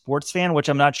college sports fan, which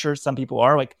I'm not sure some people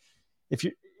are. Like, if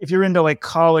you're into like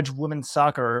college women's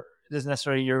soccer, it isn't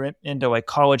necessarily you're into like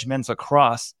college men's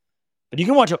lacrosse. But you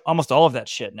can watch almost all of that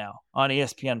shit now on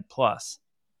ESPN Plus.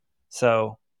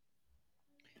 So,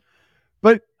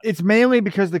 but it's mainly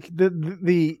because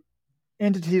the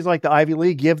entities like the Ivy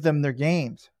League give them their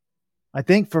games, I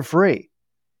think, for free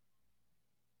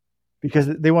because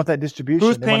they want that distribution.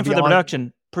 Who's paying for the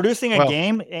production? Producing a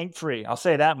game ain't free. I'll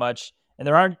say that much. And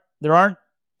there aren't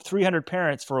 300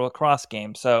 parents for a lacrosse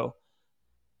game. So,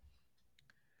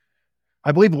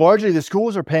 I believe largely the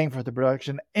schools are paying for the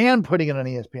production and putting it on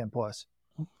ESPN Plus,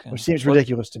 which seems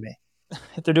ridiculous to me.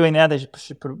 If they're doing that, they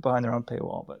should put it behind their own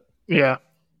paywall. But yeah,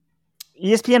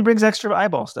 ESPN brings extra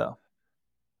eyeballs, though.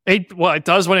 It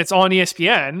does when it's on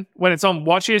ESPN. When it's on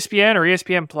Watch ESPN or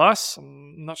ESPN Plus,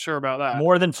 I'm not sure about that.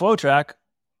 More than FlowTrack.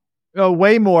 Oh,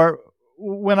 way more.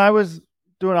 When I was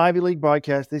doing Ivy League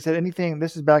broadcast, they said anything.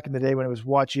 This is back in the day when it was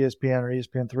Watch ESPN or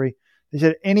ESPN3. They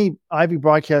said any Ivy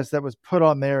broadcast that was put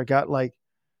on there got like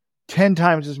 10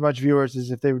 times as much viewers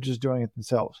as if they were just doing it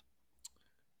themselves.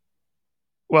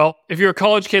 Well, if you're a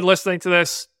college kid listening to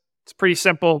this, it's pretty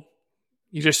simple.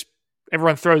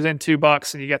 Everyone throws in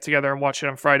 $2 and you get together and watch it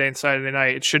on Friday and Saturday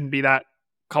night. It shouldn't be that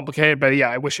complicated, but yeah,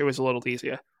 I wish it was a little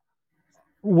easier.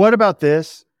 What about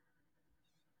this?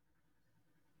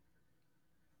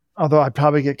 Although I'd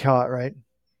probably get caught, right?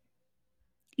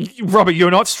 Robert, you're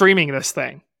not streaming this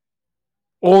thing.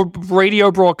 Or radio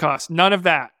broadcast. None of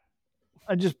that.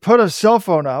 I just put a cell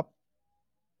phone up.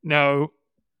 No.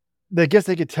 I guess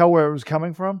they could tell where it was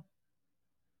coming from.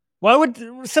 Why would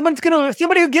somebody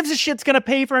who gives a shit's gonna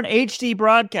pay for an HD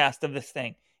broadcast of this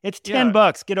thing? It's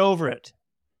 $10. Get over it.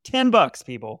 $10,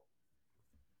 people.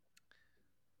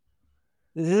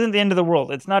 This isn't the end of the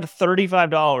world. It's not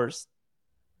 $35.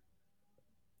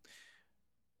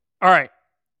 All right.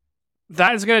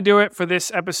 That is going to do it for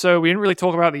this episode. We didn't really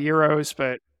talk about the Euros,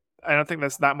 but I don't think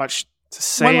there's that much to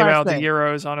say about the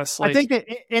Euros, honestly. I think that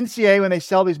NCAA, when they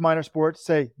sell these minor sports,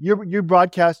 say you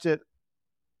broadcast it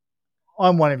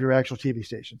on one of your actual TV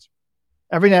stations.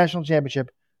 Every national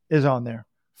championship is on there.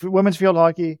 Women's field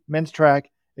hockey, men's track,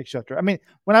 etc. I mean,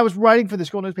 when I was writing for the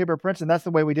school newspaper at Princeton, that's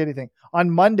the way we did anything. On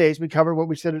Mondays, we covered what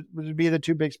we said would be the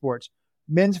two big sports,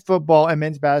 men's football and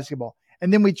men's basketball.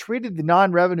 And then we treated the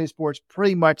non-revenue sports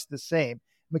pretty much the same.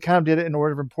 We kind of did it in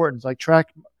order of importance. Like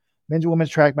track, men's and women's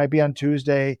track might be on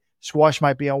Tuesday, squash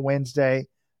might be on Wednesday.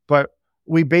 But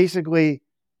we basically,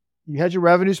 you had your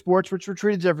revenue sports, which were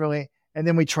treated differently, and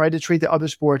then we tried to treat the other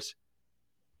sports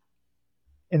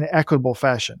in an equitable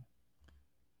fashion.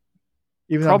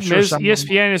 Even Problem is,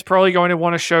 ESPN is probably going to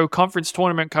want to show conference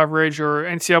tournament coverage or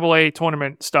NCAA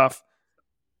tournament stuff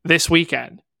this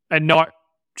weekend and not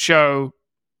show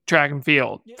track and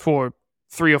field for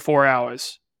 3 or 4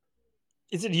 hours.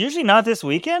 Is it usually not this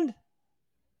weekend?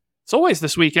 It's always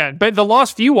this weekend, but the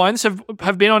last few ones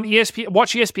have been on ESPN.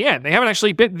 Watch ESPN. They haven't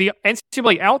actually been. The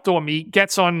NCAA outdoor meet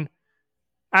gets on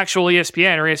actual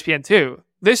ESPN or ESPN2.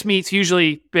 This meet's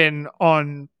usually been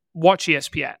on Watch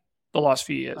ESPN the last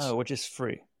few years. Oh, which is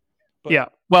free. But yeah,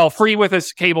 well, free with a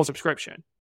cable subscription.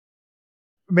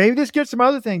 Maybe this gets some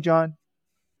other thing, John.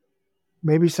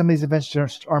 Maybe some of these events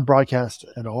just aren't broadcast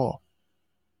at all.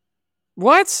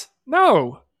 What?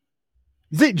 No.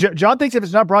 John thinks if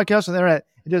it's not broadcast on the internet,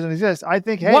 it doesn't exist. I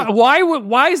think, hey,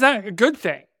 why is that a good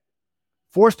thing?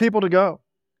 Force people to go.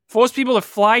 Force people to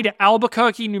fly to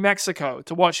Albuquerque, New Mexico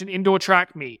to watch an indoor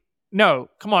track meet. No,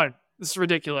 come on. This is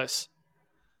ridiculous.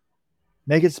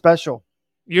 Make it special.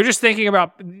 You're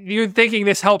thinking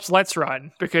this helps Let's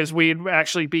Run because we'd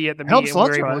actually be at the meet and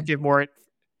we're able to give more.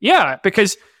 Yeah,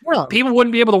 because people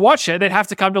wouldn't be able to watch it. They'd have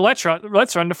to come to Let's Run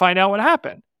to find out what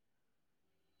happened.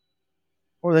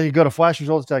 Or they could go to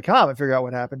flashresults.com and figure out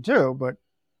what happened too. But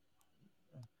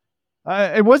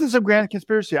it wasn't some grand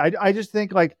conspiracy. I just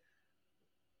think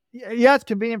yeah, it's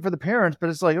convenient for the parents, but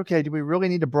it's like, okay, do we really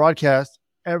need to broadcast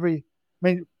every? I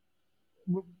mean,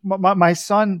 my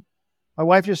son, my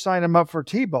wife just signed him up for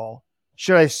T-ball.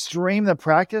 Should I stream the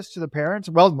practice to the parents?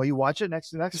 Well, will you watch it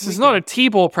next This weekend? is not a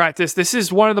T-ball practice. This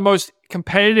is one of the most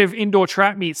competitive indoor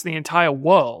track meets in the entire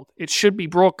world. It should be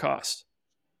broadcast.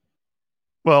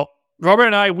 Well, Robert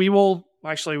and I, we won't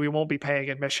be paying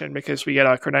admission because we get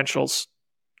our credentials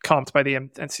comped by the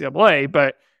NCAA,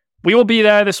 but we will be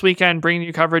there this weekend bringing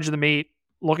you coverage of the meet.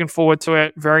 Looking forward to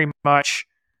it very much.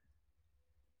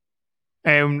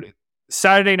 And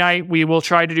Saturday night, we will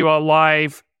try to do a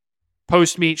live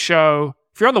post-meet show.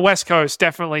 If you're on the West Coast,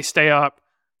 definitely stay up,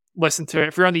 listen to it.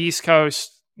 If you're on the East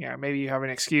Coast, maybe you have an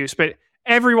excuse. But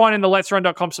everyone in the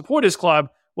Let'sRun.com supporters club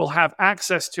will have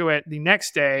access to it the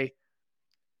next day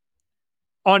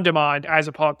on demand as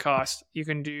a podcast. You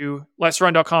can do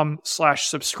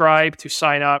Let'sRun.com/subscribe to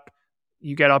sign up.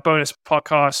 You get our bonus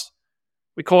podcast.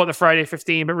 We call it the Friday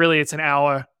 15, but really it's an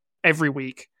hour every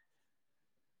week,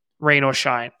 rain or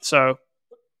shine. So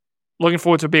looking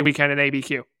forward to a big weekend in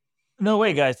ABQ. No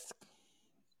way, guys.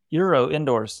 Euro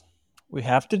indoors. We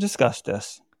have to discuss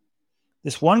this.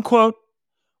 This one quote.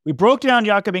 We broke down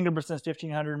Jakob Ingebrigtsen's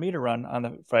 1,500 meter run on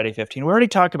the Friday 15. We already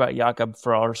talked about Jakob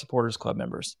for our supporters club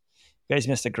members. You guys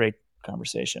missed a great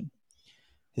conversation.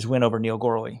 His win over Neil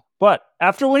Gorley. But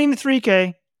after winning the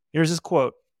 3K, here's his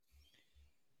quote.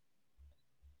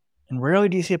 And rarely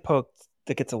do you see a poke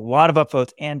that gets a lot of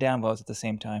upvotes and downvotes at the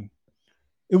same time.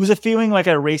 It was a feeling like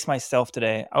I raced myself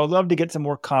today. I would love to get some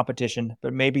more competition,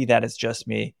 but maybe that is just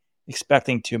me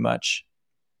expecting too much.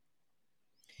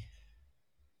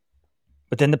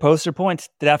 But then the poster points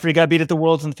that after he got beat at the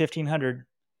Worlds in the 1,500,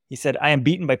 he said, I am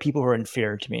beaten by people who are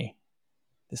inferior to me.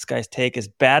 This guy's take is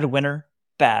bad winner,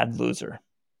 bad loser.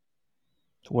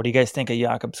 So what do you guys think of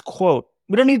Jakob's quote?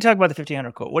 We don't need to talk about the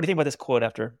 1,500 quote. What do you think about this quote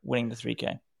after winning the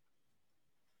 3K?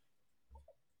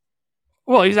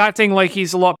 Well, he's acting like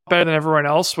he's a lot better than everyone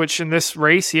else, which in this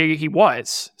race he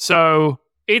was. So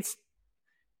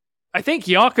I think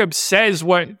Jakob says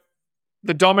what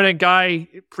the dominant guy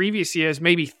previous years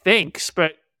maybe thinks,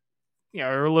 but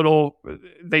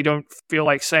they don't feel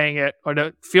like saying it or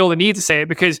don't feel the need to say it,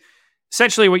 because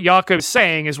essentially what Jakob is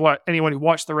saying is what anyone who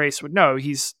watched the race would know.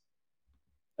 He's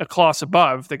a class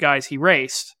above the guys he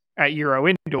raced at Euro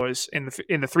indoors in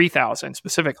the 3,000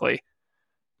 specifically.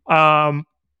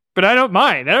 But I don't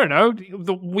mind. I don't know.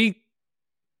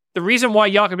 The reason why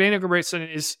Jakob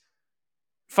Ingebrigtsen is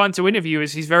fun to interview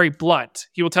is he's very blunt.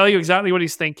 He will tell you exactly what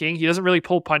he's thinking. He doesn't really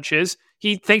pull punches.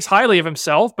 He thinks highly of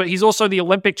himself, but he's also the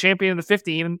Olympic champion in the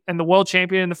 15 and the world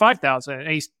champion in the 5,000. And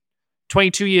he's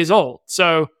 22 years old.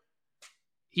 So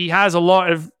he has a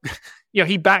lot of,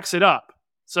 he backs it up.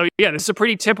 So yeah, this is a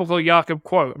pretty typical Jakob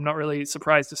quote. I'm not really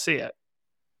surprised to see it.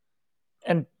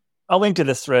 And I'll link to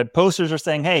this thread. Posters are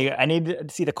saying, hey, I need to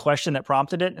see the question that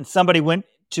prompted it. And somebody went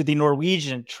to the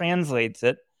Norwegian and translates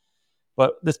it.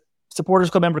 But the Supporters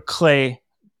Club member Clay,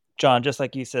 John, just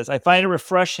like you says, I find it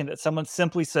refreshing that someone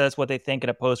simply says what they think in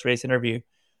a post-race interview.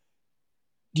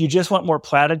 Do you just want more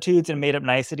platitudes and made-up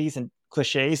niceties and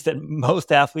cliches that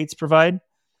most athletes provide?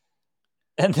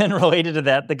 And then related to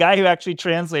that, the guy who actually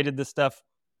translated this stuff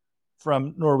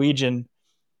from Norwegian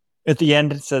at the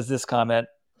end says this comment.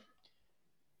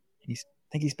 I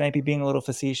think he's maybe being a little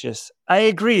facetious. I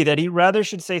agree that he rather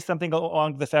should say something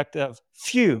along the effect of,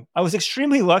 phew, I was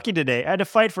extremely lucky today. I had to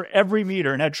fight for every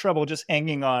meter and had trouble just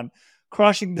hanging on.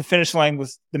 Crossing the finish line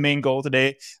was the main goal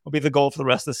today. Will be the goal for the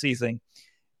rest of the season.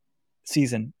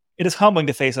 It is humbling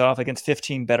to face off against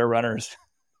 15 better runners.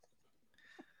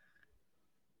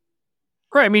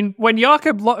 Right. I mean, when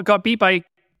Jakob got beat by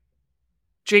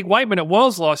Jake Whiteman at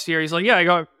Worlds last year, he's like,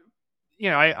 yeah,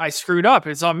 I screwed up.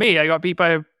 It's on me. I got beat by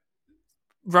a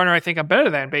runner I think I'm better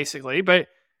than, basically. But at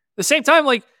the same time,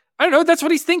 like, I don't know, that's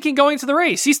what he's thinking going into the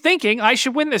race. He's thinking, I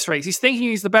should win this race. He's thinking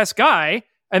he's the best guy.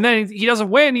 And then he doesn't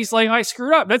win. He's like, I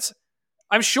screwed up.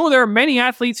 I'm sure there are many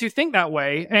athletes who think that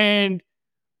way. And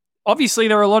obviously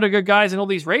there are a lot of good guys in all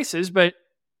these races, but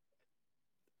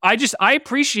I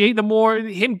appreciate the more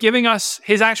him giving us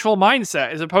his actual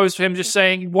mindset as opposed to him just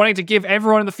saying, wanting to give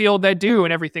everyone in the field their due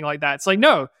and everything like that. It's like,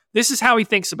 no, this is how he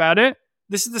thinks about it.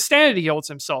 This is the standard he holds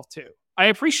himself to. I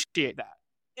appreciate that.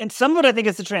 And some of it, I think,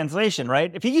 is the translation,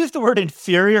 right? If he used the word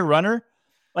inferior runner,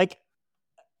 like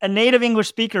a native English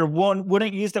speaker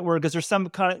wouldn't use that word because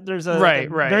there's a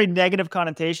very negative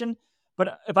connotation.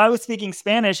 But if I was speaking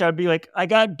Spanish, I would be like, I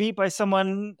got beat by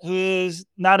someone who is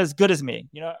not as good as me.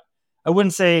 I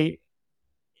wouldn't say,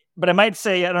 but I might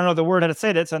say, I don't know the word how to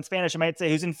say that. So in Spanish, I might say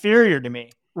who's inferior to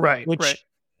me. Right. Which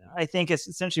I think is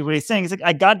essentially what he's saying. He's like,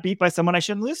 I got beat by someone I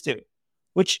shouldn't lose to,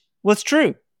 which was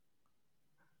true.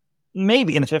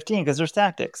 Maybe in the 15 because there's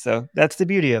tactics. So that's the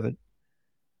beauty of it.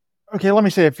 Okay, let me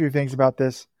say a few things about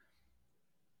this.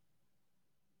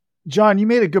 John, you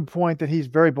made a good point that he's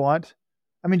very blunt.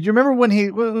 I mean, do you remember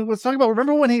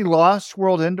remember when he lost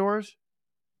World Indoors?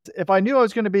 If I knew I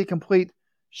was going to be complete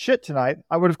shit tonight,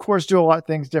 I would, of course, do a lot of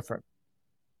things different.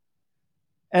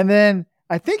 And then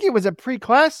I think it was a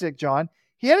pre-classic, John.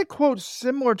 He had a quote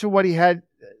similar to what he had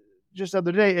just the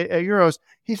other day at Euros.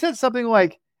 He said something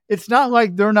like, it's not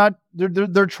like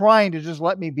they're trying to just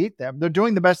let me beat them. They're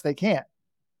doing the best they can.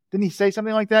 Didn't he say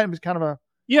something like that? It was kind of a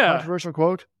controversial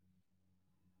quote.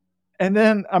 And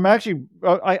then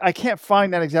I can't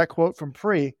find that exact quote from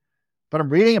Pre, but I'm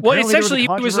reading it. Well, essentially, he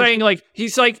was saying,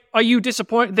 he's like, are you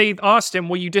disappointed? They asked him,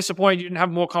 were you disappointed you didn't have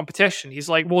more competition? He's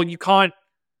like, well, you can't,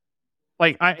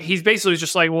 he's basically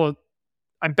just like, well,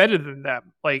 I'm better than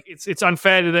them. Like, it's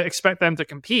unfair to expect them to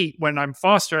compete when I'm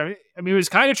faster. I mean, it was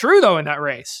kind of true, though, in that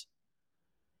race.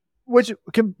 Which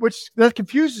that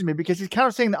confuses me because he's kind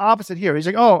of saying the opposite here. He's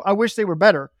like, oh, I wish they were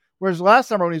better. Whereas last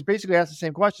summer when he was basically asked the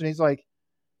same question, he's like,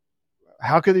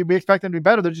 how could we expect them to be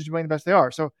better? They're just doing the best they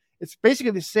are. So it's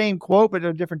basically the same quote, but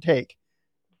a different take.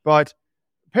 But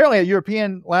apparently at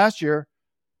European last year,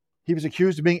 he was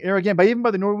accused of being arrogant, but even by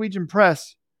the Norwegian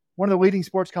press, one of the leading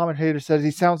sports commentators said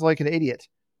he sounds like an idiot.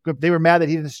 They were mad that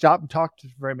he didn't stop and talk to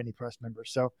very many press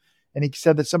members. And he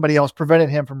said that somebody else prevented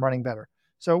him from running better.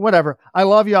 So whatever. I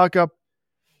love Jakob.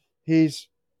 He's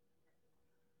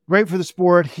great for the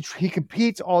sport. He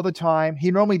competes all the time.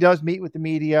 He normally does meet with the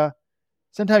media.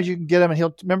 Sometimes you can get him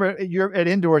and remember at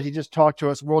indoors, he just talked to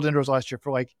us, World Indoors last year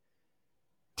for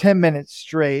 10 minutes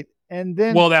straight. And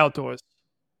then World Outdoors.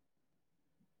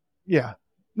 Yeah.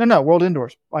 No, World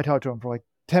Indoors. I talked to him for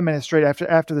 10 minutes straight after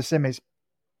the semis.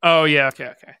 Oh, yeah.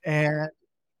 Okay. And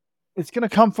it's going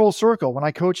to come full circle when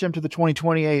I coach him to the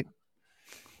 2028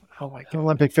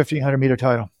 Olympic 1,500 meter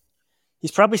title.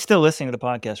 He's probably still listening to the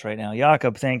podcast right now.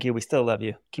 Jakob, thank you. We still love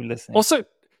you. Keep listening. Also,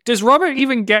 does Robert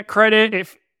even get credit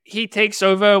if he takes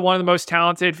over one of the most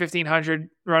talented 1,500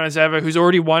 runners ever who's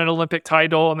already won an Olympic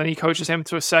title and then he coaches him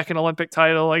to a second Olympic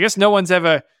title? I guess no one's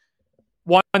ever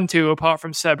won two apart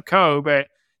from Seb Coe, but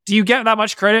do you get that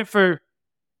much credit for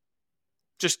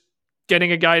just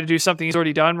getting a guy to do something he's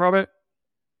already done, Robert?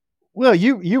 Well,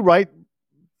 you write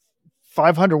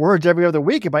 500 words every other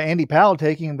week about Andy Powell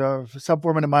taking the sub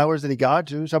 4 minute milers that he got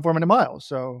to sub 4 minute miles.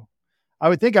 So I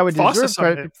would think I would deserve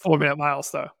credit. 4 minute miles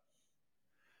though.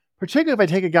 Particularly if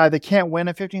I take a guy that can't win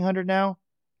a 1,500 now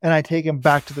and I take him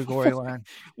back to the glory line.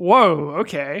 Whoa.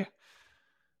 Okay.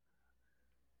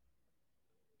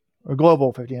 A global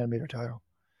 1,500 meter title.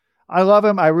 I love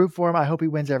him. I root for him. I hope he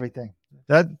wins everything.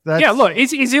 That's Yeah, look,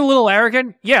 is he a little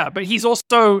arrogant? Yeah, but he's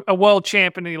also a world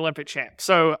champ and an Olympic champ,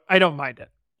 so I don't mind it.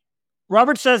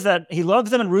 Robert says that he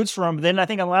loves them and roots for them. But then I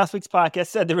think on last week's podcast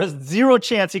said there was zero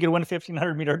chance he could win a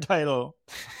 1,500 meter title.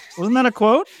 Wasn't that a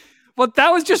quote? Well,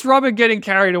 that was just Robert getting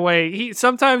carried away.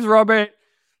 Sometimes Robert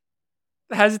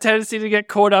has a tendency to get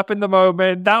caught up in the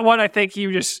moment. That one, I think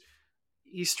he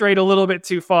strayed a little bit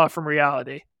too far from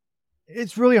reality.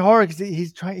 It's really hard because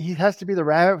he has to be the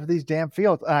rabbit for these damn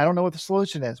fields. I don't know what the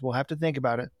solution is. We'll have to think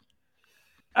about it.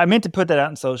 I meant to put that out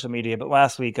on social media, but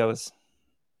last week I was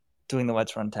doing the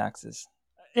Let's Run taxes.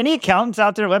 Any accountants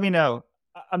out there, let me know.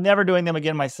 I'm never doing them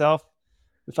again myself.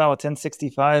 We file a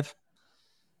 1065.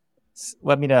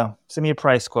 Let me know. Send me a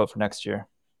price quote for next year.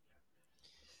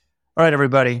 All right,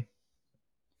 everybody.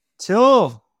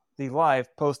 Till the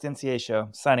live post-NCAA show,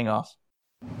 signing off.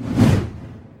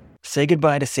 Say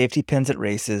goodbye to safety pins at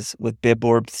races with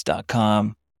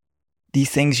bibboards.com. These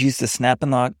things use the snap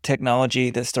and lock technology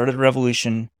that started a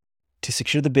revolution to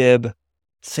secure the bib.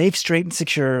 Safe, straight, and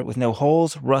secure with no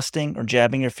holes, rusting, or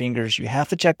jabbing your fingers. You have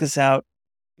to check this out.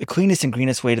 The cleanest and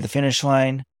greenest way to the finish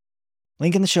line.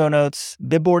 Link in the show notes.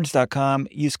 Bibboards.com.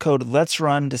 Use code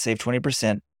LET'SRUN to save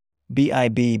 20%.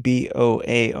 BIBBOARDS.com.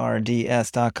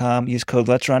 Use code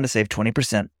LET'SRUN to save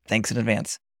 20%. Thanks in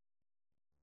advance.